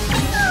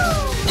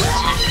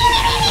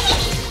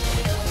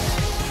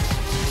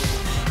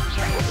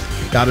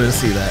 Got to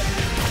see that.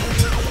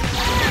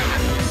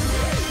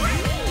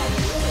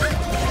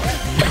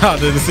 I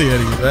didn't see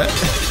any of that.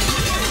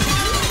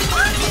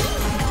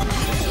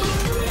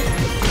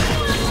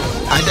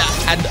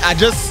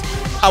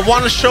 I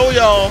want to show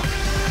y'all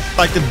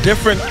like the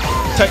different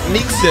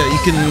techniques that you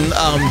can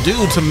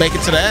do to make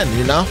it to the end,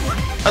 you know?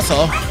 That's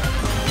all.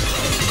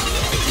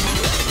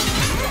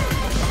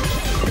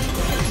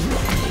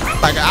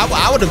 Like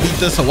I would have beat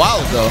this a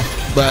while ago,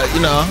 but you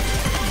know.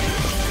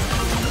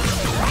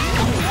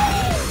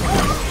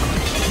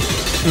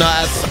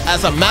 Now,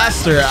 as a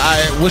master,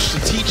 I wish to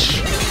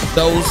teach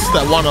those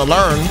that want to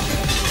learn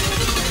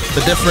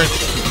the different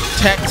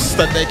techs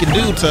that they can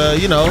do to,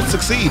 you know,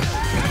 succeed.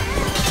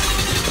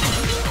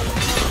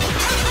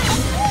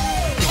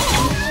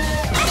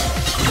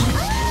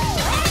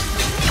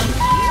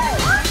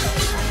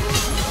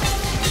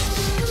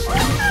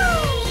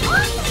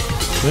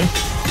 Okay.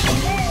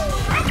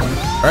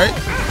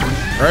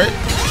 Right?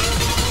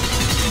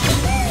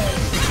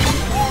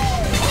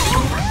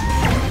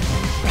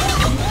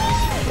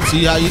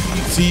 See how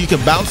you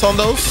can bounce on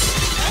those?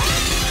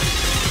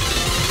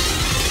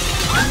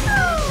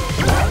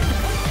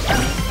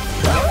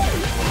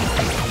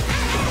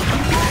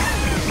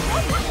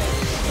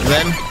 And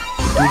then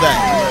do that.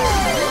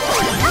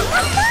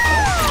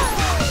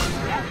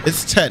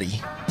 It's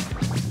Teddy.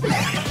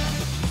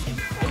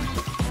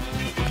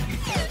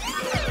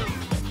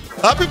 A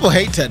lot of people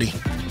hate Teddy.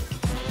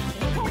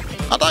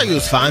 I thought he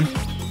was fine.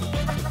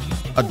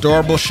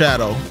 Adorable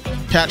Shadow.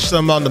 Catch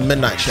them on the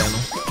Midnight Channel.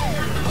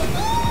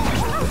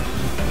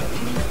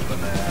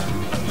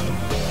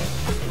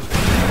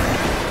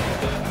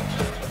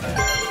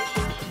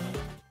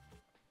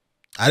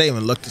 I didn't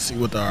even look to see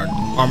what our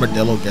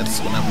armadillo gets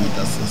whenever he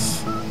does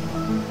this.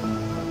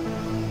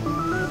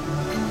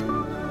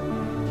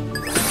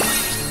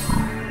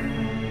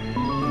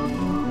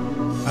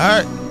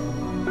 Alright.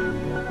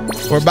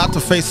 We're about to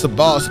face the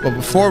boss, but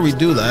before we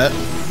do that,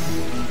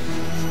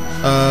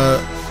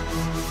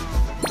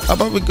 how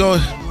about we go?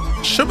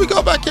 Should we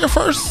go back here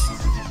first?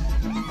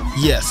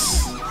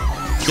 Yes.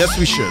 Yes,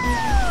 we should.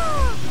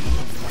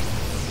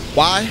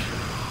 Why?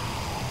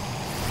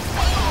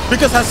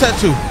 Because I said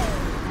to.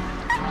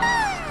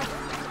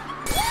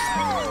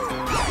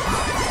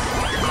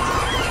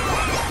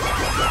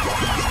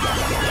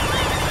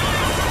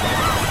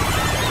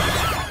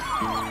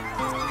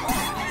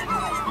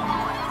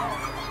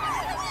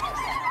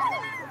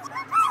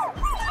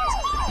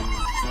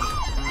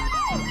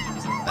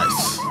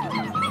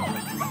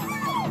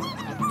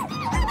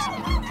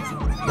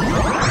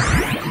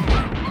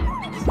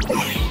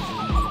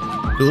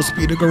 Dual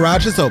speeder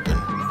garage is open.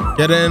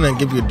 Get in and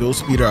give your dual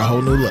speeder a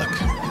whole new look.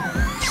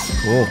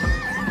 Cool.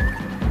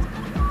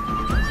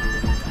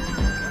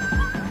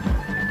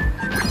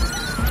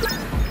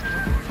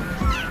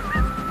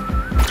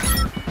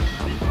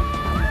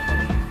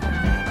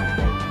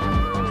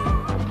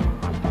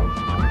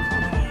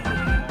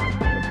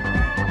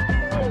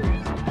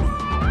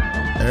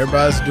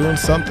 Everybody's doing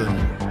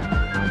something.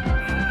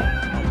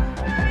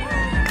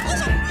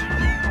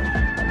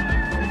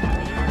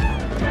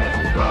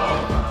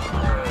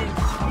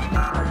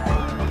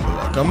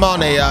 Come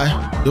on,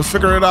 AI. You'll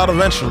figure it out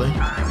eventually.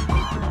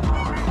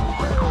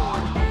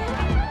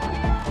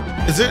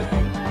 Is it?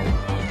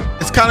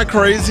 It's kind of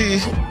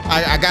crazy.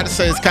 I gotta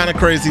say, it's kind of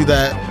crazy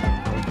that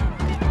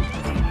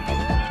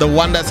the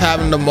one that's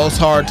having the most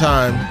hard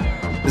time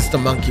is the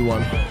monkey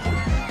one.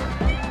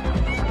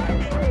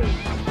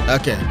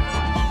 Okay.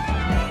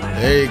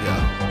 There you go.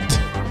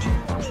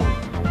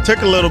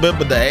 Took a little bit,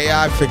 but the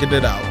AI figured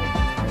it out.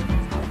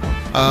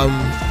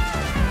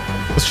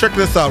 Let's check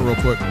this out real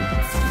quick.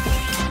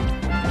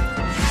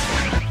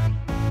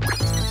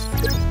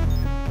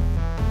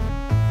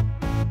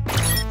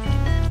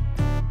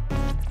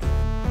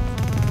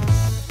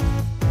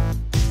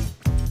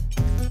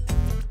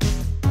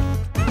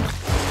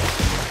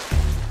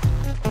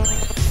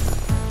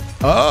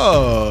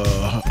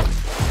 Oh,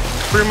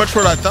 pretty much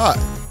what I thought.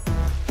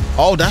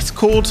 Oh, that's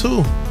cool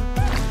too.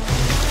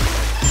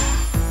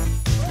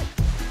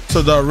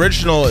 So the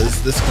original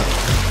is this color.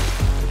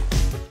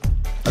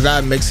 I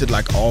gotta mix it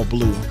like all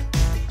blue.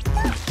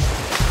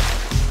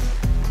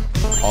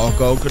 All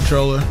gold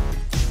controller.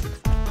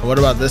 And what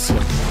about this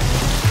one?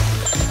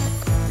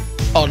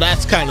 Oh,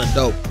 that's kind of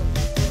dope.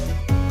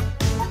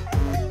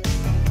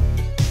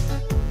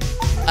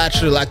 I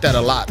actually like that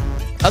a lot.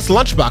 That's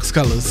Lunchbox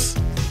colors.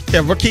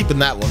 Yeah, we're keeping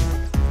that one.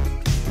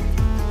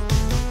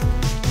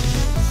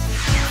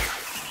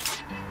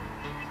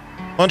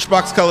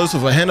 Lunchbox colors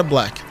with a hint of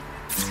black.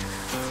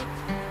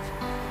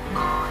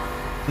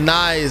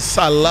 Nice,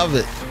 I love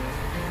it.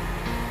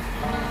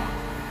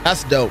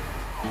 That's dope.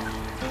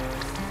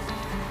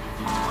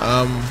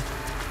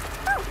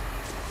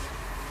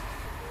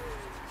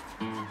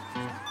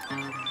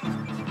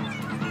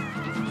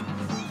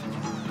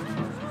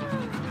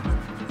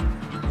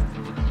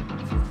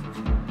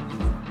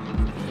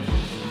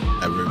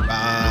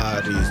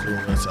 Everybody's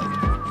doing something.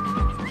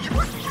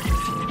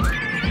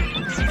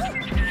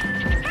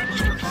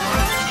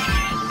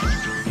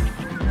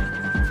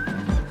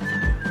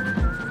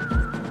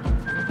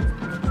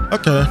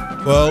 Okay,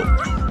 well,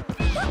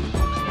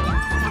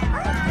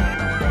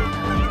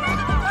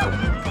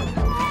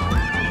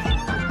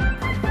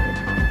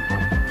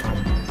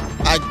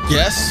 I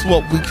guess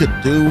what we could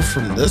do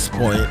from this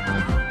point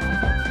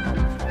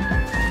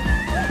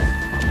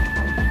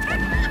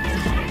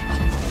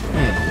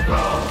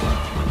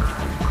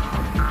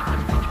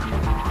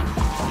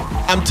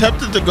I'm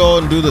tempted to go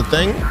and do the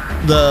thing,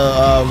 the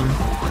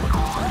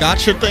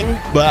gotcha thing,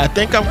 but I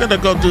think I'm gonna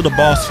go do the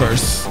boss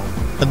first,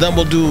 and then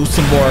we'll do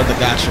some more of the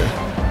gotcha.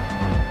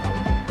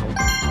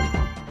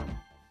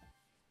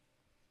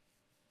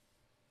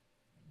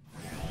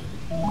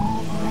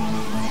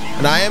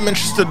 And I am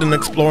interested in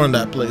exploring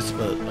that place,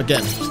 but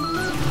again,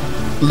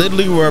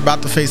 literally we're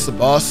about to face the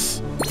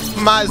boss.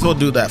 Might as well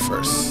do that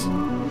first.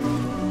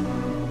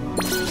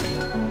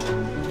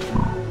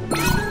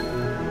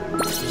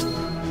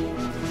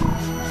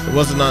 It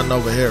wasn't nothing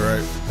over here,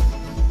 right?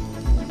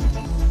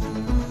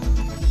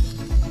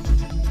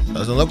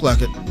 Doesn't look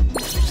like it.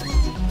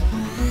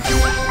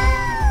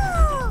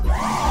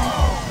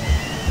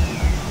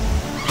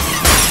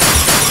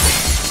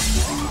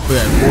 We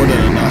had more than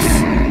enough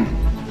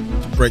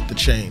to break the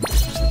chain.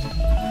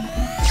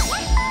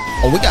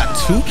 Oh, we got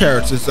 2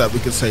 characters that we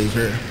can save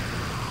here.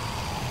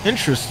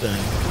 Interesting.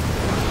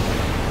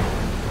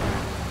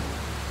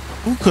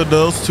 Who could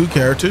those 2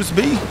 characters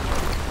be?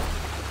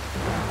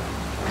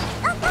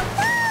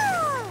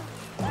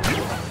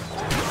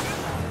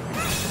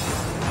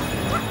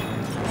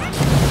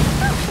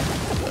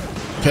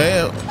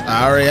 Okay,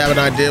 I already have an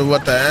idea of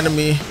what the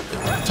enemy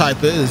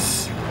type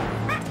is.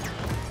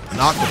 An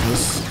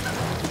octopus.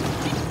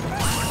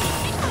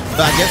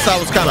 But I guess that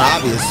was kind of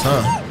obvious,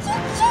 huh?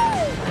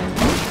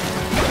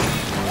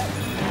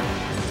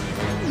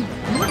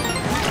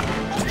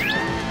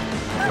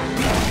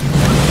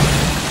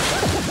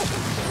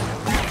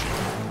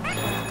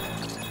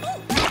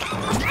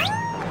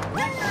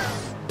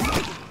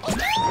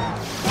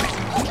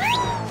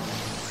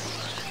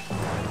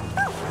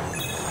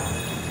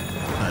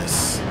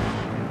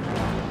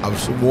 I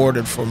was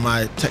rewarded for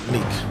my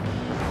technique.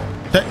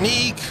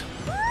 Technique!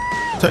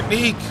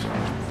 Technique!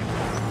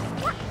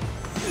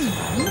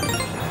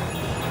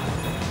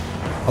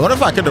 I wonder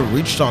if I could have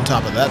reached on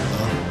top of that,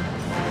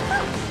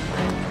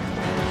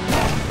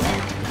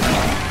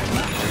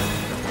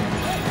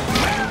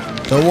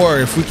 though. Don't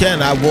worry, if we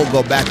can, I will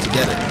go back to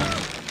get it.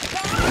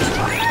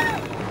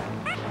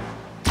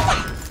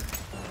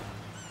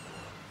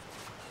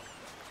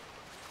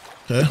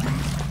 Okay.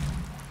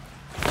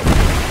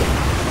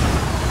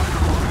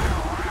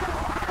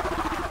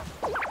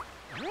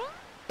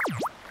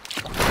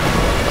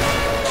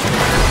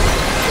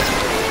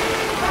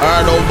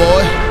 Alright, old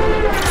boy.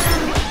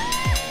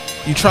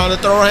 You trying to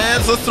throw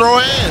hands? Let's throw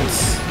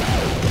hands.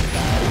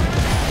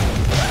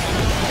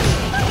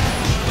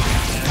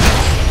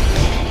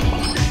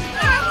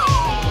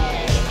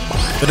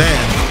 Good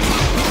hand.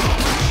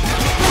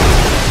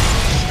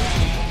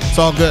 It's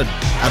all good.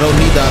 I don't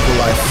need the other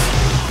life.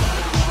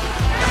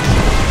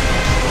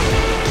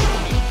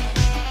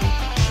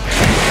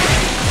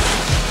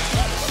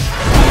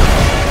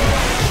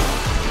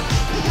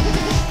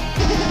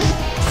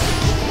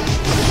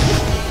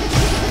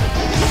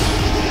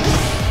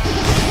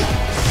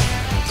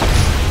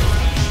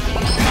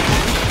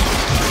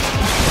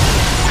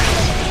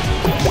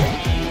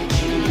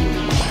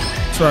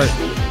 Right.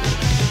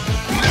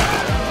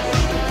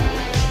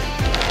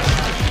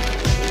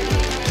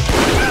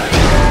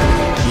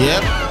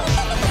 Yep.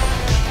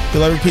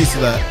 Kill every piece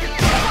of that.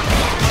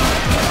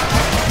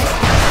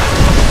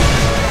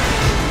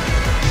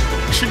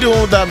 What you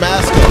doing with that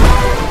mask on?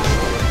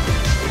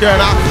 You're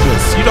an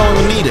octopus. You don't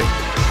even need it.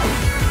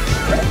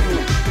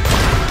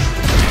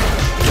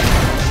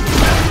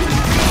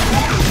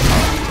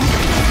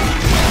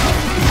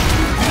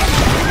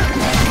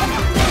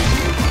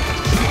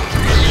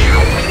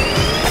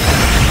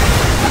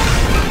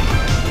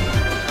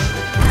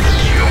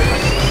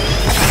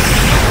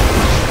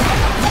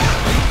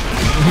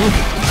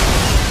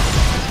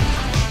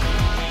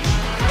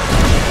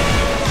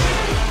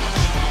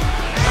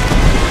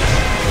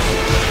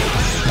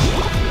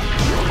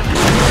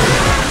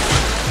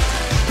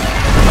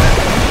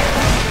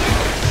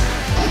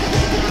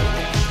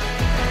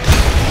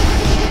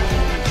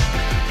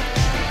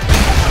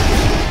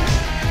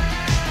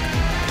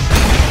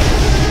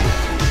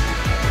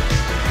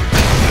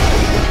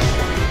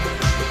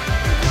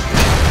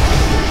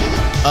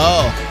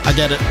 Oh, I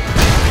get it.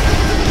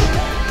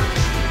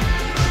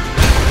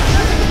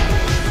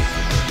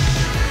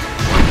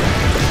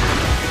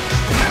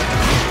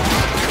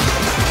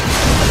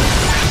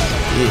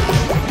 Yeah.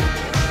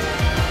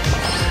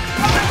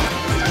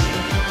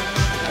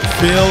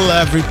 Feel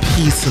every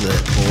piece of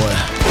it, boy.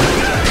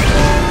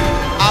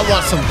 I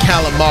want some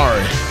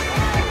calamari.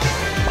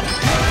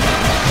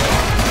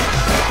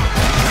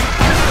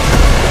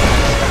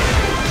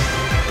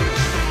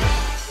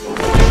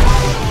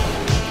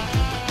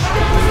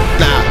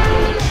 Nah,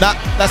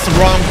 that's the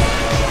wrong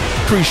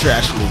creature,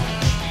 actually.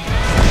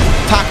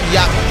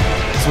 Takoyaki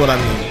is what I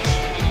mean.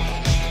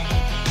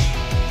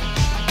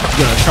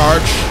 You gonna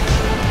charge?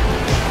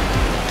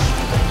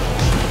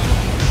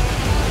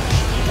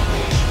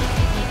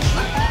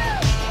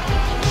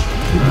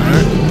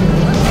 Alright.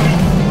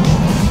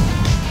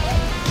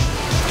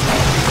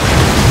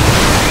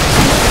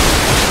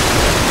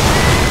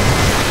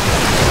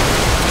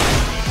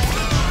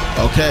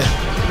 Okay.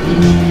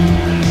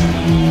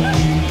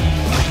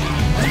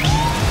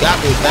 Got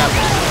me with that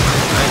one.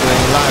 I ain't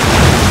gonna lie.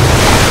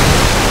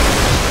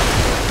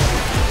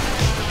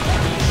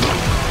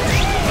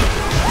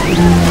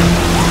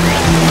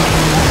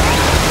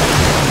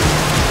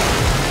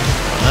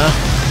 Huh?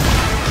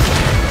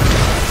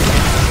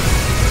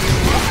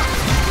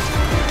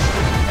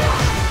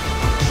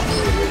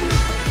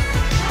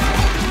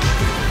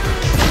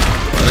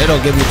 Well, they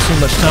don't give you too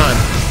much time.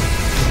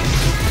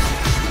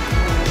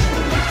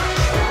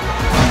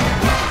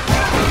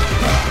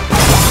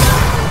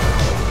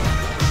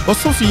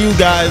 What's up for you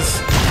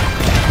guys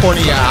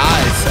pointing your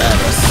eyes at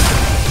us?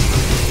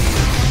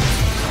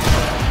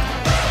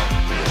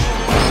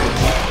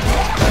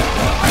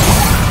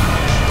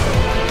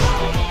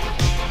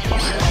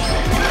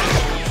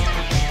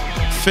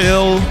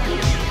 Fill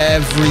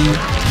every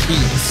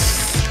piece.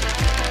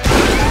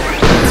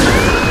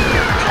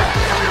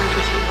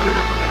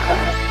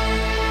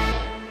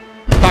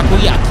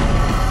 Takoyaki.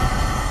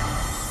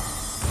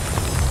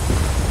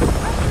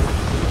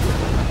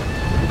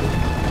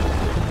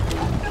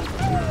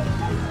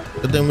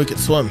 But then we could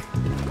swim.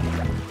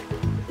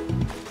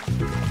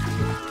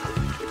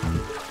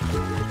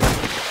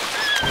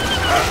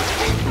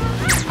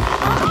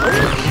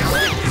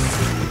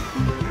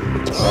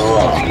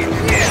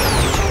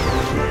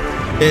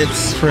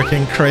 It's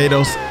freaking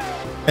Kratos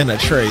and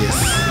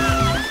Atreus.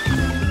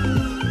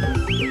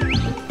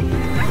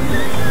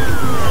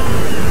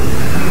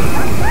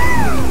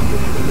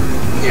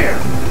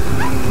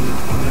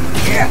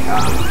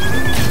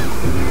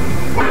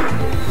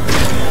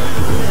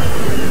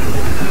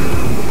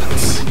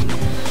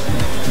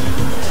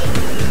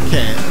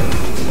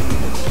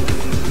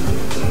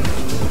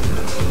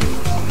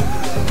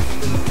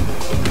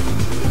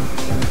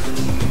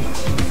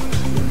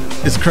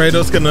 Is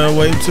Kratos gonna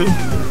wave too?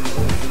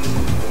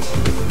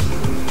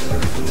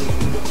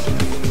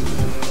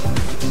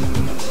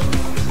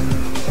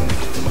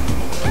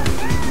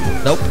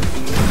 Nope.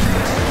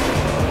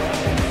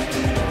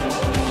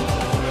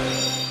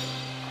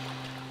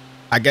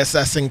 I guess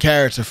that's in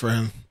character for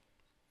him.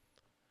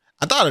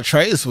 I thought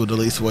Atreus would at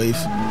least wave.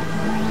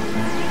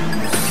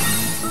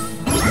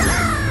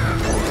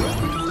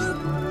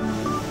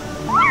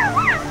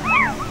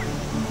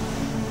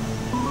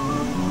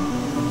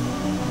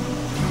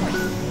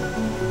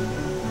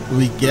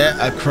 We get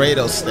a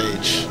Kratos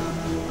stage.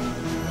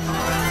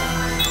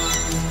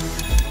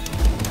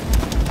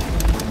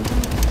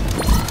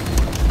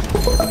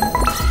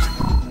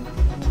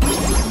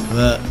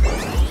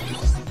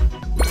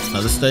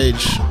 Another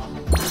stage.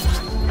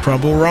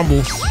 Crumble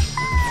rumble.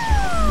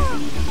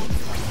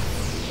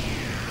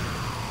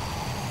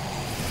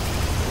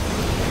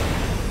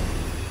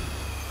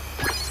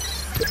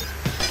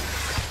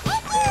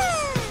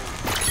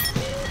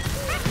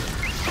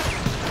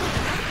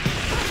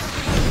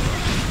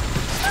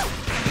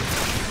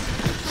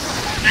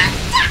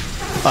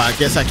 I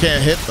guess I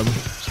can't hit them.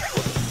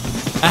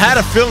 I had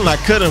a feeling I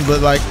couldn't,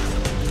 but like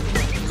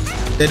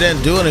they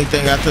didn't do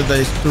anything after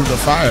they threw the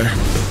fire.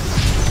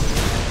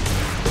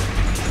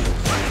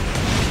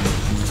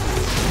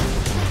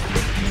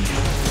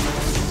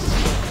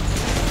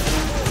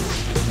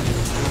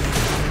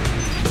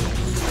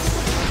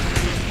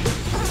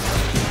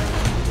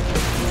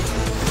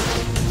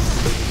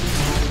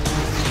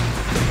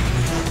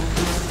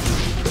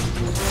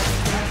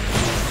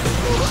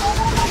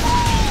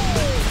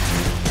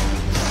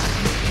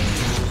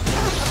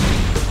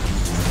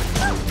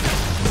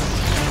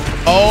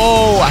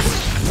 Oh, I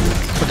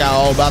forgot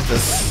all about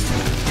this.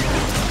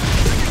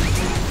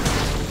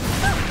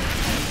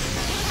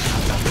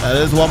 That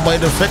is one way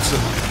to fix it.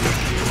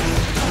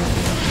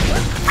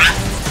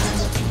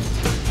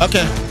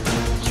 Okay.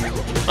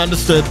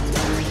 Understood.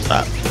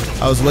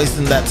 I was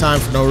wasting that time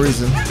for no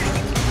reason.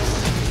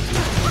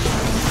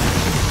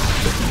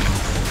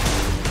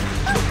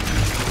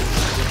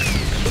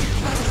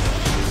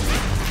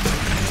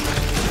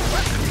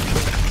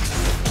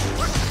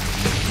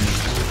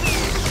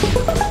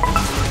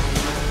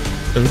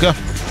 There we go.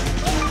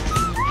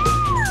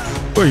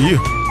 Who are you?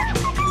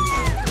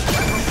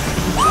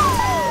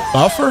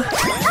 Golfer?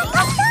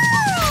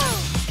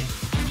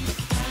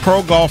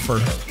 Pro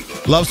golfer.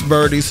 Loves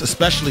birdies,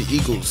 especially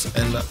eagles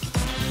and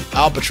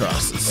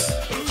albatrosses.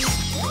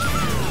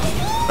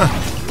 Huh.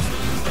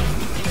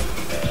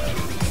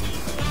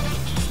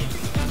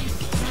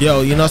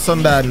 Yo, you know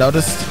something that I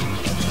noticed?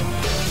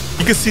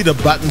 You can see the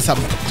buttons I'm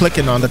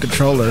clicking on the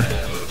controller.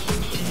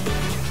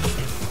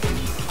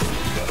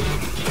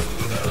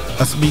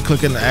 That's me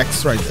clicking the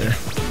X right there.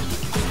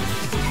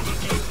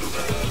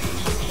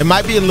 It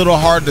might be a little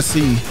hard to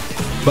see,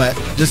 but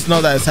just know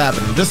that it's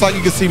happening. Just like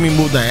you can see me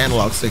move the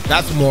analog stick.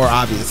 That's more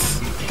obvious.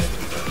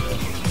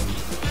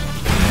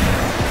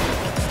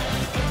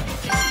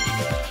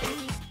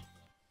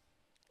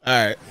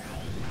 All right.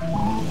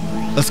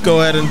 Let's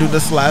go ahead and do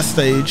this last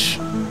stage.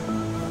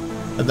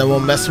 And then we'll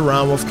mess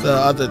around with the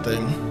other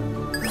thing.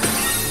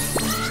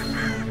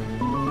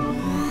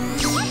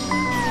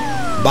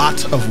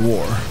 Bot of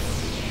War.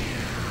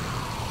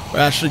 We're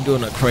actually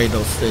doing a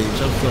Kratos stage.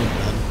 I'm so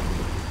done.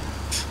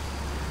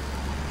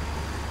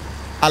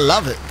 I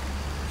love it.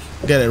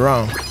 Get it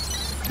wrong.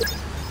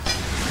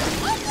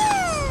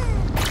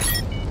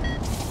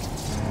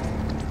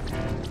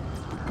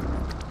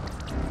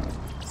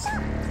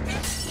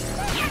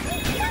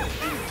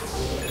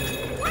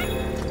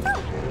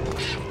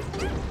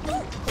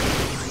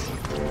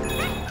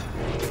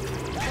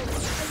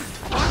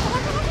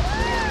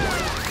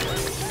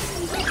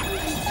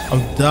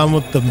 I'm done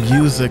with the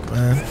music,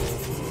 man.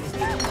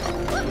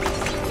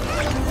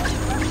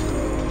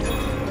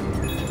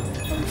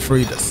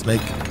 Free the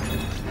snake.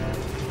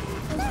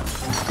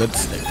 Good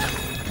snake.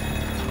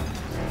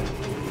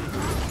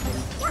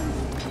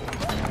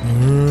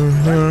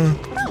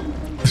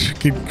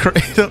 Freaking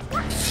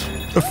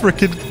Kratos. A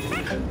freaking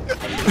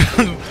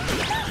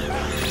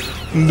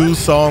new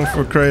song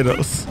for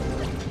Kratos.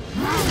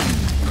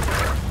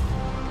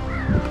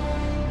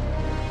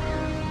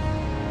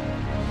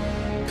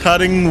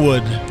 Cutting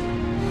wood.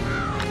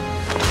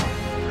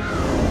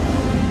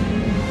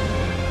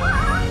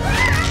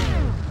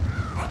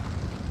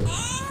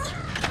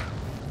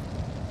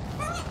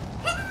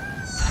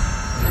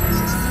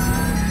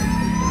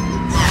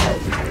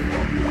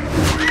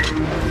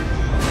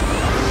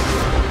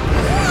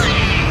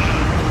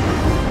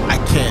 I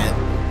can't.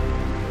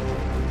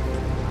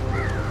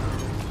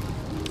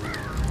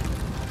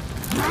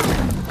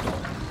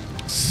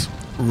 Just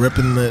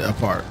ripping it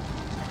apart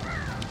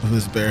with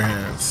his bare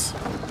hands.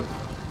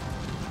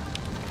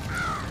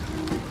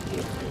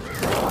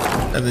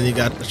 And then you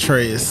got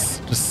Atreus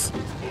just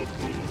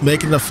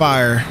making the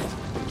fire,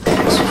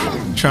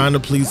 trying to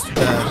please the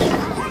dad.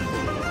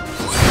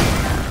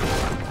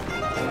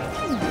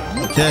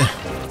 Okay.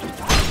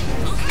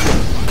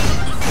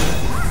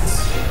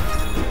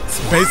 It's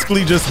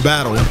basically just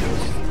battle.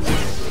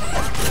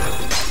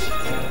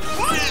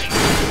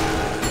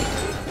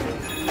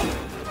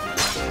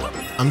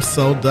 I'm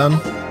so done.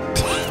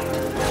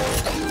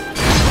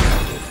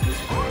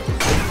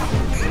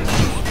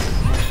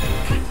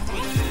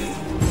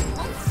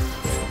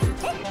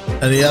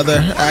 Any other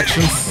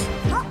actions?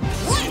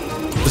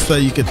 Just so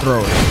you can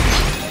throw it.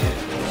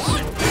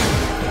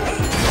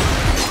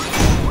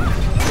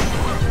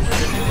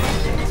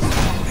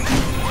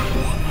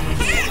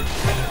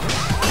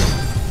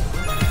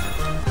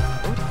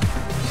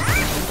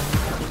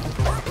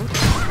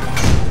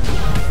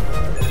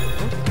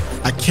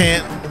 I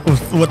can't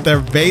with what they're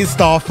based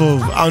off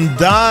of. I'm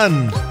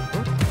done.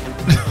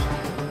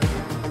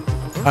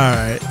 All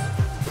right.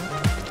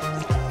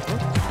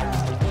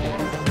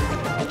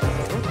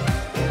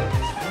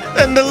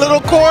 And the little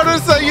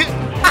quarters that you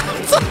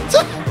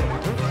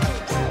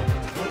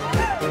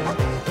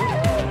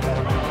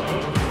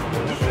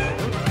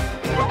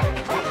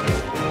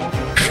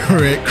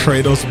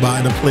Kratos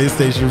buying a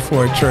PlayStation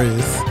 4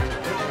 Atreus.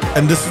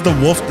 And this is the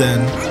wolf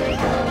den.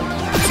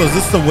 So is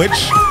this the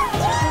witch?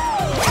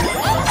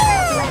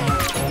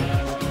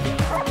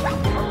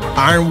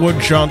 Ironwood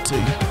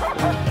Jaunty.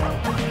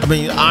 I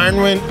mean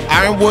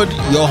Ironwood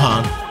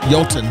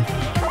Jotun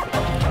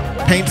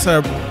paints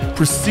a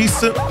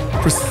persistent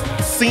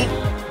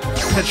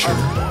picture.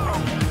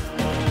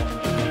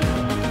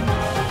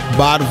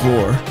 Bot of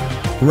War.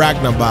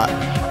 Ragnabot.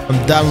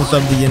 I'm done with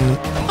them being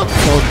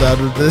so done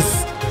with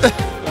this.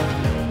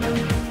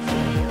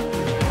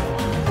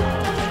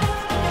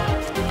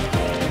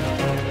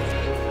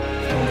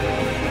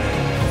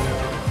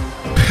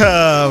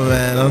 Oh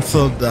man, I'm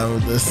so done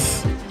with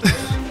this.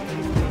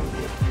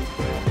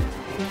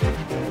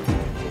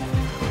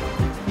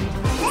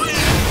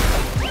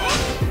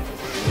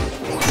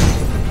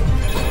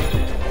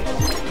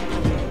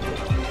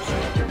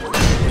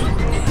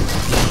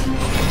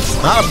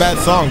 Not a bad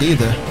song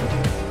either.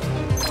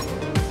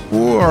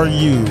 Who are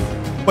you?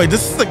 Wait,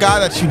 this is the guy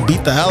that you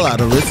beat the hell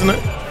out of, isn't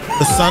it?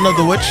 The son of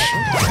the witch?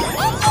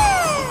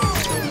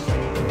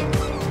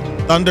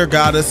 Thunder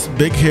goddess,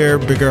 big hair,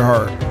 bigger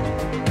heart.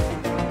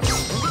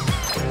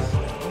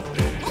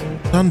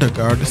 Thunder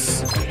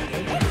goddess.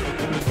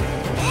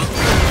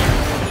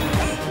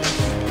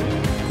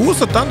 Who was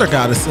the thunder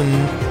goddess in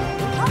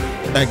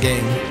that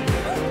game?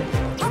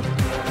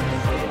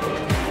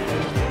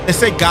 They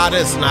say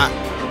goddess, not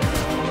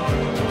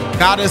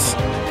goddess,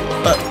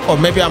 or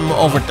maybe I'm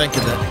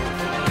overthinking it.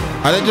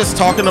 Are they just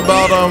talking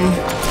about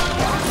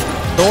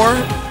Thor?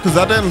 Because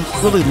that didn't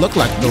really look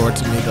like Thor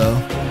to me though.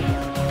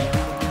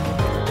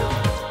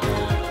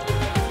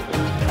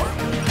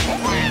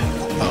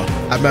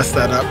 I messed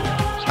that up.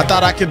 I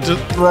thought I could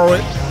just throw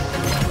it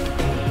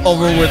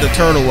over where the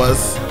turtle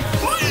was.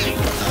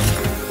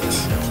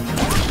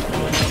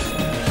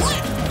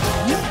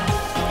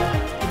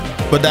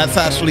 But that's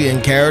actually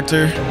in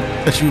character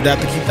that you'd have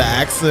to keep the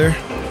axe there.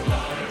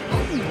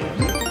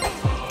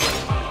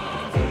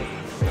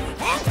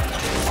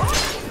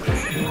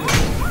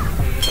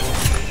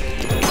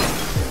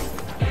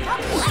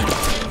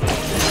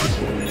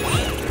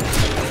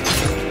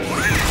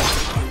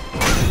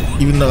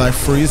 Even though like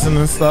freezing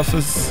and stuff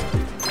is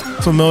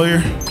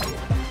familiar.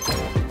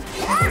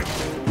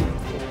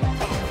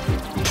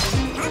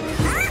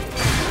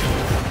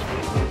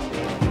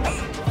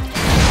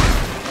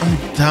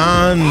 I'm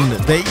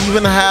done. They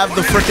even have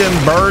the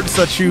freaking birds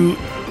that you...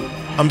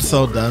 I'm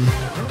so done.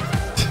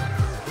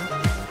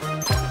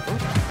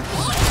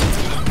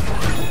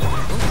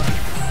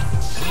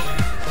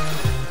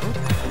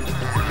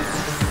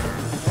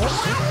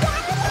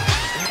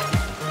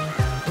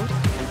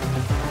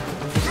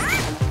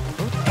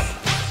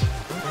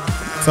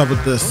 What's up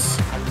with this?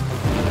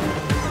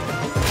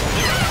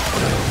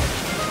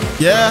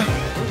 Yeah,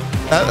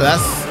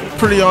 that's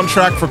pretty on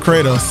track for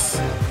Kratos.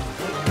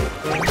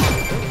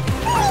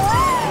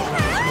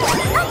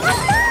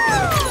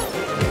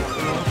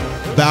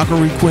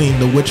 Valkyrie Queen,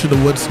 the Witch of the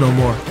Woods no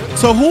more.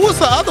 So who was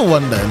the other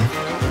one then?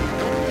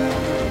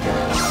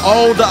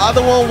 Oh, the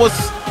other one was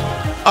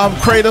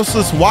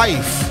Kratos'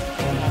 wife.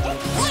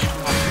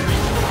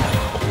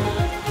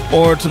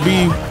 Or to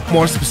be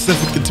more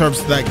specific in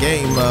terms of that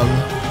game,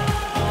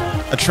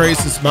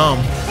 Atreus' mom.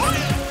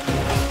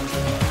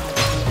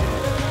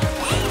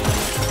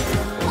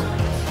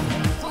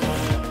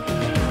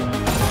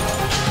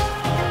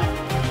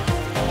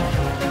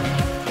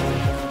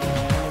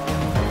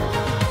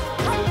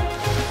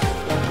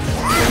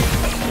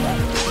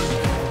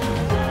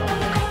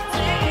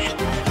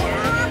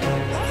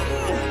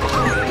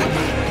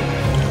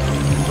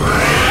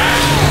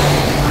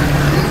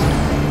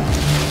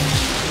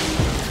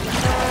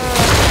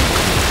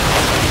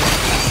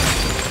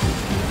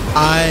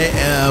 I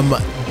am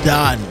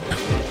done.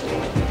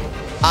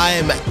 I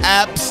am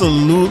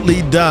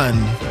absolutely done.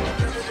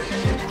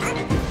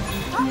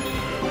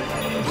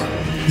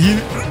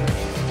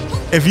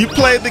 If you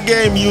played the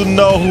game, you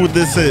know who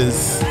this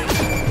is.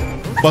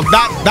 Well,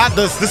 not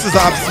this. This is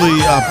obviously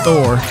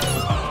Thor.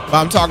 But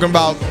I'm talking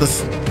about the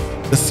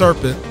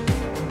serpent.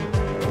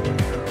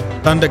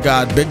 Thunder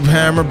God, big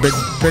hammer,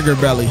 bigger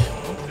belly.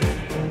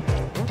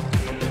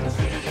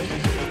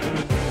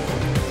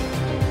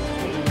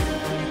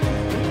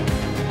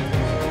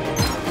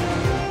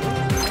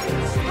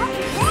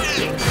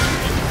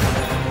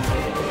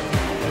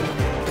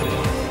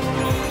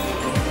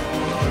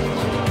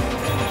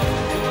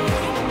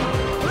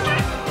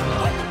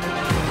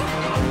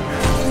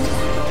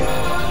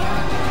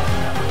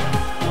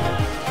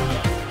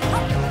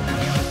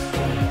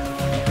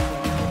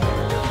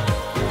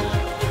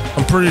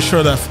 Pretty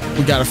sure that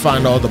we got to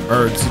find all the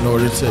birds in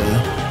order to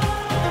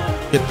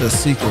get the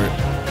secret.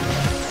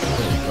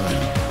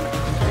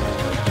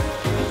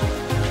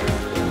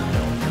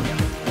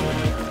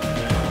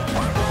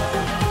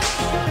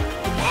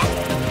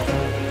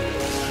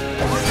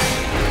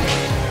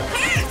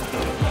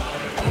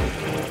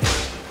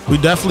 We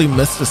definitely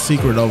missed the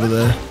secret over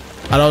there.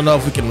 I don't know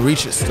if we can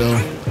reach it still.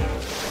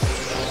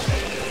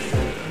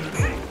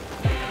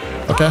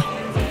 Okay.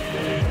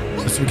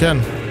 Yes, we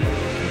can.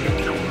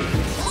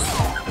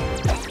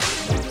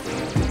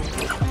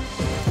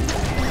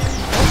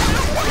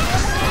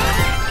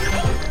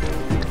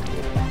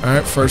 All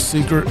right, first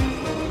secret.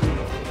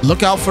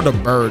 Look out for the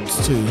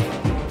birds too.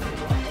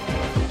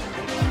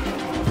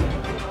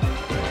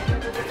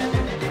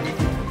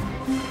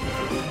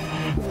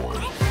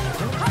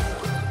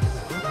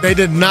 They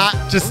did not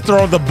just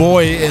throw the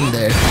boy in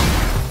there.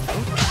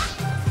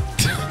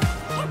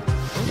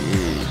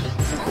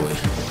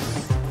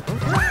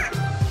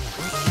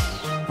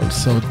 I'm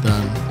so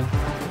done.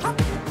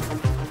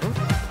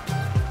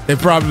 They've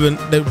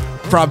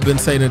probably been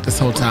saying it this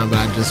whole time, but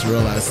I just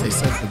realized they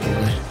said the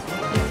boy.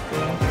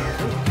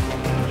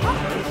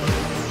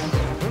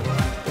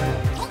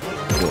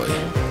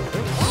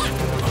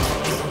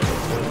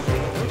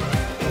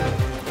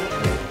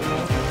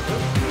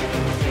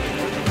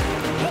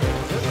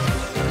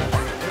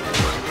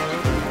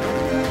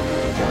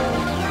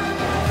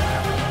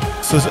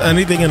 So is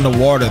anything in the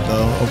water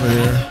though over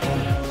here?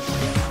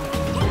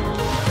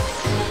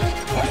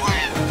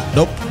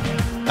 Nope.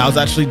 That was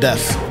actually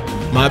death.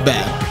 My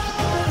bad.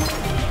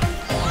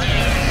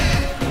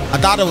 I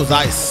thought it was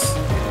ice.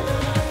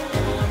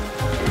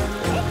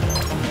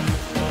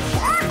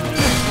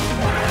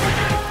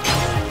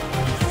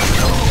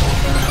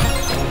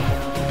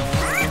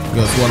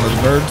 Goes one of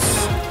the birds.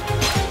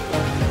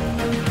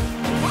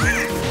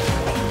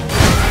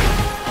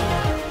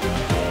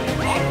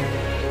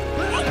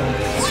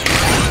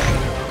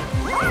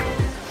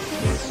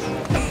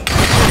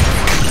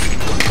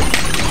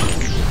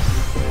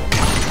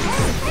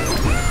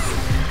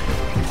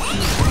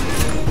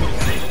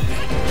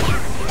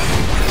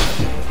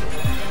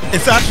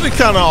 It's actually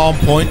kind of on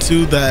point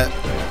too that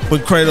when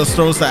Kratos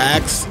throws the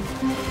axe,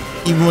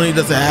 even when he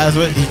doesn't have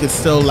it, he can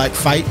still like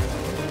fight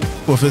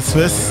with his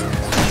fists.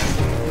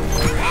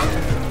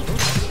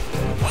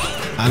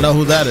 I know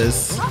who that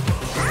is.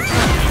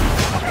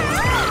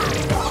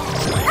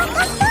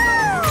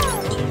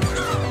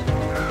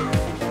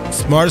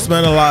 Smartest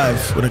man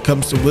alive. When it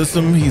comes to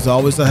wisdom, he's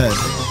always ahead.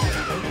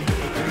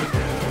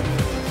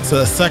 It's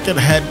the second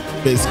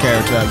head-based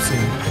character I've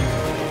seen.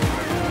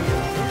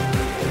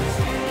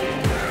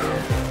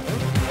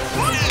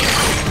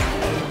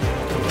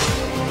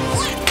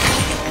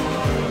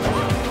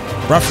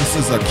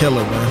 References are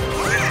killer, man.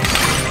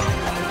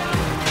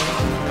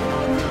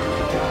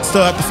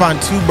 Still have to find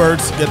 2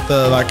 birds to get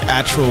the like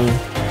actual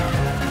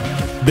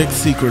big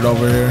secret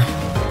over here.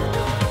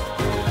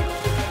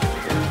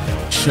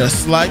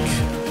 Just like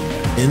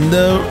in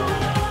the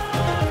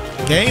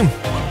game.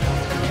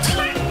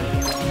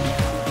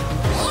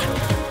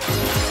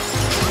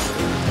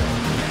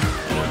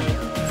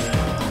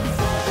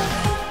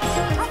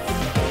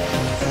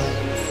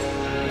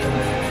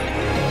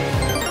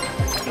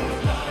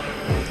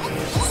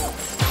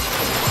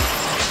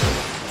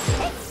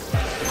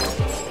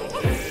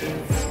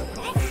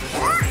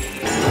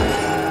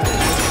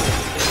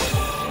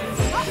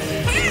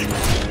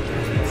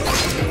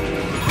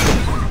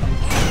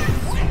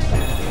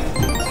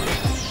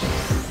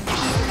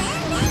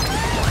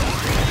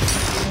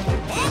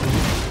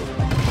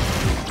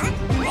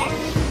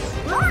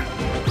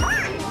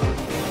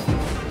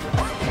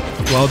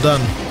 Well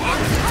done.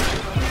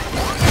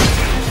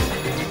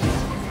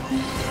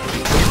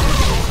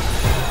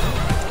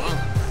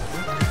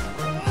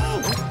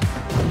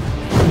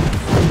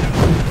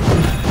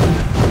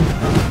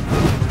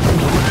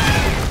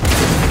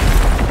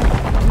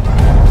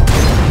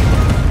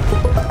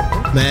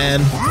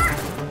 Man,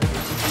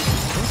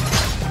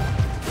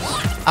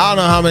 I don't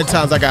know how many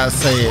times I gotta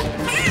say it,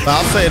 but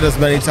I'll say it as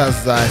many times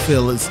as I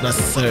feel it's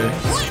necessary.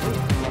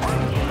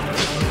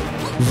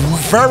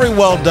 Very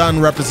well done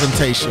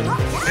representation.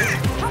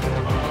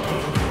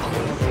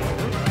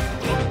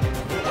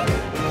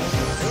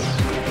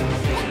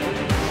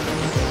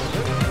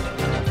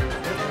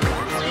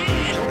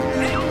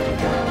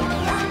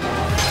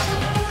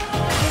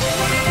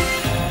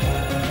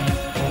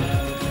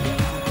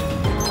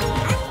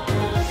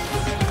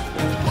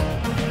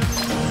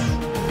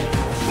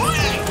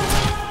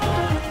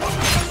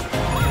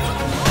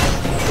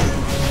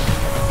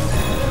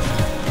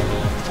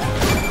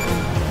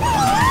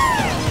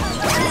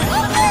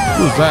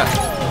 Who's that?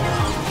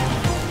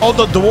 Oh,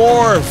 the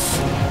dwarf.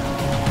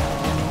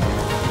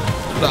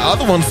 The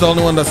other one's the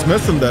only one that's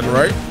missing then,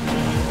 right?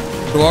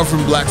 Dwarf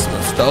and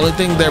blacksmith. The only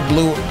thing they're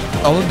blue,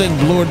 the only thing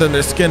bluer than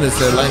their skin is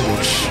their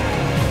language.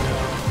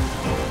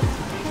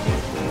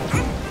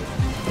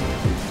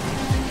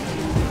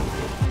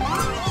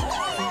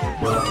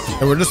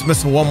 And we're just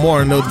missing one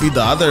more, and it would be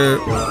the other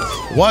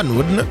one,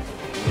 wouldn't it?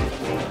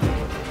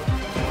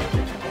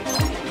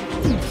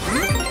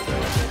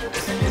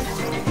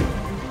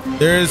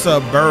 There is a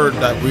bird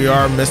that we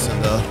are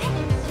missing, though.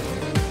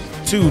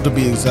 2 to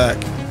be exact.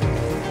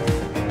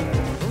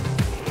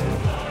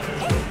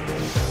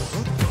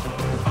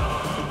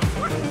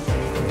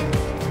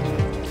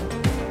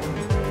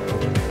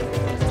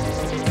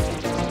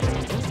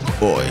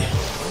 Boy.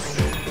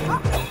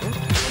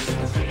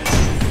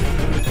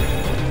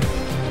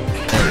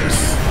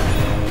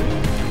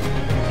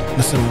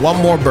 Missing one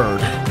more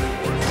bird.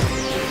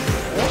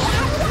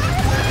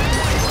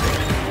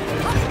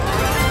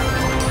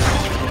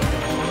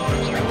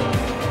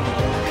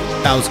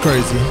 That was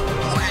crazy.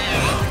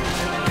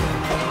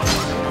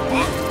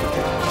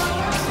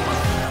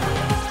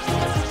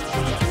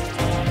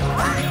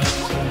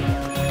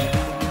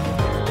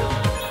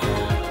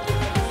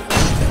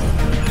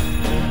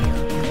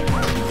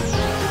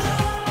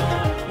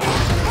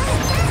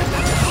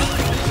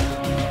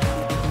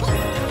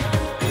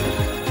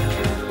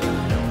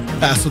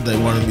 That's what they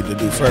wanted me to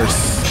do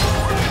first.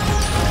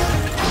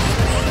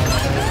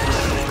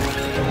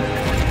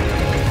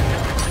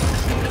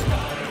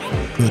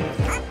 Good.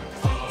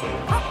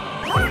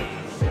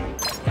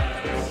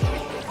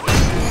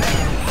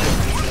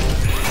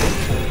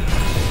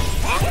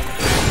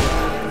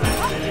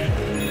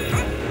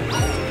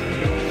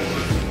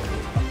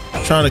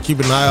 Trying to keep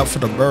an eye out for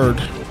the bird.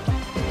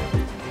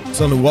 There's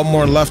only one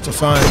more left to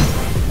find.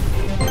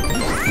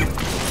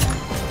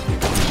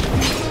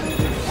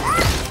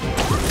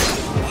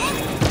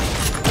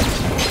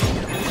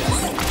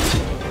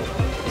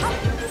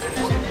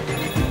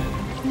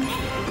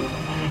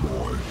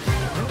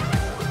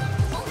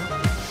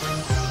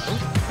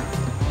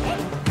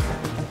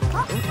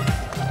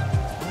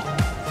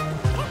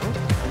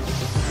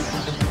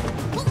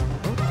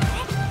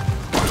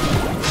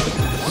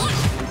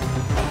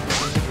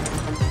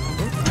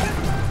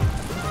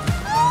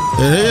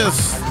 It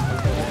is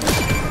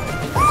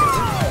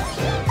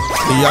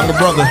the younger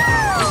brother.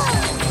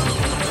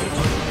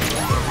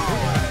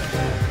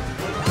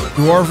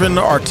 Dwarven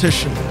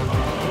artisan.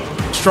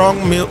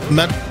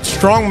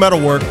 Strong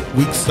metalwork,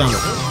 weak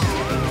stomach.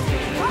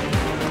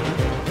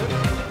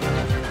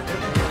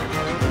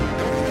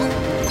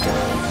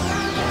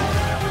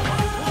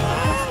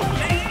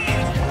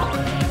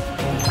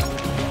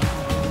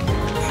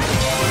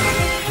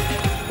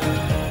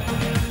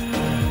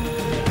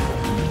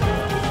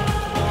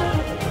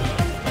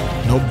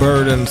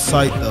 bird in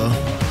sight though.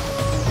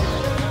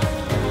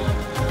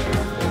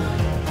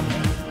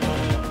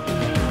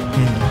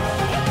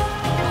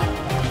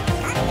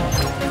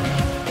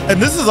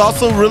 And this is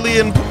also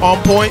really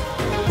on point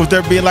with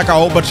there being like a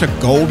whole bunch of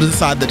gold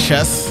inside the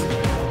chest.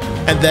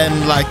 And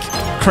then like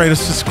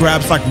Kratos just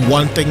grabs like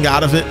one thing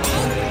out of it.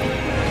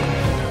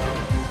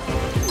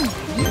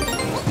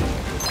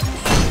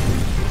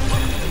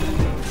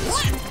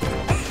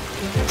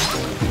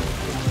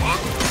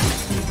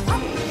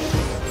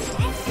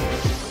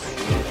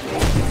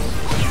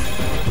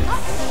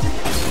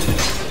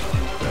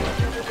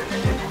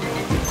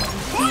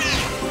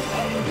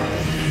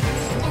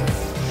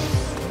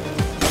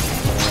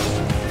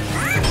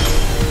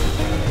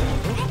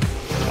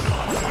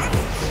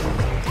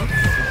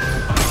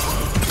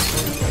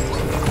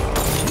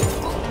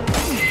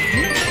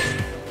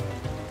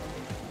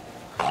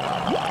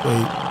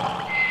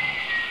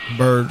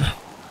 Bird.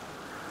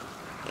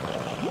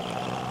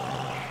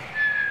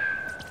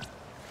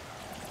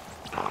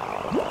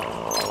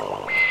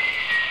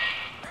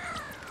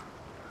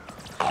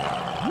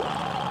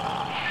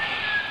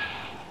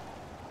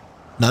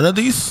 None of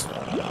these?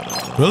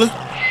 Really?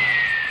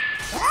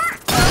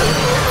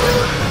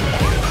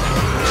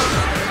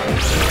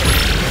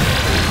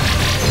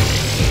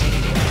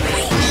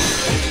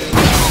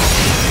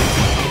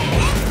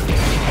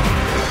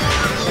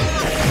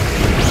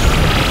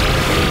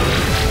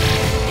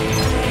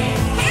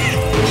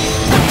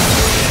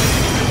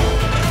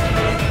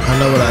 I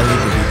know what I need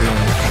to be doing.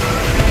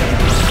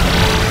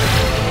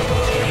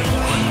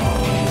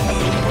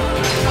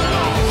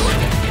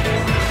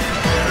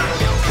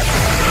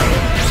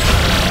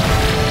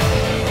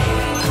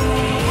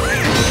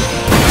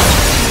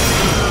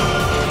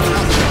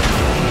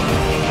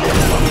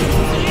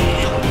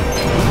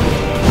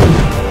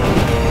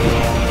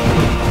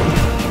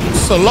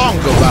 So long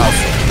ago,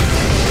 Bowser.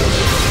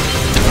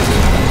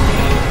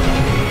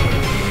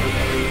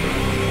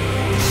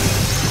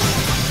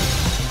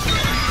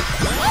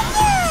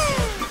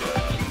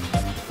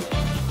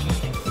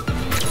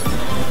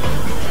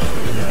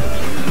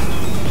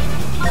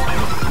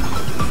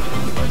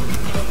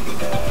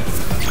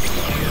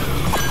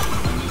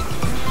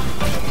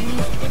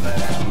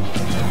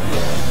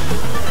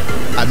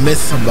 I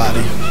missed somebody.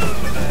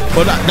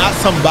 Well, not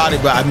somebody,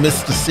 but I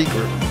missed the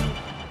secret.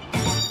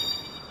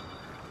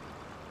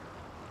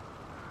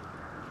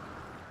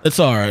 It's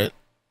all right.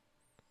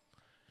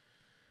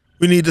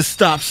 We need to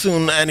stop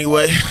soon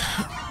anyway. It's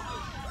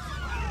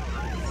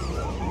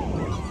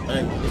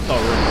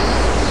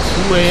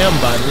already 2 a.m.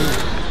 by me.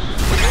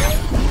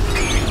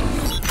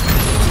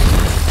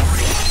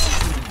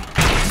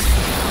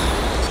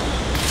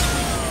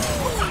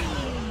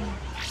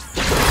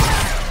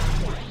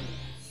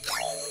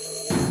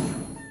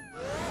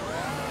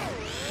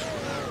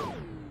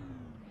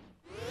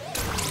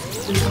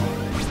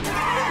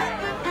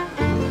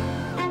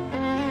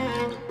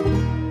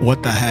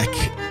 What the heck?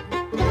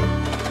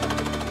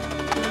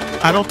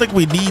 I don't think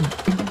we need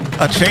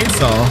a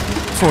chainsaw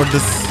for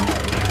this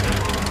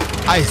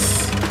ice.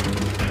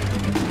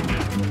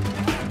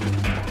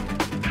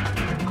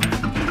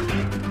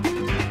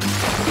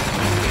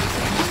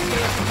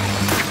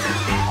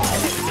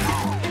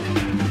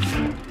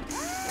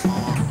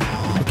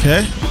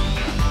 Okay.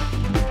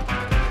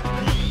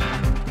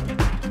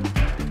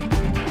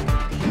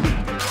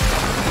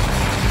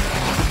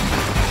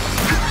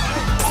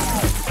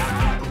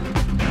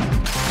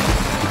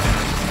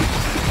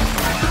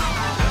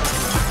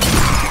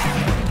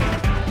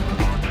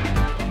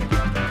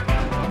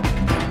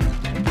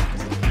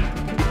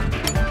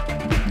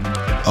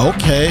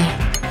 Okay.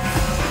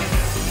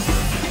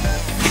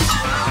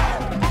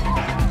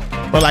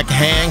 But like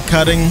hand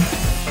cutting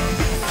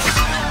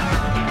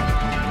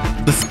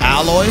this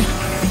alloy.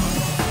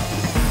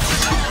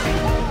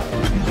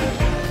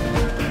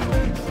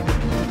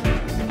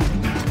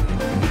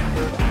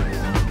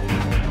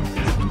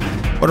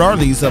 What are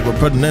these that we're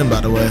putting in, by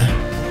the way?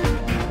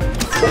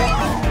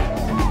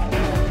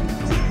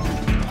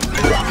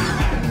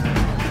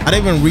 I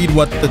didn't even read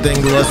what the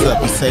thing was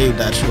that we saved,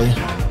 actually.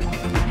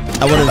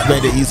 That would have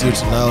made it easier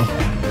to know.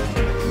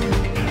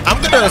 I'm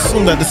gonna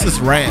assume that this is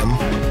RAM.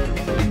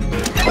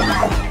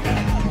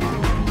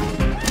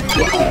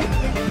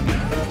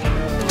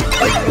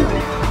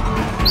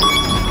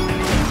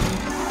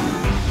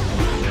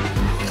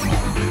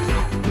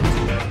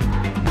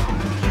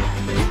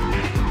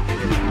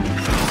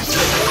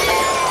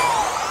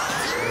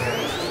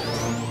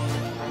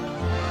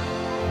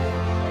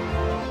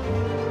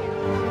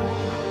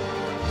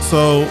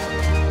 So,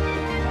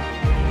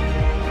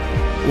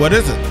 what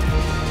is it?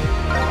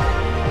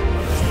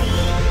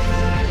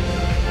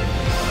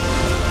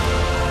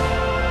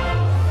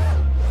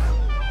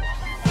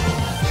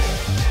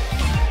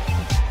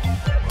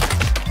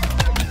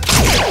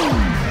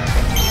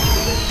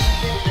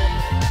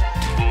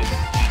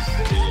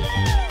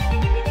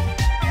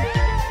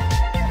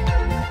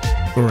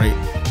 Great.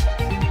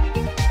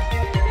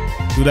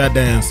 Do that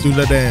dance, do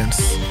that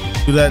dance,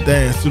 do that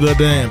dance, do that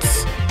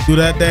dance, do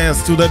that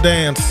dance, do that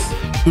dance,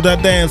 do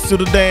that dance, do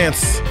the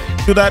dance,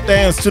 Do that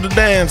dance, do the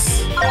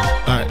dance. All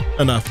right,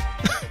 enough.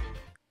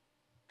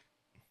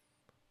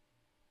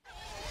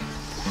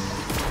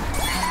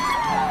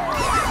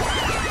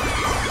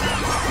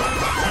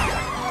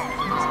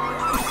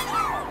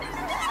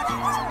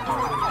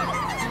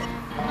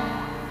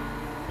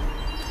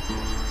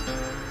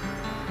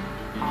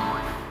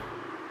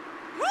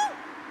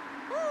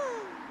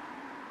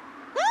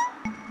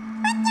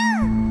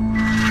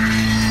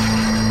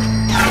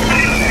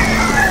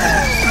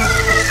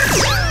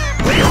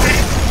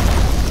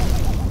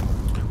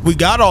 We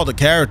got all the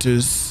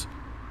characters,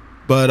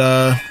 but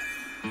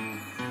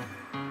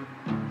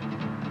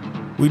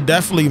we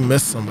definitely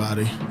missed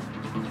somebody.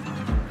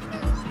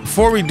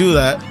 Before we do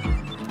that,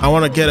 I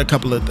want to get a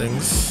couple of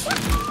things.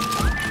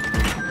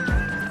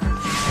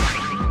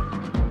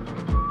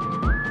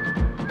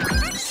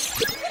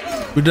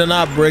 We did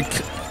not break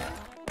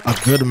a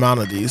good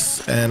amount of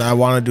these, and I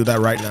want to do that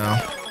right now.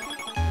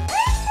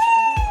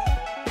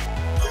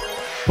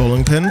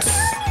 Bowling pins.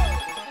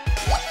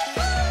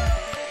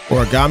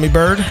 Origami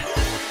bird.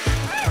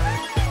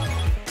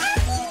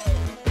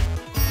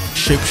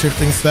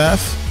 Shape-shifting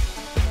staff.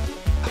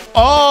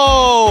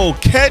 Oh,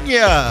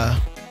 Kenya.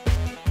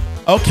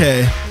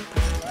 Okay.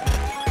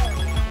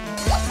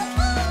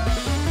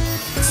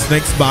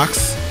 Snake's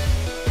box.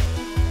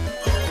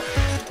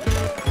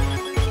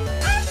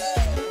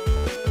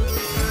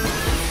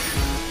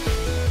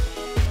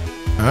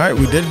 All right,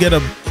 we did get a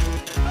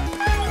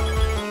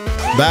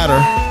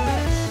batter.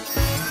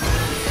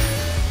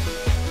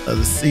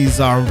 The C's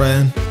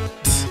armband.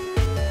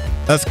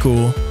 That's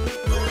cool.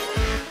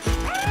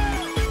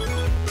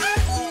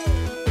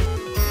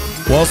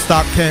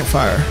 Well-stocked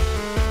campfire.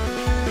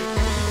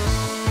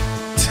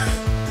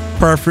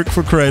 Perfect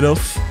for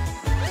Kratos.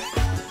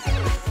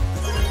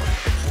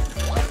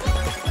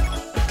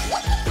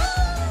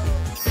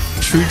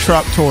 Tree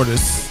trap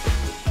tortoise.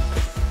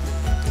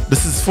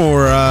 This is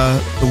for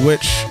the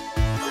witch.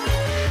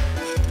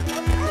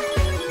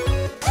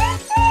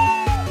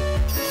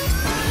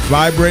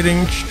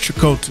 Vibrating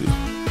Chikotu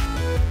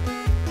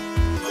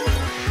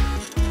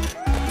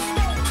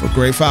for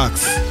Gray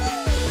Fox.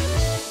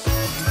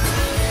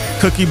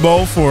 Cookie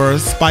bowl for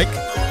Spike.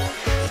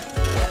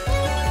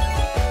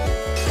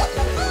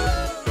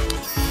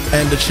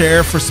 And the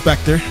chair for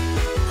Spectre.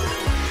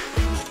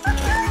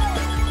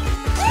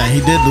 And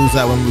he did lose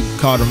that when we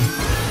caught him.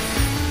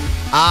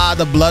 Ah,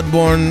 the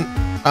Bloodborne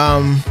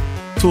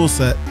tool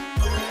set.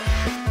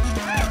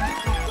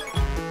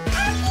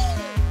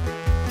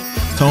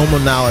 Tome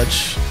of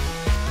Knowledge.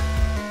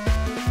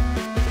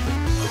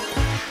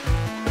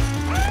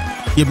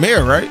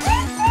 Ymir, right?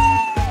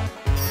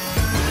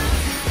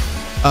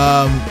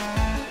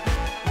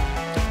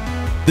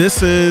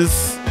 This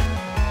is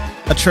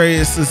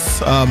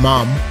Atreus'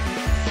 mom.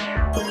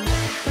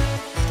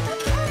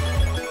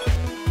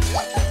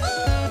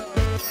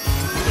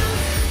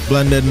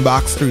 Blended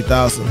box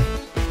 3000.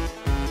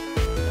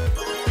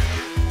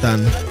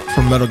 Done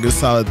from Metal Gear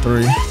Solid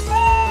 3.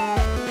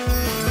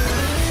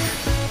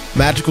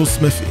 Magical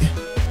Smithy.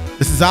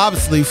 This is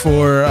obviously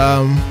for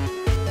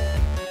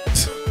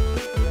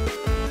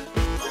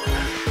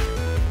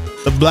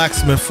the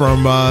blacksmith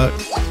from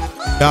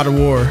God of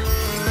War.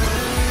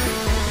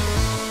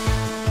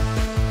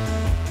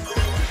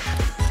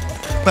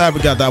 Glad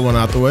we got that one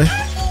out the way.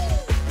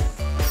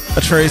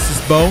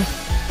 Atreus' bow.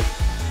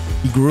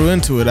 He grew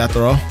into it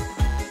after all.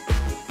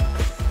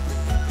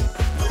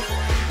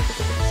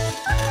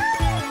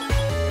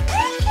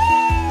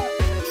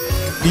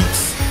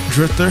 Beats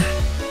Drifter.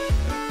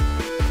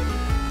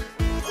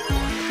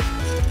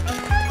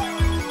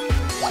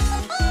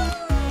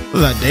 What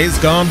was that? Days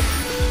Gone.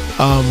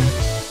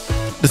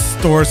 This is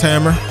Thor's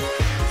hammer.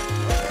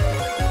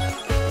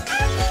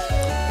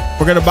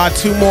 We're gonna buy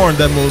 2 more and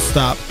then we'll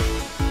stop.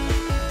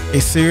 A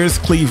Sears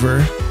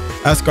cleaver.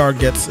 Asgard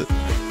gets it.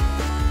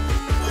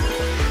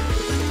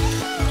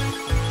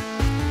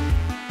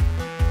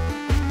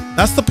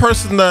 That's the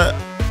person that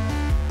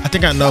I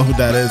think I know who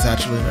that is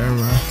actually. Never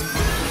mind.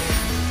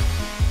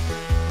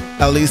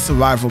 At least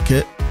survival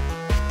kit.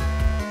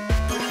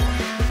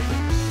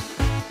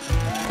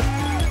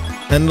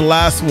 And the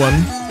last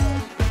one.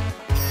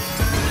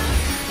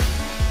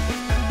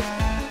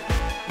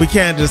 We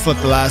can't just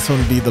let the last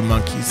one be the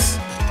monkeys.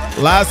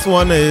 Last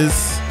one is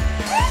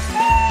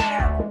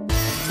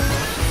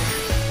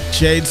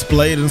Jade's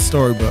Blade and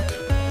Storybook.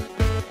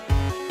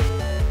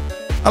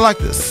 I like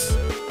this.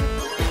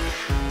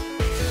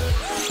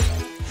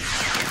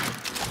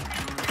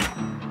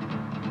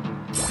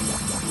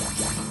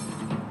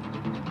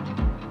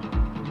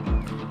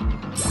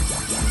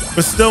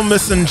 We're still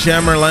missing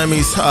Jammer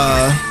Lammy's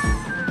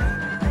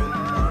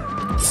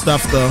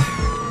stuff though.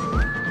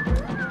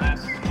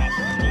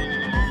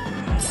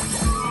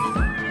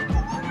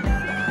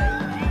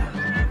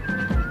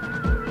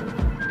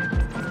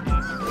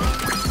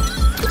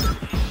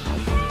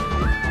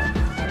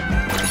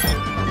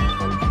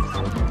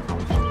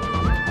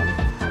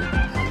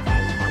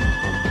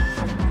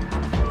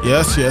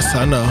 Yes, yes,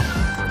 I know.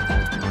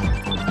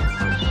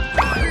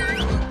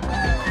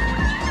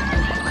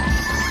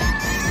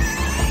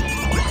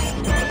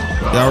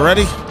 Y'all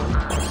ready?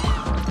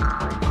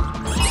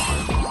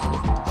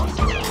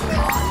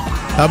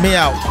 Help me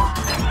out.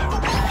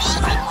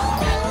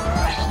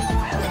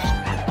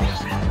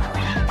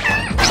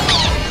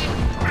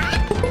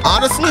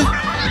 Honestly,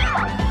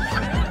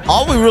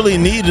 all we really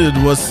needed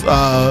was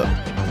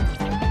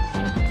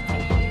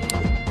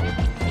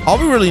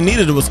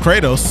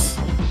Kratos.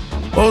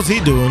 What was he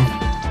doing?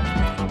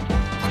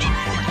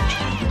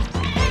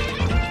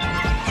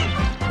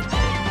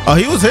 Oh,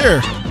 he was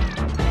here.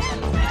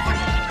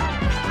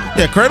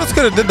 Yeah, Kratos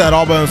could have did that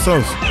all by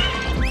himself.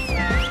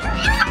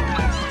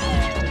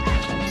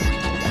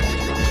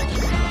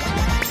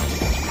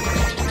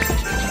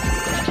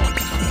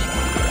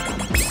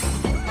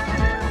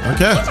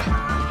 Okay.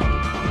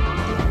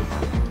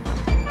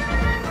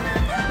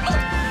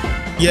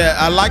 Yeah,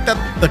 I like that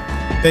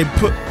they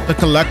put the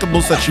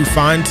collectibles that you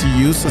find to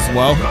use as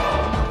well.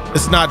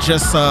 It's not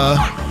just a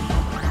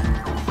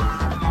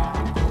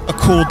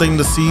cool thing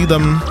to see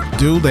them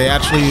do. They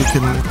actually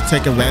can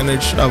take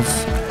advantage of.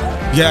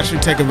 You can actually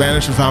take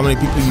advantage of how many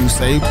people you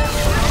saved.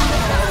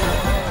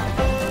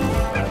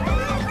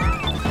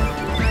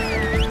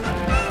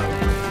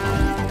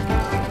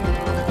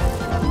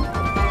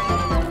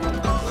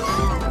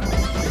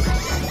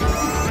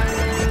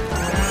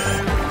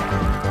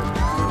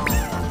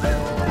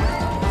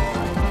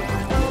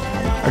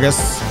 I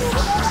guess.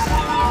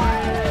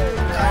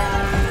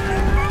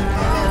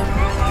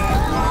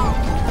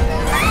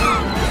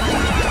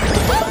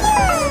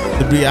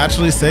 Did we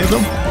actually save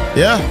them?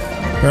 Yeah,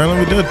 apparently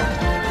we did.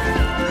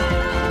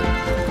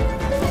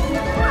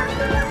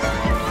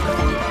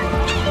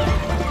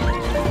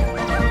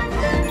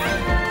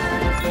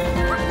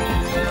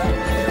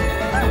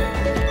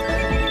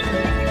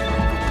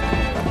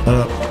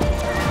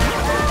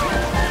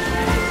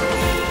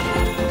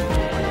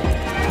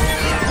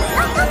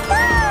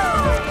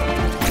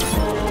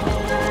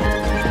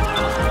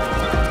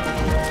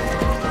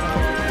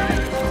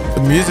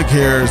 The music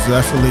here is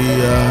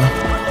definitely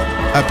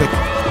epic.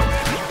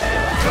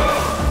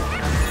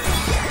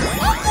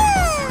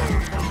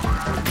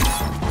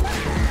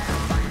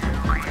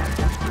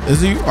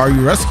 Is he? Are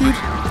you rescued?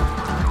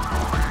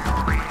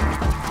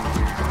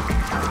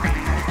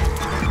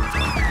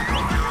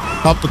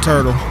 Help the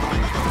turtle.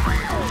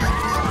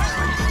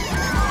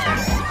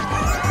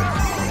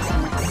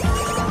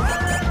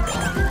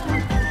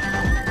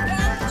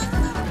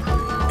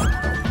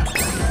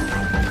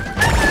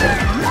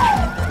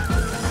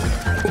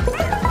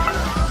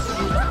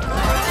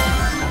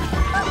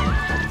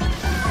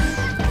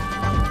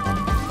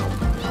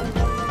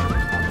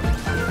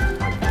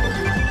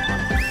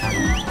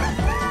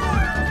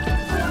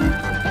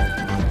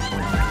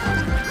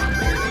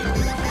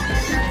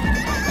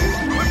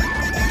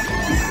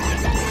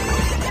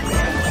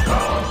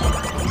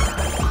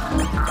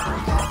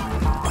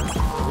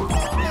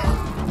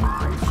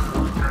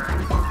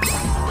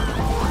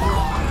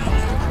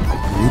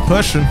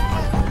 Pushing.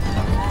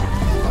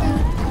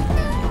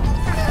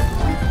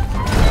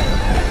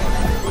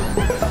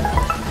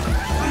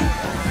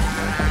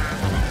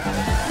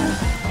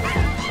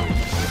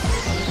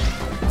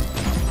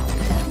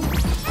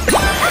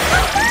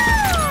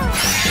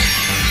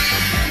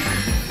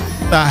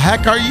 The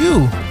heck are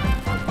you?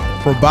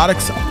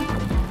 Robotics.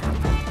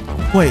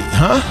 Wait,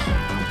 huh?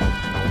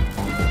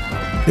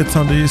 Gets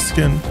under your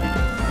skin.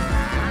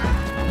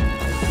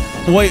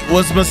 Wait,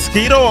 was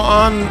Mosquito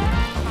on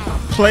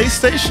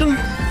PlayStation?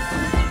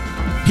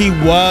 He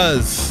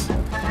was.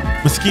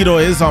 Mosquito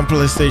is on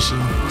PlayStation.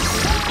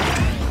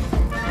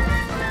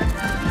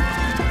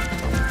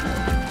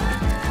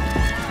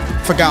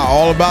 Forgot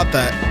all about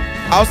that.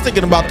 I was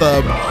thinking about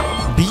the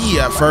bee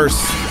at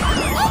first,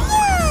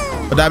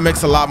 but that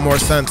makes a lot more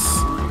sense.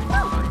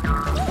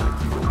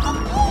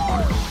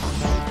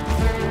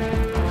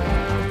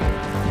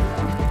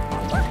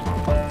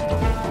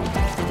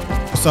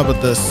 What's up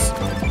with this?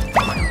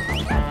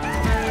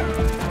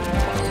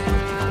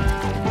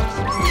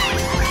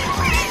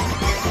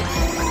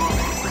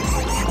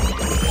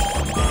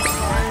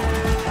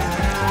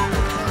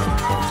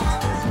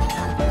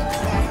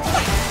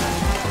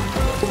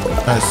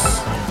 Nice.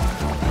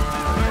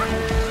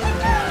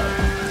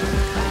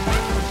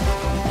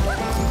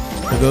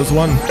 There goes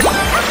one.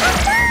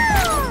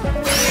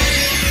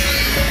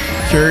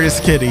 Curious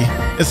Kitty.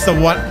 It's the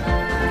one.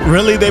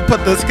 Really? They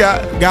put this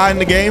guy in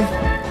the game?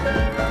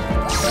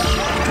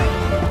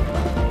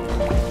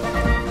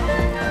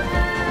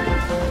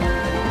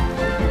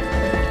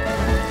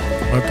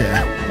 Okay.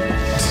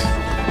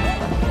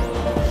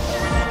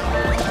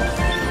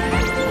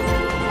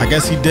 I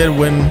guess he did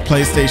win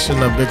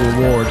PlayStation a big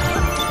reward.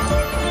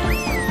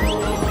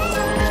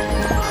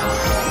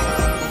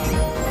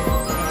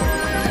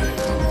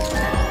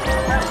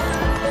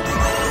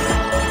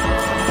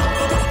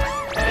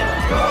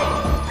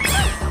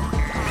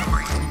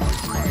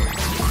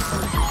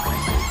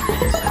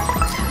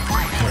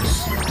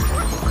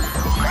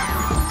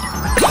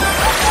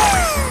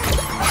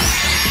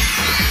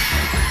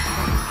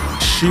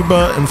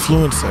 Shiba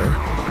Influencer.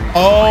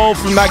 Oh,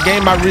 from that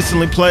game I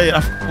recently played.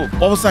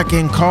 What was that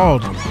game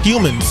called?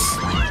 Humans.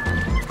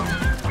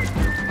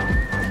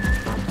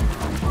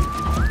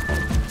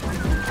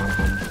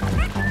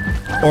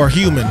 or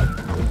Human,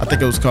 I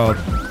think it was called.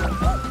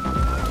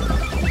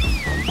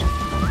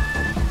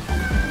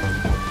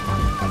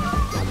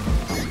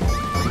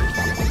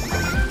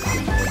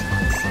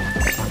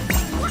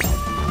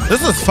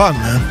 This is fun,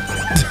 man.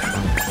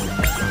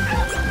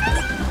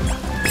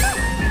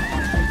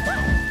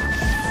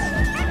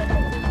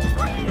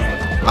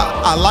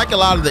 I like a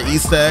lot of the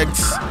Easter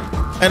eggs,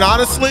 and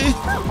honestly,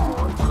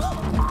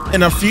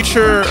 in a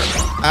future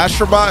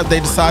Astrobot, if they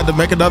decide to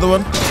make another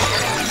one,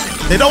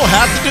 they don't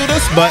have to do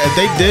this, but if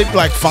they did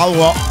like follow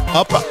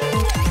up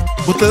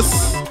with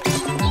this,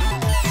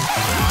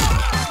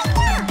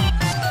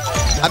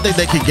 I think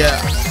they could get,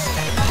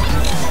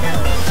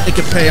 it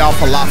could pay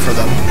off a lot for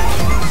them.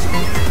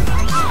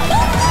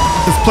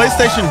 Because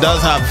PlayStation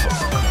does have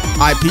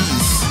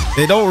IPs.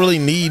 They don't really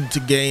need to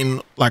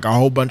gain like a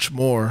whole bunch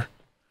more.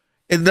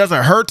 It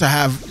doesn't hurt to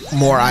have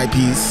more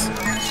IPs,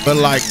 but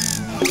like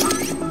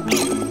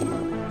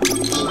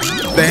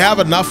they have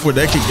enough where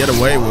they can get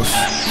away with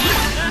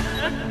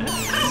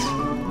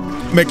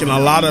making a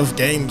lot of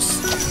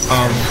games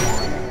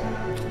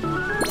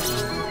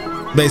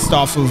based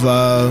off of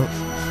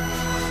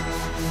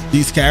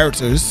these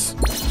characters.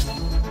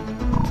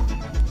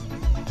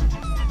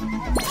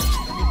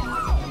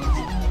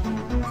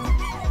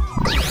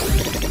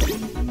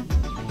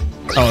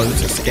 Oh,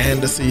 it's a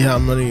scan to see how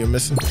many you're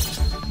missing.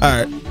 All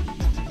right.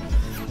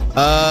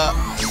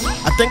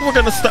 I think we're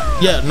gonna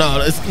stop. Yeah, no,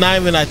 it's not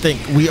even. I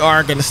think we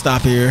are gonna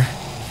stop here.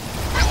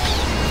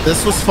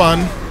 This was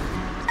fun.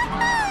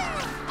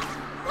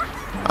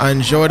 I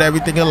enjoyed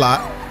everything a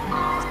lot.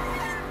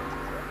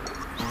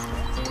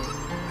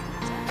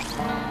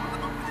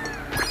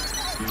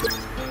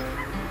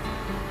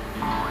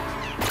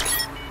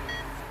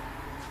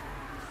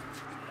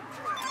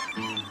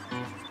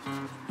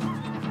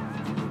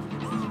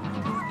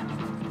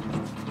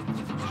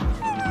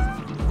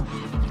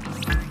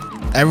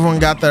 Everyone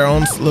got their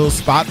own little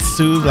spots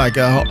too, like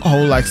a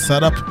whole like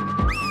setup.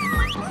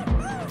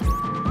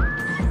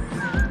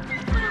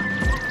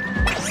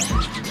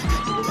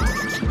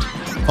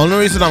 Only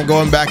reason I'm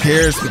going back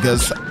here is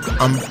because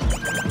I'm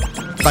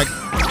like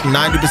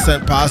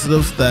 90%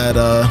 positive that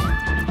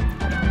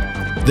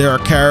there are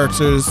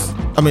characters.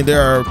 I mean,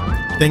 there are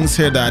things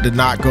here that I did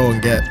not go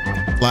and get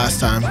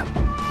last time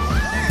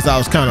because I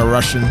was kind of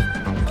rushing.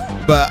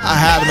 But I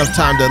have enough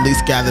time to at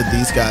least gather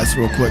these guys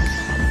real quick.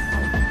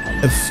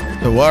 If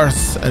there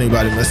was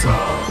anybody missing.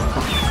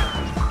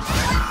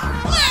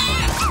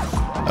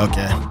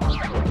 Okay.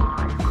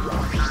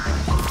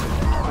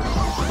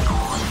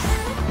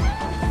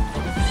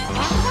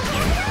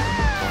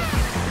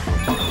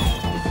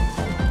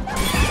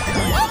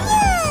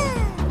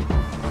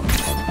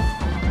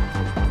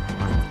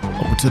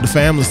 Over to the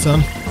family,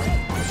 son.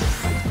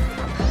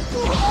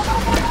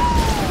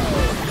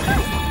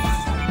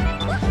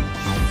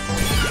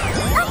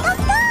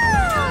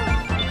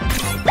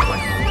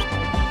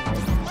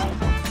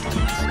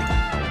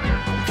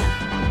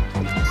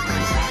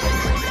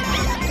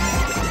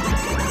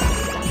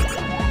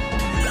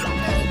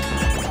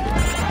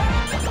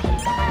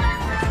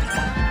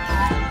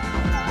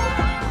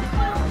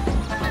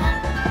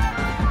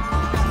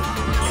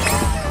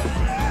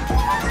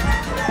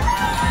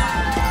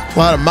 A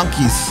lot of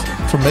monkeys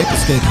from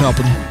Maplescape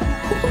helping.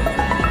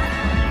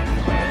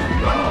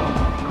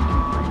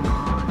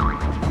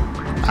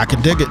 I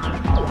can dig it.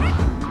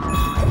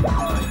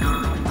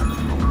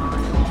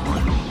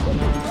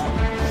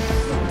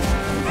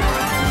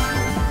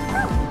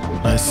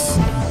 Nice.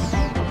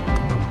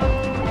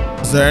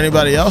 Is there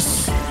anybody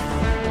else?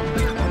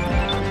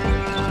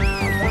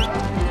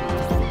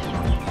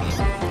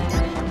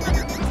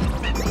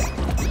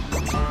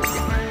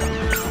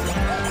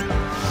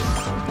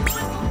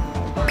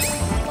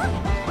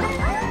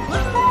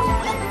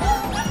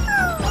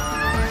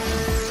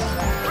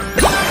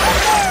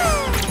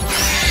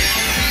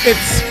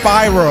 It's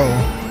Spyro.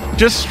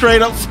 Just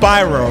straight up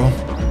Spyro.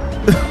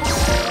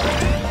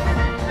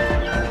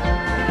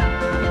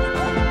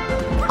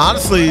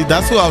 Honestly,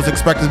 that's who I was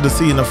expecting to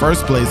see in the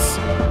first place.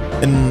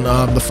 In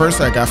the first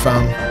egg I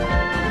found.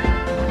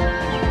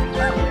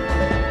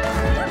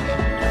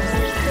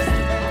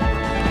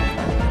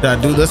 Did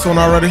I do this one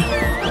already?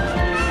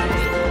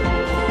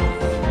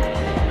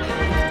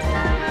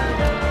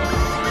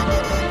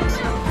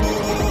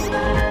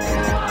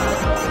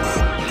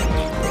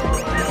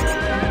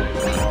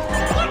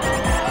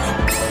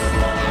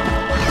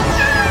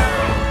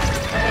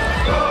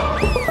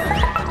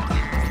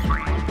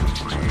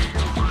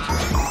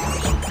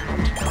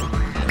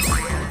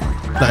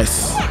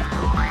 Nice.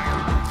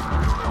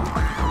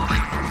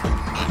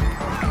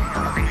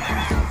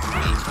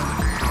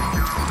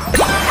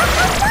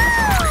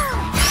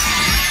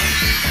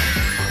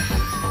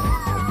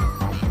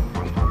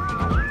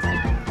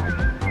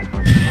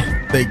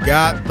 They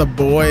got the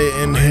boy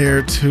in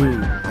here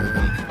too.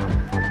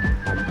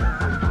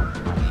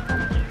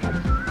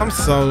 I'm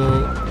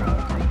so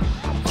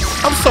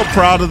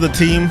proud of the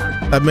team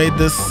that made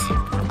this.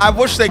 I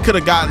wish they could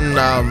have gotten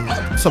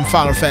some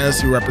Final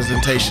Fantasy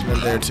representation in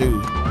there too.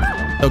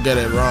 They'll get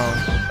it wrong.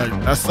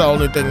 Like, that's the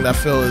only thing that I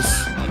feel is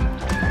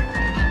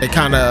they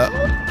kind of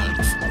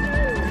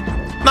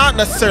not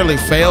necessarily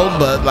failed,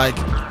 but like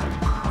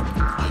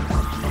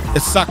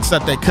it sucks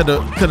that they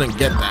couldn't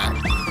get that,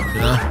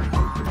 you know.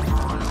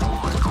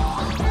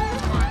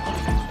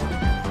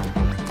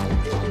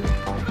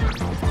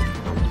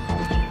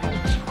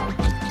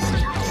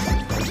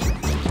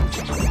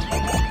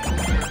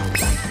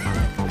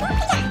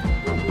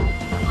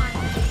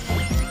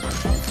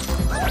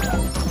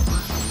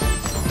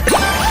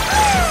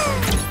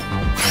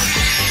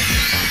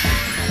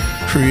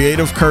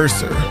 Creative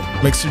cursor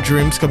makes your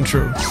dreams come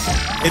true.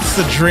 It's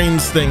the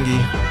dreams thingy.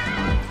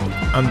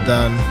 I'm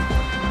done.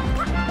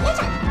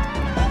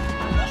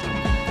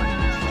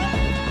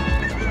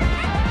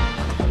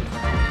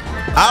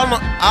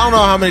 I don't know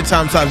how many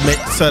times I've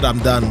said I'm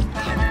done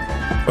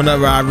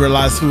whenever I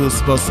realize who it's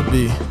supposed to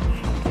be.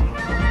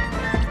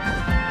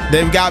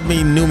 They've got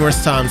me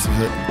numerous times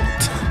with it.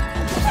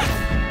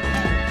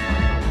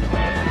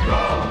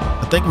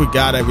 I think we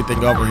got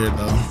everything over here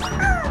though.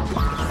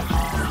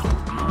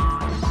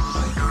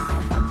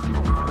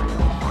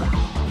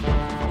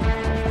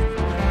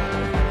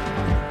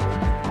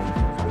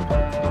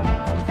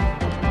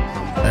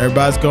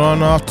 Everybody's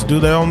going off to do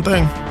their own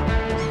thing.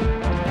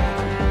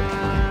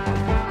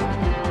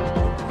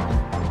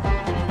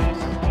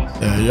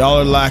 Yeah, y'all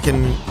are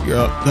lacking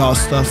y'all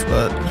stuff,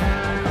 but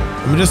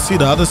let me just see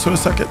the others for a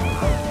second.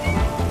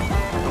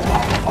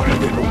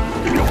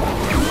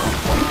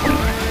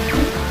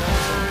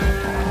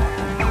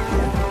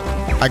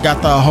 I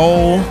got the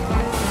whole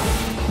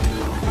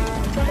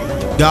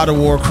God of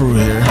War crew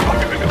here.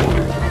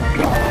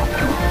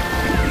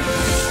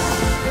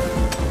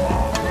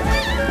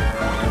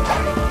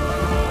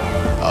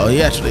 Oh,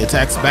 he actually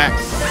attacks back.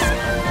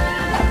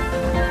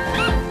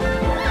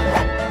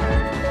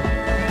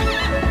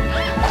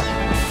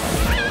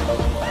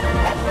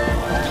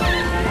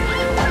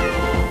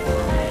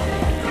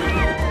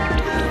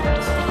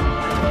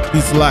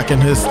 He's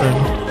lacking his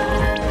thing.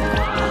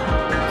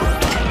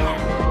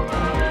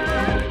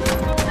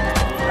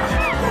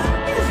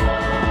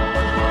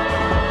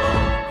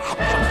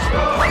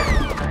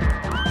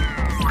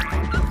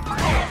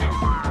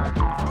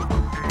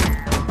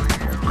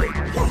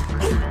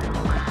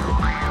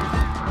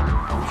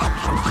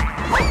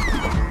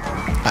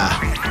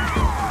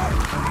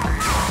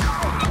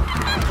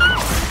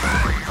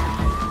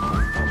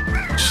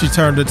 She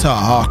turned into a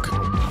hawk.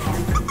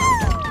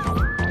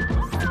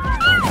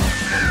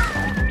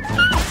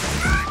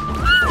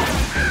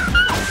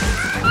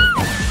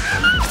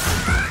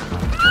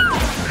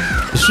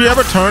 Did she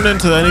ever turn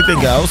into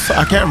anything else?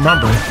 I can't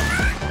remember.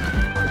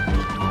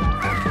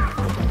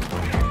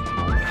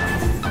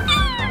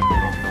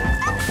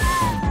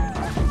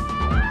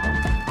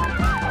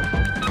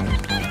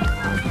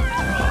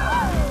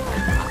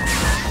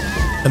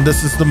 And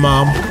this is the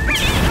mom.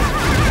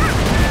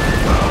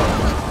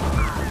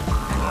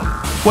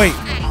 Wait,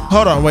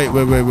 hold on, wait.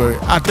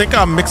 I think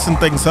I'm mixing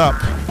things up.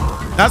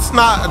 That's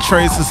not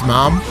Atreus'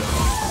 mom.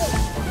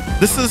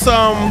 This is,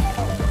 dang,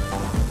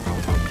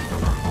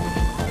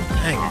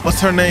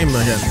 what's her name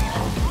again?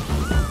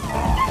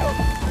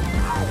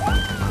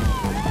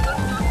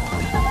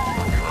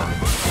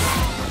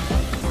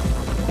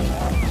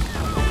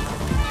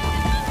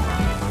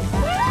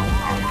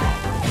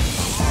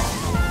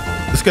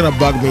 It's gonna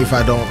bug me if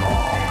I don't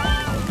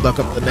look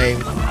up the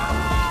name.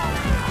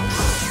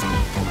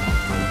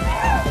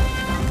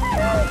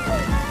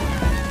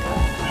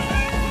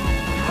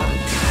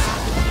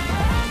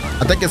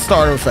 I think it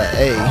started with an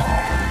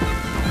A.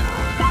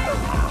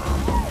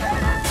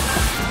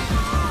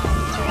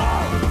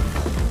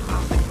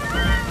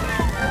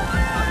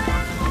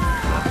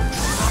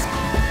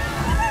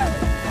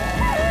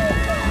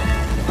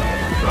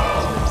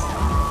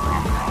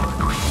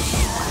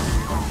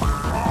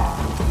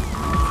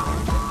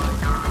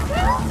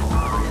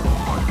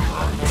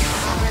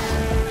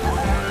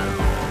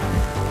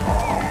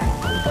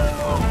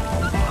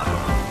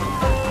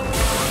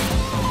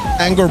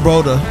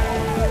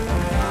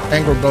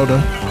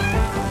 Angerboda.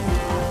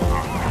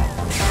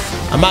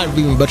 I might have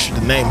even butchered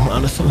the name,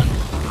 honestly.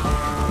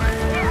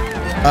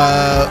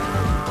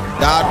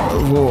 God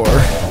of War.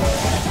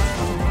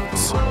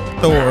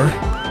 Thor.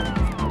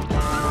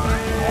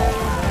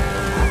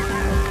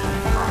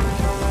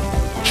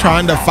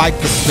 Trying to fight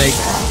the snake,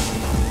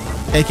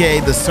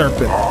 aka the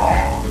serpent.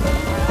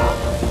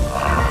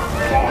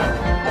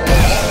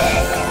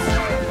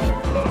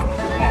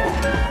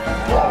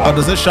 Oh,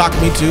 does it shock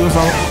me too if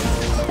I...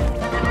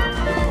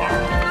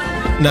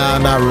 Nah,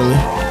 not really.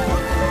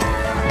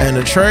 And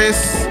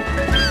Atreus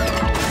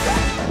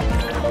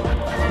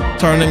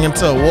turning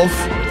into a wolf.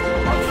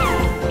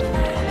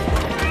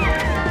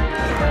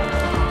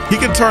 He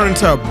can turn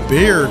into a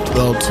beard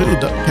though too,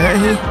 can't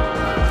he?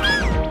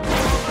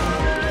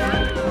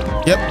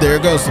 Yep, there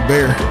goes the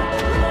bear.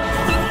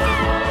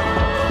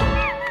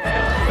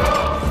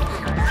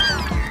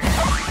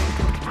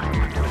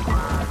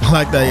 I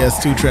like that he has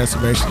 2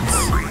 transformations.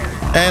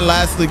 And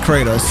lastly,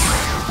 Kratos.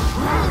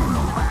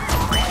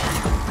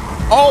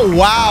 Oh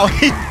wow,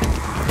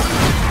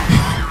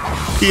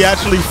 he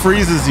actually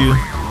freezes you.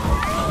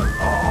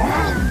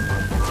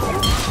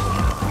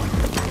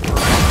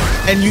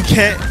 And you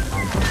can't.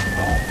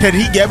 Can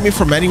he get me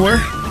from anywhere?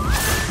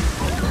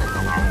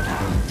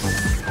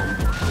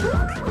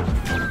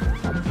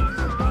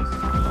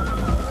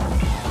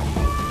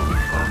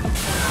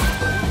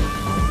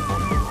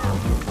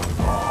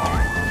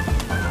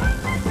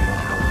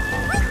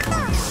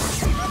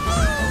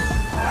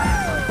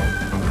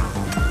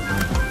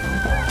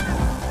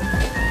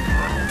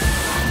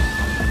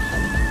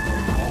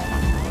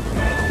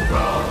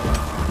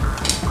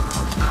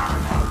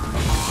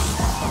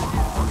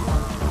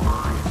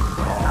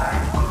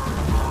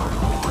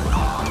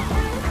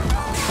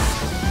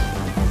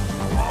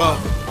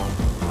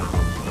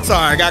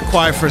 Sorry, I got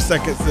quiet for a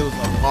second. It was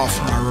off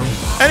in my room.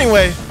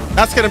 Anyway,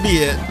 that's gonna be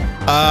it.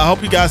 I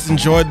hope you guys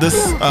enjoyed this.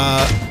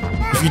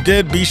 If you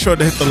did, be sure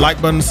to hit the like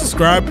button and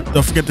subscribe.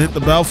 Don't forget to hit the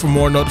bell for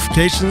more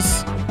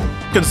notifications.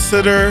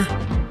 Consider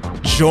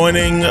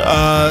joining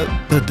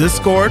the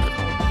Discord.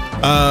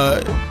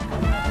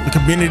 The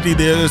community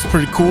there is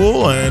pretty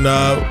cool, and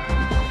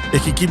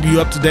it can keep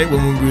you up to date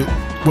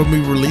when we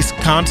release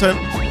content.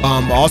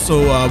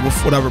 Also,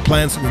 with whatever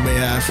plans we may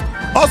have.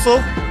 Also,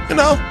 you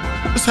know,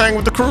 just hang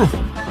with the crew.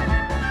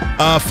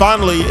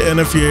 Finally, and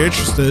if you're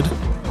interested,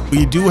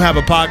 we do have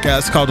a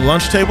podcast called The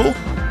Lunch Table.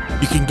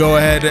 You can go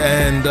ahead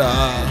and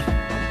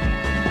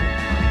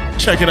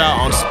check it out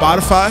on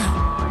Spotify.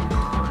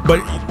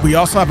 But we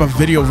also have a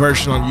video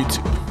version on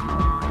YouTube.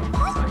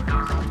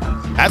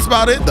 That's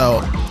about it, though.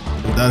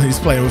 He's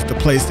playing with the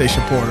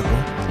PlayStation Portable.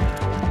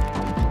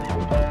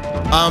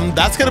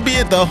 That's gonna be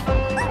it, though.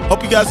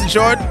 Hope you guys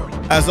enjoyed.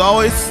 As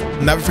always,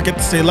 never forget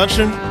to stay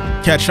lunchin'.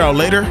 Catch y'all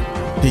later.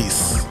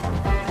 Peace.